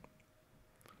club.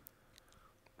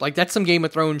 Like, that's some Game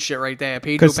of Thrones shit right there.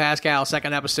 Pedro Pascal,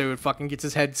 second episode, fucking gets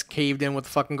his head caved in with a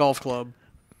fucking golf club.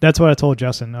 That's what I told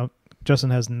Justin. Justin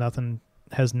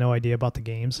has no idea about the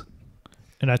games.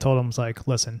 And I told him, I was like,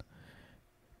 listen,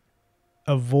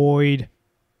 avoid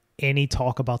any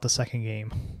talk about the second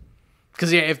game.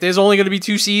 Because, if there's only going to be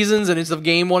 2 seasons and it's of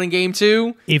game 1 and game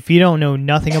 2. If you don't know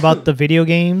nothing about the video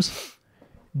games,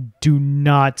 do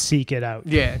not seek it out.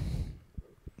 Yeah.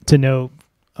 To know.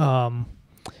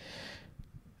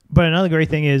 But another great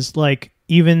thing is, like,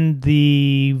 even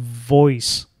the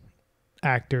voice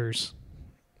actors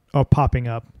are popping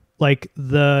up. Like,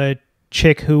 the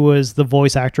chick who was the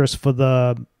voice actress for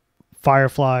the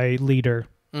Firefly leader.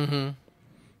 Mm-hmm.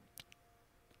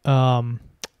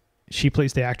 She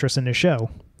plays the actress in the show.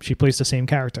 She plays the same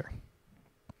character.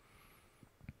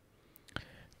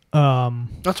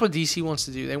 That's what DC wants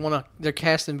to do. They're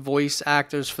casting voice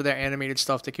actors for their animated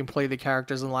stuff that can play the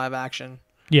characters in live action.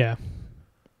 Yeah.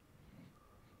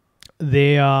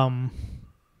 They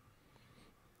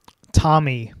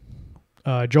Tommy,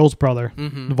 Joel's brother,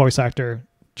 the voice actor,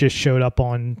 just showed up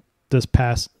on this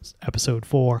past episode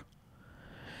 4.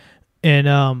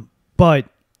 And but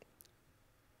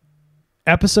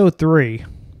episode 3,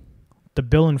 the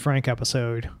Bill and Frank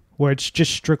episode, where it's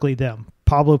just strictly them.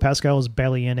 Pablo Pascal is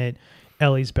barely in it.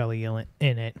 Ellie's barely in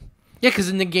it. Yeah, because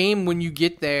in the game, when you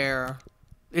get there,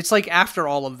 it's like after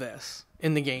all of this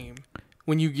in the game.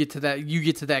 When you get to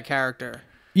that character.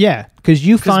 Yeah, because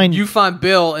you find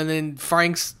Bill, and then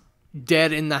Frank's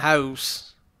dead in the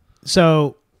house.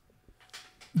 So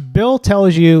Bill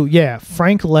tells you, yeah,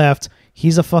 Frank left.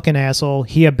 He's a fucking asshole.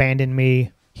 He abandoned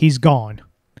me. He's gone.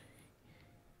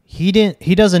 He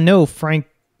doesn't know Frank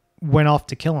went off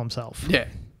to kill himself. Yeah.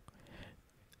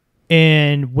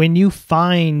 And when you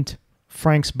find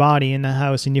Frank's body in the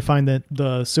house and you find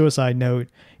the suicide note,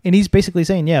 and he's basically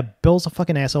saying, yeah, Bill's a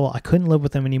fucking asshole. I couldn't live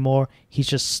with him anymore. He's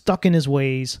just stuck in his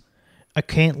ways. I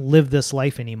can't live this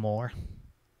life anymore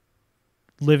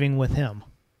living with him.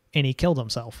 And he killed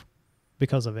himself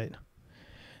because of it.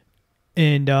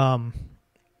 And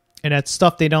that's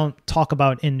stuff they don't talk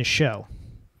about in the show.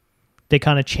 They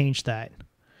kind of changed that.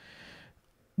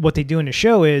 What they do in the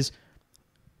show is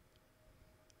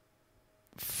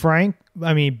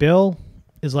Bill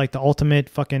is like the ultimate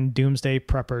fucking doomsday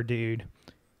prepper dude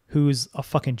who's a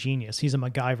fucking genius. He's a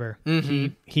MacGyver.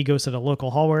 Mm-hmm. He goes to the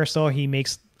local hardware store. He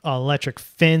makes an electric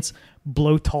fence,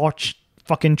 blowtorch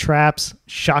fucking traps,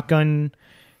 shotgun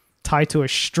tied to a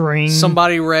string.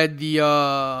 Somebody read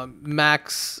the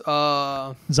Max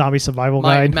Zombie Survival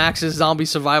Guide. Max's Zombie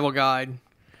Survival Guide.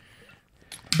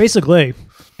 Basically.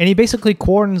 And he basically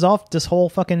cordons off this whole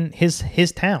fucking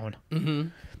his town. Mm-hmm.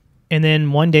 And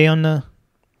then one day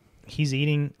he's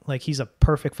eating, like, he's a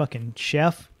perfect fucking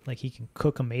chef. Like, he can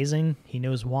cook amazing. He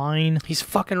knows wine. He's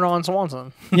fucking Ron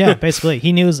Swanson. Yeah, basically.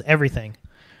 He knows everything.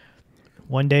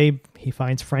 One day, he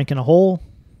finds Frank in a hole.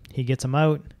 He gets him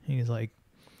out. He's like,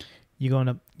 you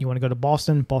want to go to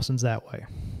Boston? Boston's that way.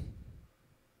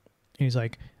 And he's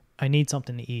like, I need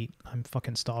something to eat. I'm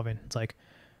fucking starving. It's like,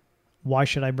 why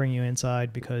should I bring you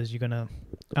inside? Because I'm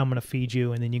gonna feed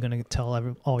you, and then you're gonna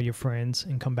tell all your friends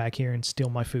and come back here and steal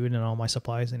my food and all my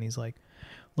supplies. And he's like,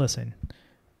 listen,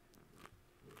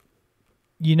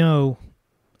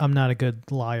 I'm not a good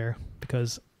liar,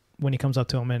 because when he comes up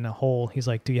to him in a hole, he's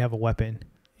like, do you have a weapon?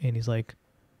 And he's like,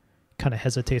 kind of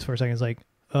hesitates for a second. He's like,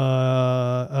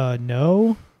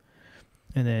 no.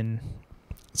 And then,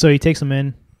 so he takes him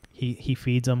in, he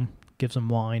feeds him, gives him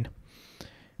wine,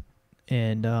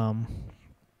 and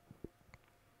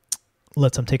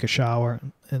lets him take a shower.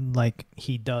 And like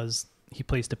he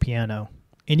plays the piano,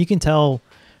 and you can tell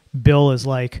Bill is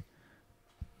like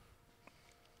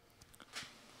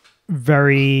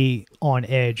very on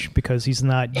edge because he's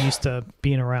not used to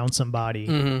being around somebody.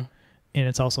 Mm-hmm. And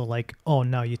it's also like, oh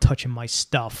no, you're touching my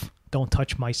stuff. Don't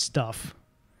touch my stuff,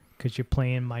 because you're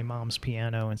playing my mom's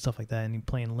piano and stuff like that, and you're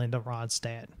playing Linda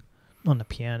Ronstadt on the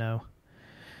piano.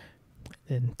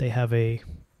 And they have a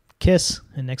kiss,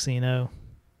 and next thing you know,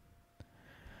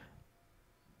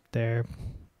 they're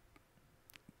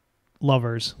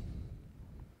lovers.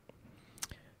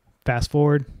 Fast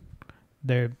forward,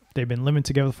 they've been living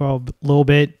together for a little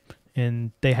bit,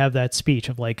 and they have that speech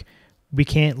of like, we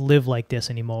can't live like this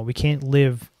anymore. We can't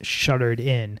live shuttered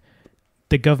in.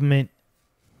 The government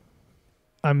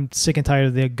I'm sick and tired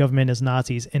of the government as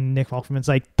Nazis. And Nick Offerman's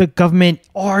like, the government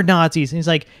are Nazis. And he's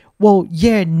like, well,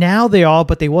 yeah, now they are,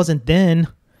 but they wasn't then.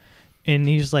 And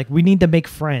he's like, we need to make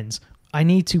friends. I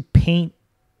need to paint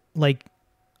like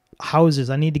houses.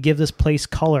 I need to give this place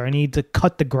color. I need to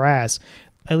cut the grass.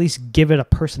 At least give it a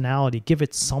personality. Give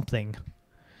it something.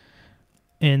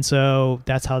 And so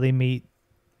that's how they meet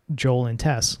Joel and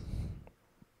Tess.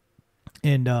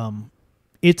 And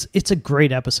it's a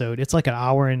great episode. It's like an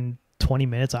hour and 20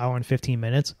 minutes, hour and 15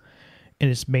 minutes. And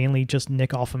it's mainly just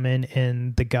Nick Offerman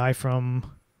and the guy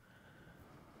from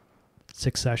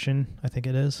Succession, I think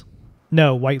it is.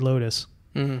 No, White Lotus.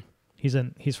 Mm-hmm.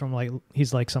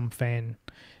 He's like some fan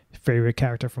favorite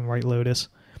character from White Lotus.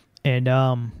 And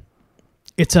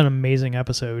it's an amazing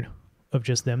episode of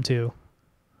just them two.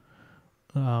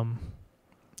 And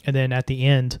then at the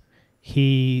end,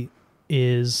 it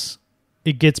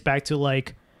gets back to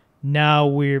like, now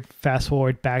we're fast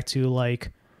forward back to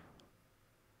like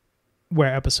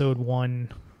where episode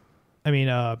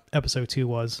 2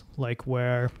 was, like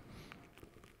where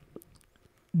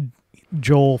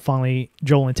Joel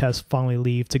and Tess finally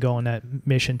leave to go on that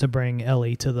mission to bring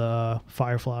Ellie to the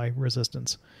Firefly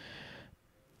Resistance.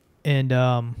 And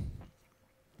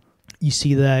you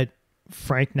see that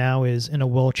Frank now is in a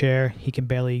wheelchair. He can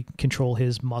barely control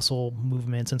his muscle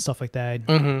movements and stuff like that.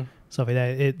 Mm-hmm. Stuff like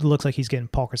that. It looks like he's getting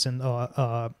Parkinson,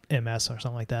 MS or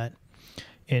something like that.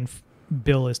 And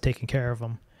Bill is taking care of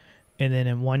him. And then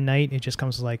in one night, it just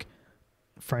comes to like,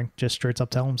 Frank just straight up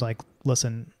tells him, like,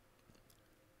 listen,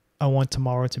 I want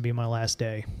tomorrow to be my last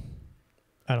day.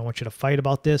 I don't want you to fight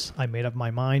about this. I made up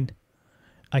my mind.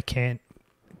 I can't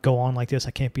go on like this.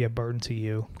 I can't be a burden to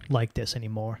you like this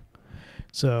anymore.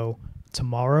 So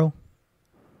tomorrow,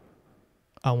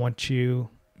 I want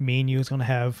me and you is going to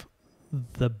have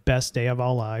the best day of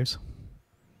our lives.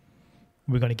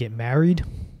 We're going to get married.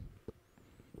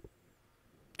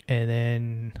 And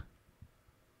then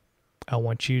I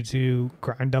want you to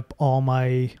grind up all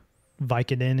my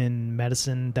Vicodin and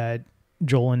medicine that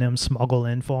Joel and them smuggle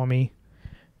in for me.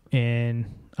 And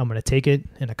I'm going to take it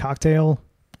in a cocktail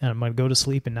and I'm going to go to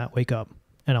sleep and not wake up.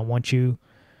 And I want you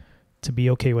to be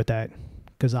okay with that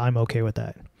because I'm okay with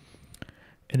that.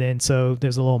 And then so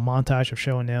there's a little montage of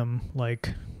showing them like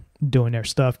doing their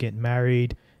stuff, getting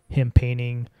married, him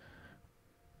painting,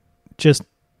 just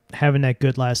having that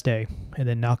good last day. And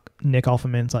then Nick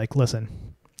Offerman's like, listen,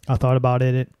 I thought about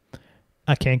it.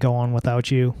 I can't go on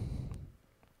without you.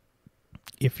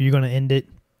 If you're going to end it,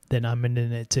 then I'm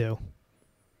ending it too.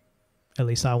 At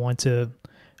least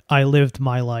I lived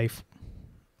my life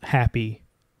happy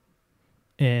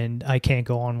and I can't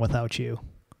go on without you.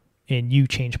 And you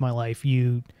changed my life.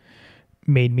 You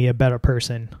made me a better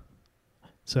person.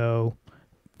 So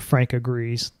Frank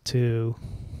agrees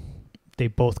they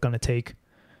both going to take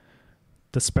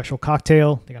the special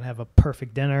cocktail. They're going to have a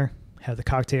perfect dinner, have the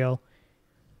cocktail.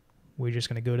 We're just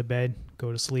going to go to bed,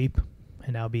 go to sleep,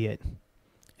 and that'll be it.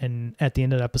 And at the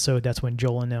end of the episode, that's when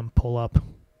Joel and them pull up.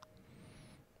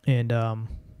 And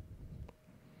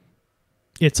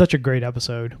it's such a great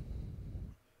episode.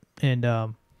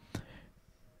 And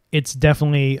it's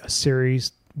definitely a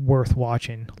series worth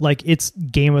watching. Like, it's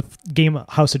Game of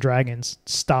House of Dragons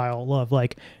style love.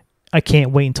 Like, I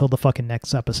can't wait until the fucking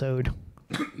next episode.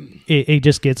 It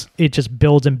just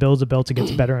builds and builds and builds. It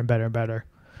gets better and better and better.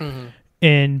 Mm-hmm.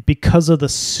 And because of the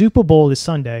Super Bowl this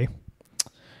Sunday,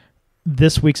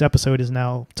 this week's episode is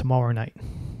now tomorrow night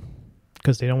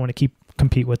because they don't want to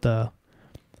compete with the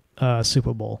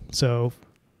Super Bowl. So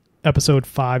episode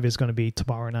 5 is going to be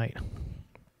tomorrow night.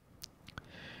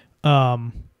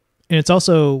 And it's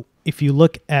also, if you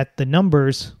look at the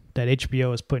numbers that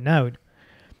HBO is putting out.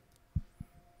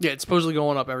 Yeah, it's supposedly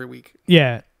going up every week.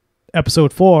 Yeah.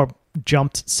 Episode 4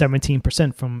 jumped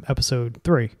 17% from episode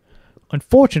 3.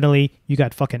 Unfortunately, you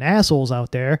got fucking assholes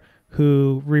out there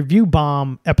who review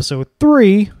bomb episode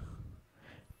 3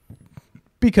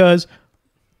 because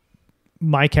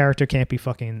my character can't be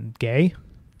fucking gay.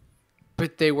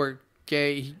 But they were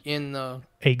gay in the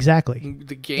game.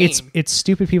 It's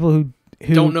stupid people who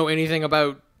don't know anything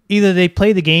about. Either they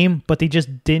play the game, but they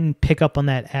just didn't pick up on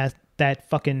that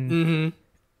fucking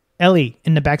Ellie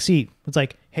in the back seat. It's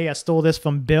like, hey, I stole this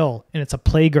from Bill, and it's a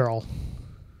Playgirl.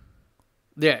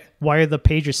 Yeah. Why are the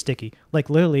pages sticky? Like,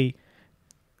 literally,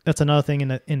 that's another thing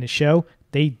in the show.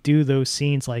 They do those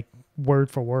scenes like word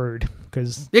for word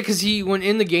because when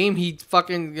in the game he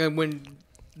fucking when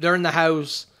they're in the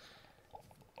house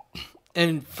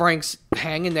and Frank's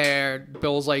hanging there,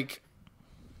 Bill's like,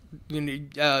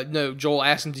 no, Joel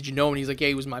asks him, "Did you know him?" And he's like, "Yeah,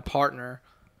 he was my partner."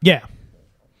 Yeah.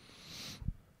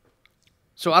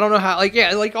 So I don't know how, like,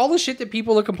 yeah, like all the shit that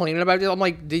people are complaining about, I'm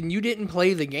like, then you didn't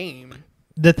play the game.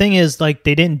 The thing is, like,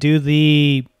 they didn't do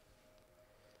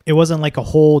it wasn't like a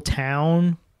whole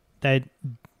town that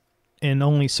in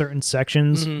only certain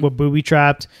sections were booby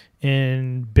trapped,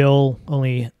 and Bill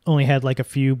only had like a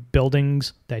few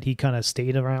buildings that he kind of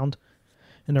stayed around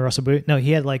in the rest of it. No,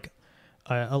 he had like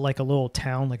a little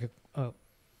town, like a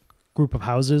group of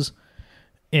houses,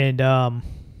 and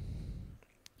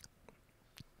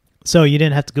so you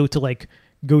didn't have to go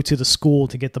to the school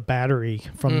to get the battery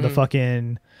from the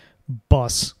fucking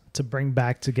bus to bring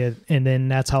back to get, and then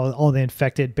that's how all the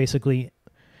infected basically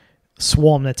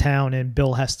swarm the town, and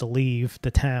Bill has to leave the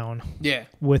town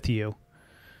with you.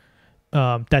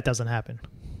 That doesn't happen.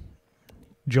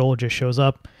 Joel just shows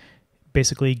up.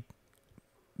 Basically,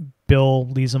 Bill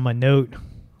leaves him a note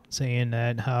saying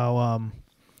that how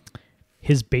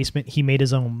his basement, he made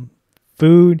his own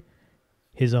food,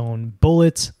 his own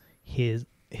bullets,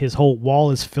 his whole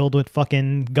wall is filled with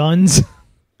fucking guns.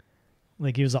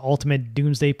 Like he was the ultimate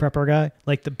doomsday prepper guy.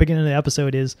 Like the beginning of the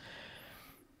episode is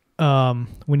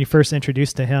when you first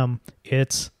introduced to him,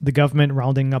 it's the government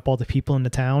rounding up all the people in the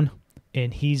town,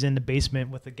 and he's in the basement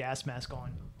with a gas mask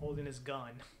on, holding his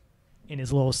gun in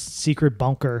his little secret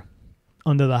bunker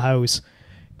under the house,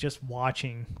 just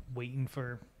watching, waiting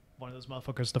for one of those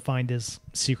motherfuckers to find his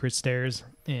secret stairs.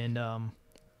 And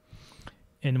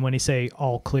when they say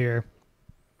all clear,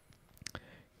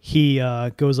 he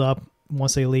goes up.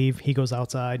 Once they leave, he goes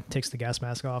outside, takes the gas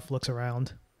mask off, looks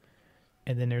around,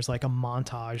 and then there's like a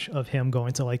montage of him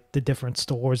going to like the different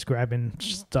stores, grabbing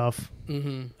stuff. I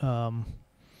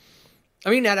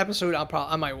mean, that episode,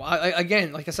 I might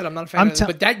again, like I said, I'm not a fan of it,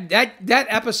 but that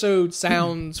episode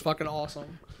sounds fucking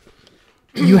awesome.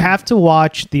 You have to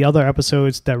watch the other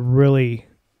episodes that really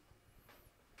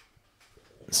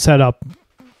set up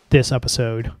this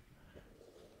episode.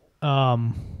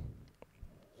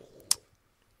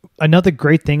 Another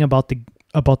great thing about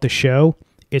the show,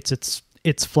 it's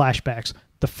flashbacks.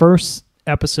 The first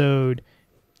episode,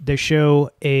 they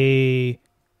show a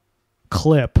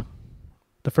clip.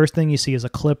 The first thing you see is a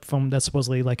clip from that's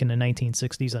supposedly like in the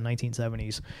 1960s and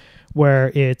 1970s, where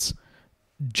it's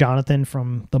Jonathan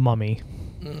from The Mummy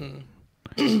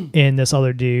and this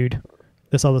other dude,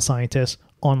 this other scientist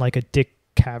on like a Dick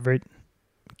Cavett,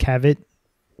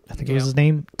 I think it was his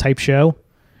name, type show.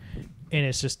 And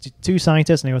it's just two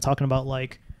scientists, and they were talking about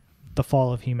like the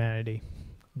fall of humanity,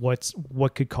 what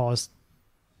could cause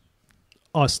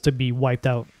us to be wiped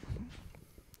out,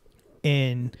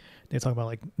 and they talk about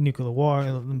like nuclear war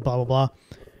and blah blah blah.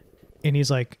 And he's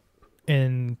like,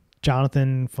 and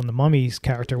Jonathan from The Mummy's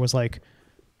character was like,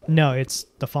 no, it's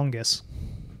the fungus,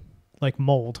 like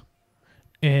mold,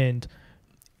 and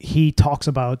he talks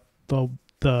about the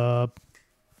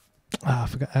I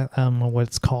forgot, I don't know what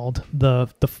it's called. The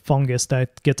fungus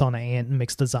that gets on an ant and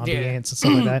makes the zombie ants and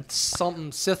stuff like that.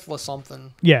 Something syphilis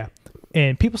something. Yeah.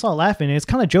 And people start laughing, and it's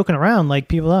kind of joking around like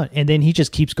people are. And then he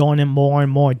just keeps going in more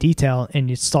and more detail, and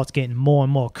it starts getting more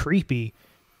and more creepy.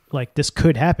 Like this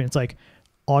could happen. It's like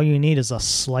all you need is a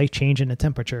slight change in the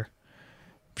temperature.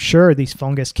 Sure, these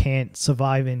fungus can't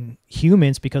survive in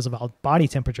humans because of our body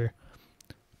temperature.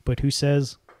 But who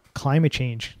says climate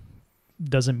change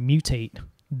doesn't mutate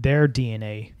their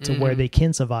DNA to where they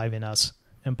can survive in us,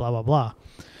 and blah blah blah.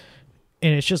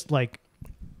 And it's just like,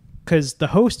 because the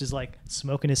host is like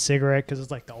smoking his cigarette, because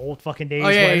it's like the old fucking days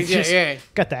where it's just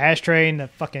got the ashtray and the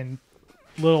fucking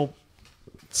little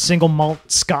single malt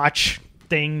scotch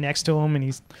thing next to him, and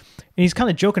he's kind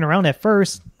of joking around at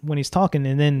first when he's talking,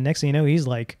 and then next thing you know, he's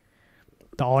like,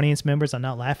 the audience members are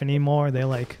not laughing anymore, they're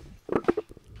like,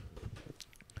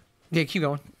 yeah, keep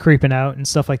going, creeping out and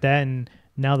stuff like that. And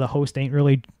now the host ain't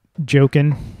really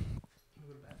joking.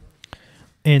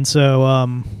 And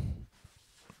so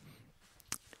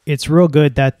it's real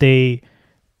good that they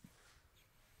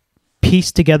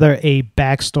piece together a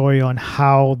backstory on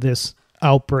how this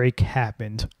outbreak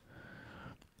happened.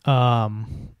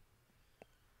 And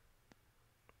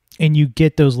you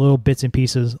get those little bits and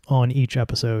pieces on each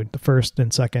episode. The first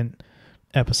and second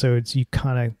episodes, you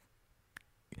kind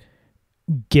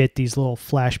of get these little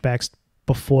flashbacks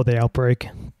before the outbreak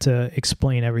to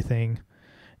explain everything,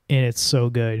 and it's so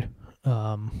good.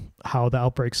 How the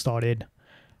outbreak started,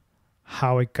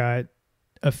 how it got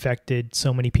affected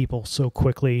so many people so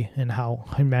quickly, and how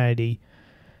humanity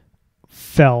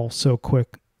fell so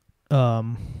quick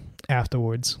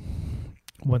afterwards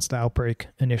once the outbreak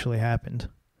initially happened.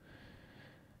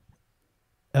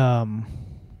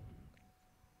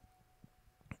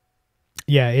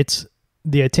 It's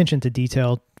the attention to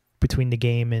detail between the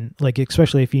game and, like,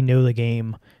 especially if you know the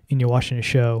game and you're watching a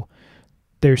show,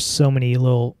 there's so many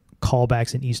little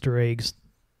callbacks and Easter eggs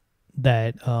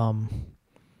that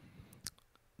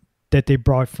that they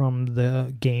brought from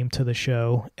the game to the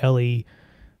show. Ellie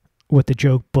with the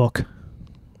joke book,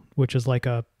 which is like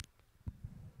a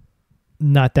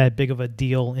not that big of a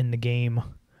deal in the game.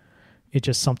 It's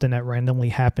just something that randomly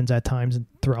happens at times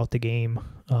throughout the game,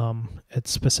 at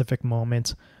specific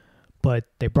moments. But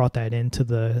they brought that into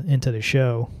the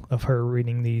show of her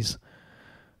reading these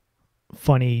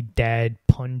funny dad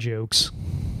pun jokes.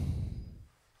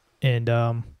 And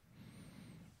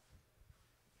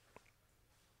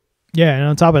yeah, and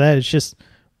on top of that, it's just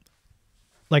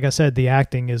like I said, the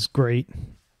acting is great.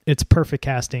 It's perfect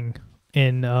casting,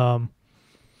 and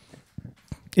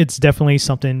it's definitely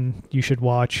something you should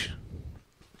watch.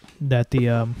 That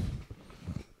the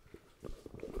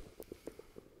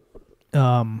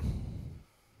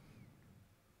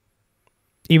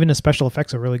even the special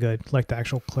effects are really good, like the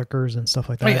actual clickers and stuff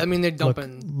like that. I mean, they're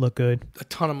dumping look good. a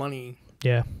ton of money.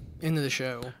 Yeah, into the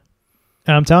show.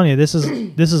 And I'm telling you, this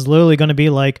is literally going to be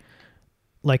like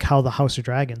how the House of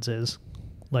Dragons is.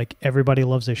 Like everybody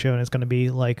loves this show, and it's going to be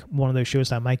like one of those shows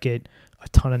that might get a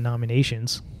ton of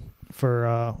nominations for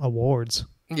awards.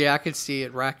 Yeah, I could see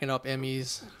it racking up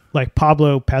Emmys. Like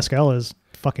Pablo Pascal is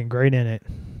fucking great in it.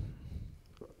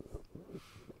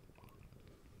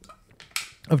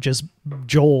 Of just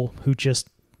Joel, who just,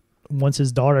 once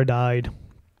his daughter died,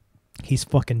 he's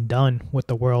fucking done with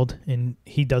the world, and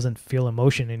he doesn't feel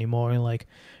emotion anymore. And like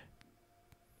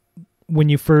when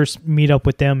you first meet up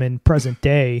with them in present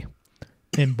day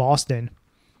in Boston,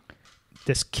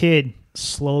 this kid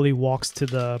slowly walks to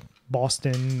the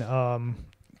Boston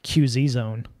QZ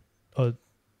zone.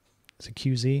 Is it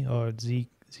QZ or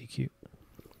ZQ?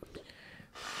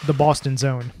 The Boston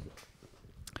zone.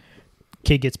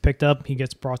 Kid gets picked up. He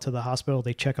gets brought to the hospital.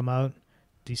 They check him out.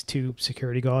 These two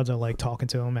security guards are like talking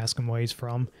to him, asking where he's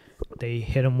from. They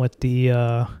hit him with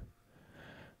the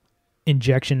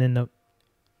injection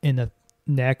in the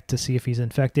neck to see if he's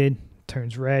infected.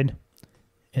 Turns red,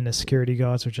 and the security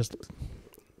guards are just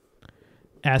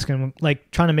asking him, like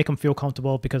trying to make him feel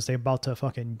comfortable because they're about to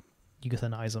fucking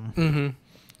euthanize him. Mm-hmm.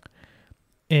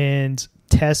 And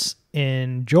Tess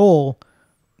and Joel,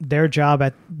 their job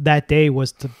at that day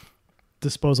was to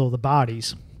dispose of the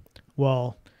bodies.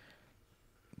 Well,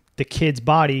 the kid's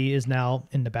body is now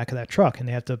in the back of that truck, and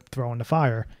they have to throw in the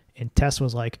fire. And Tess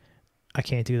was like, "I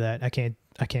can't do that. I can't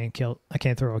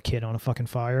throw a kid on a fucking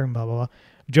fire." Blah blah blah.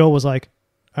 Joel was like,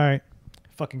 "All right,"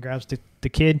 fucking grabs the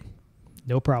kid,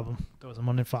 no problem, throws him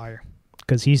on the fire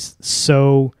because he's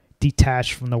so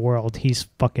detached from the world. He's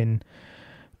fucking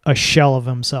a shell of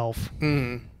himself.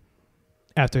 Mm.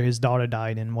 After his daughter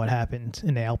died and what happened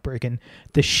in the outbreak and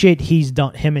the shit he's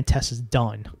done, him and Tess has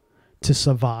done to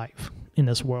survive in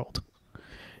this world.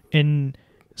 And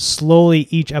slowly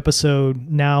each episode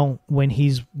now, when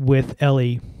he's with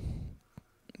Ellie,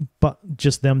 but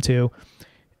just them two,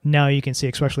 now you can see,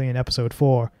 especially in episode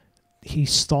 4,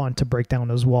 he's starting to break down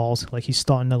those walls. Like he's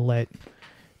starting to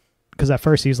because at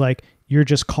first he's like, "You're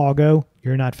just cargo.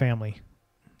 You're not family.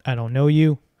 I don't know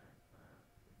you.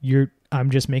 I'm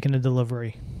just making a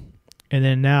delivery." And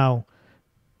then now,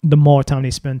 the more time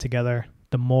they spend together,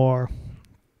 the more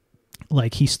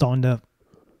like he's starting to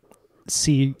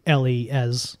see Ellie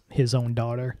as his own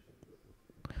daughter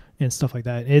and stuff like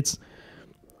that.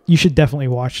 You should definitely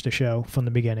watch the show from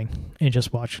the beginning and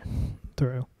just watch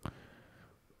through.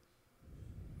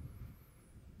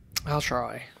 I'll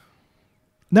try.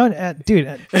 No,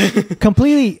 dude,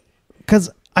 completely, because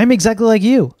I'm exactly like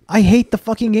you. I hate the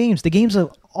fucking games. The games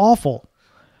are awful.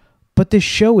 But this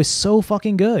show is so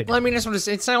fucking good. Well, I mean, that's what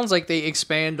it sounds like. They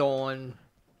expand on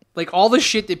like all the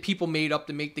shit that people made up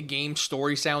to make the game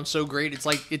story sound so great. It's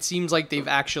like it seems like they've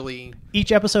actually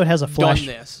each episode has a done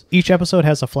this. Each episode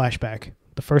has a flashback.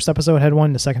 The first episode had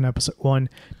one. The second episode one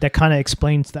that kind of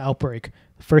explains the outbreak.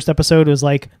 The first episode was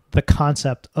like the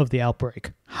concept of the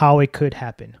outbreak, how it could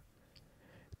happen.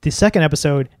 The second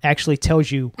episode actually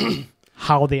tells you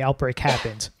how the outbreak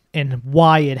happened and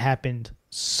why it happened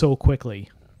so quickly.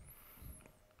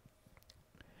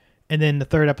 And then the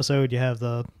third episode, you have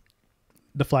the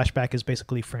flashback is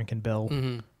basically Frank and Bill.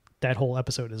 Mm-hmm. That whole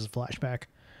episode is a flashback.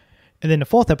 And then the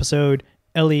fourth episode,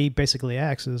 Ellie basically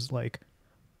asks is like,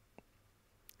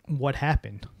 what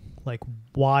happened? Like,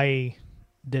 why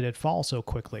did it fall so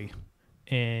quickly?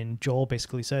 And Joel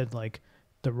basically said like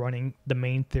the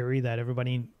main theory that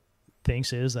everybody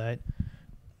thinks is that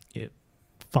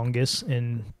fungus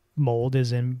and mold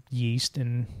is in yeast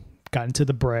and got into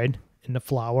the bread and the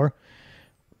flour.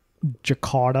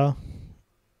 Jakarta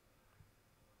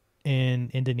in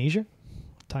Indonesia,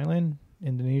 Thailand,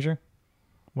 Indonesia,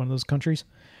 one of those countries.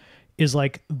 is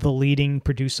like the leading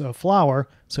producer of flour.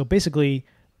 So basically,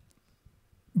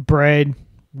 bread,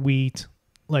 wheat,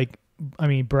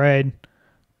 bread,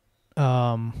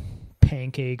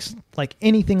 pancakes, like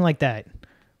anything like that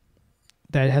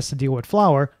has to deal with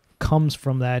flour comes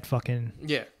from that fucking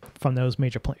from those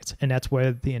major plants, and that's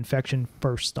where the infection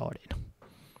first started.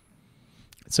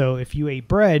 So if you ate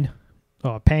bread,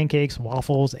 pancakes,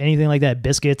 waffles, anything like that,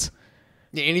 biscuits,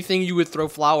 anything you would throw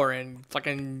flour in,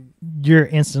 fucking, you're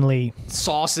instantly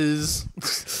sauces.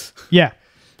 Yeah,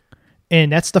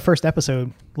 and that's the first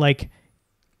episode. Like,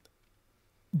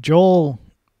 Joel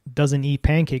doesn't eat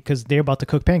pancake because they're about to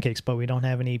cook pancakes, but we don't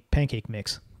have any pancake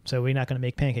mix, so we're not going to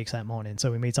make pancakes that morning.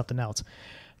 So we made something else.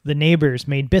 The neighbors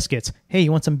made biscuits. Hey,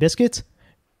 you want some biscuits?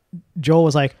 Joel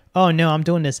was like, oh no, I'm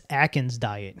doing this Atkins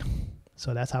diet.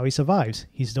 So that's how he survives.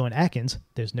 He's doing Atkins.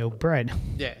 There's no bread.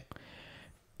 Yeah.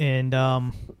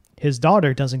 And his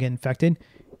daughter doesn't get infected.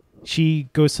 She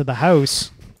goes to the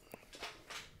house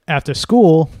after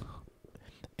school,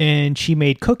 and she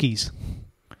made cookies.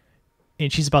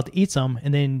 And she's about to eat some,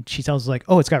 and then she tells us, like,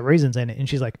 oh, it's got raisins in it. And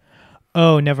she's like,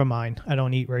 oh, never mind. I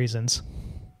don't eat raisins.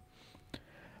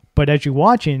 But as you're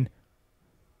watching,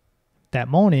 that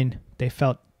morning, they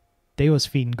felt they was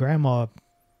feeding Grandma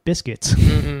biscuits.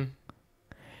 Mm-hmm.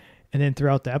 And then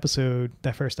throughout the episode,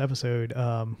 that first episode,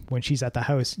 when she's at the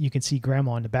house, you can see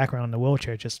Grandma in the background in the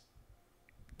wheelchair just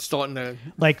starting to...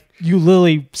 Like, you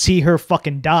literally see her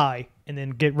fucking die and then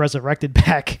get resurrected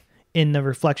back in the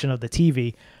reflection of the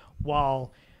TV,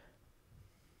 while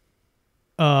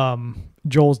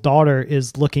Joel's daughter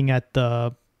is looking at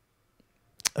the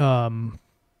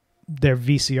their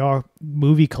VCR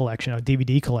movie collection or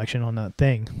DVD collection on that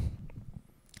thing.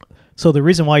 So the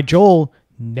reason why Joel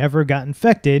never got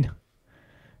infected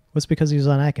was because he was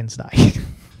on Atkins diet.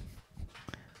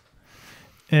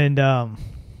 And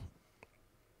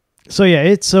so yeah,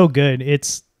 it's so good.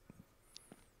 It's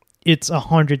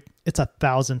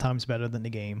 1,000 times better than the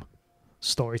game,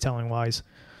 storytelling wise.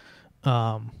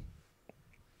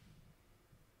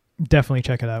 Definitely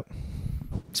check it out.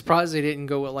 Surprised they didn't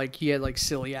go with, like, he had, like,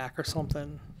 celiac or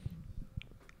something.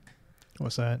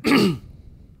 What's that?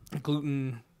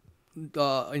 Gluten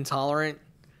intolerant.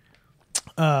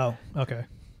 Oh, okay.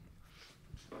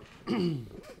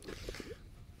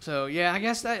 So yeah, I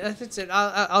guess that's it.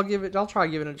 I'll give it. I'll try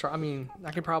giving it a try. I mean,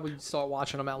 I could probably start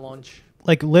watching them at lunch.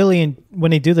 Like Lillian,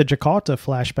 when they do the Jakarta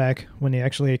flashback, when they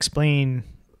actually explain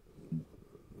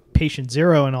Patient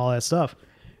Zero and all that stuff,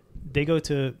 they go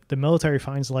to the military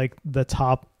finds like the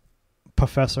top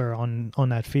professor on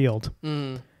that field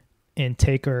and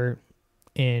take her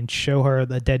and show her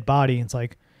the dead body. It's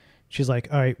like, she's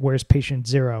like, all right, where's Patient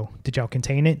Zero? Did y'all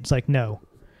contain it? It's like, no.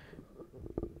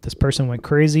 This person went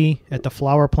crazy at the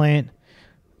flower plant,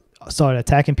 started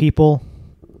attacking people.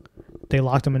 They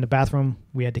locked him in the bathroom.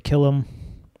 We had to kill him.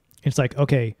 It's like,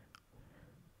 okay,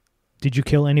 did you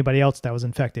kill anybody else that was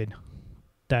infected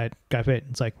that got bit?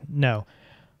 It's like, no.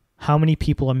 How many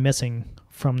people are missing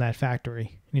from that factory?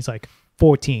 And he's like,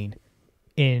 14.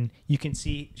 And you can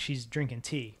see she's drinking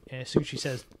tea. And as soon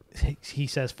as he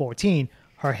says 14,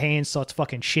 her hand starts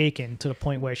fucking shaking to the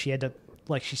point where she had to,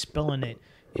 like, she's spilling it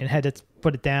and had to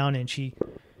put it down, and she,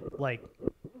 like,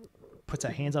 puts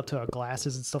her hands up to her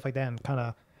glasses and stuff like that, and kind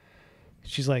of,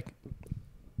 she's like,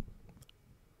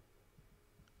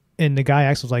 and the guy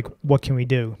asks, like, what can we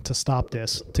do to stop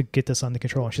this, to get this under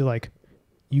control? And she's like,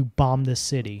 you bomb this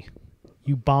city.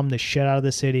 You bomb the shit out of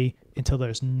the city until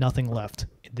there's nothing left.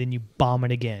 And then you bomb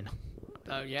it again.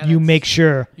 Yeah, you make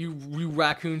sure. You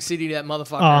Raccoon City that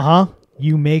motherfucker. Uh-huh.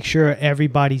 You make sure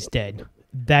everybody's dead.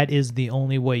 That is the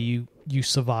only way you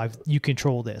survive. You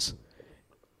control this.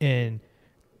 And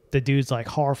the dude's like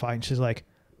horrified. And she's like,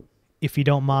 if you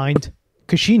don't mind,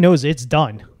 because she knows it's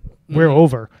done. We're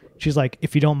over. She's like,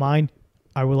 if you don't mind,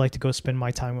 I would like to go spend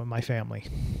my time with my family.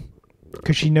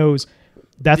 Because she knows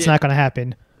that's not going to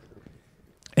happen.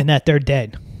 And that they're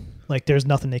dead. Like, there's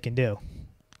nothing they can do.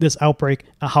 This outbreak,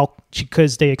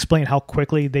 because they explain how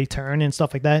quickly they turn and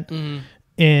stuff like that.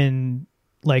 And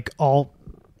like all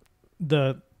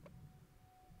the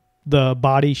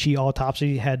body she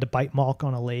autopsy had the bite mark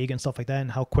on a leg and stuff like that,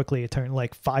 and how quickly it turned,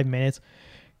 like 5 minutes.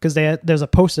 Because there's a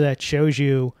poster that shows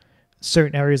you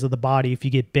certain areas of the body, if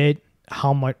you get bit,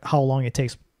 how long it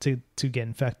takes to get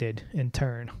infected and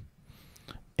turn.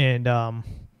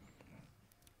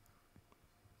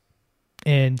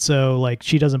 And so, like,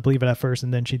 she doesn't believe it at first,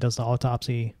 and then she does the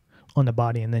autopsy on the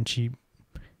body, and then she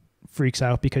freaks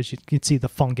out because you can see the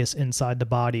fungus inside the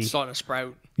body starting to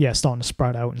sprout. Yeah, starting to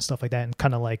sprout out and stuff like that, and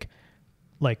kind of like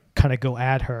kind of go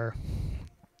at her,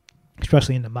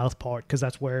 especially in the mouth part, because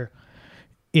that's where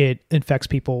it infects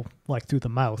people like through the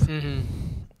mouth.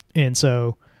 And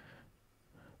so,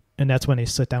 and that's when they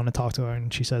sit down and talk to her,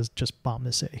 and she says, just bomb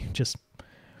the city. Just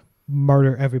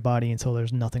murder everybody until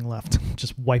there's nothing left.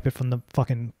 Just wipe it from the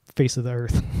fucking face of the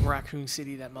earth. Raccoon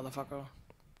City, that motherfucker.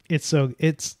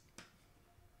 It's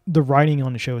the writing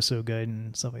on the show is so good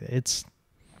and stuff like that. It's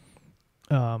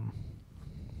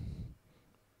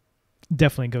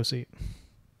definitely go see it.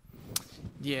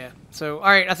 Yeah. So, all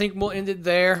right, I think we'll end it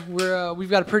there. We've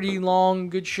got a pretty long,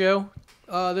 good show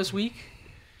this week.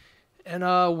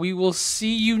 And we will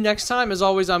see you next time. As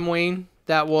always, I'm Wayne.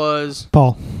 That was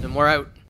Paul. And we're out.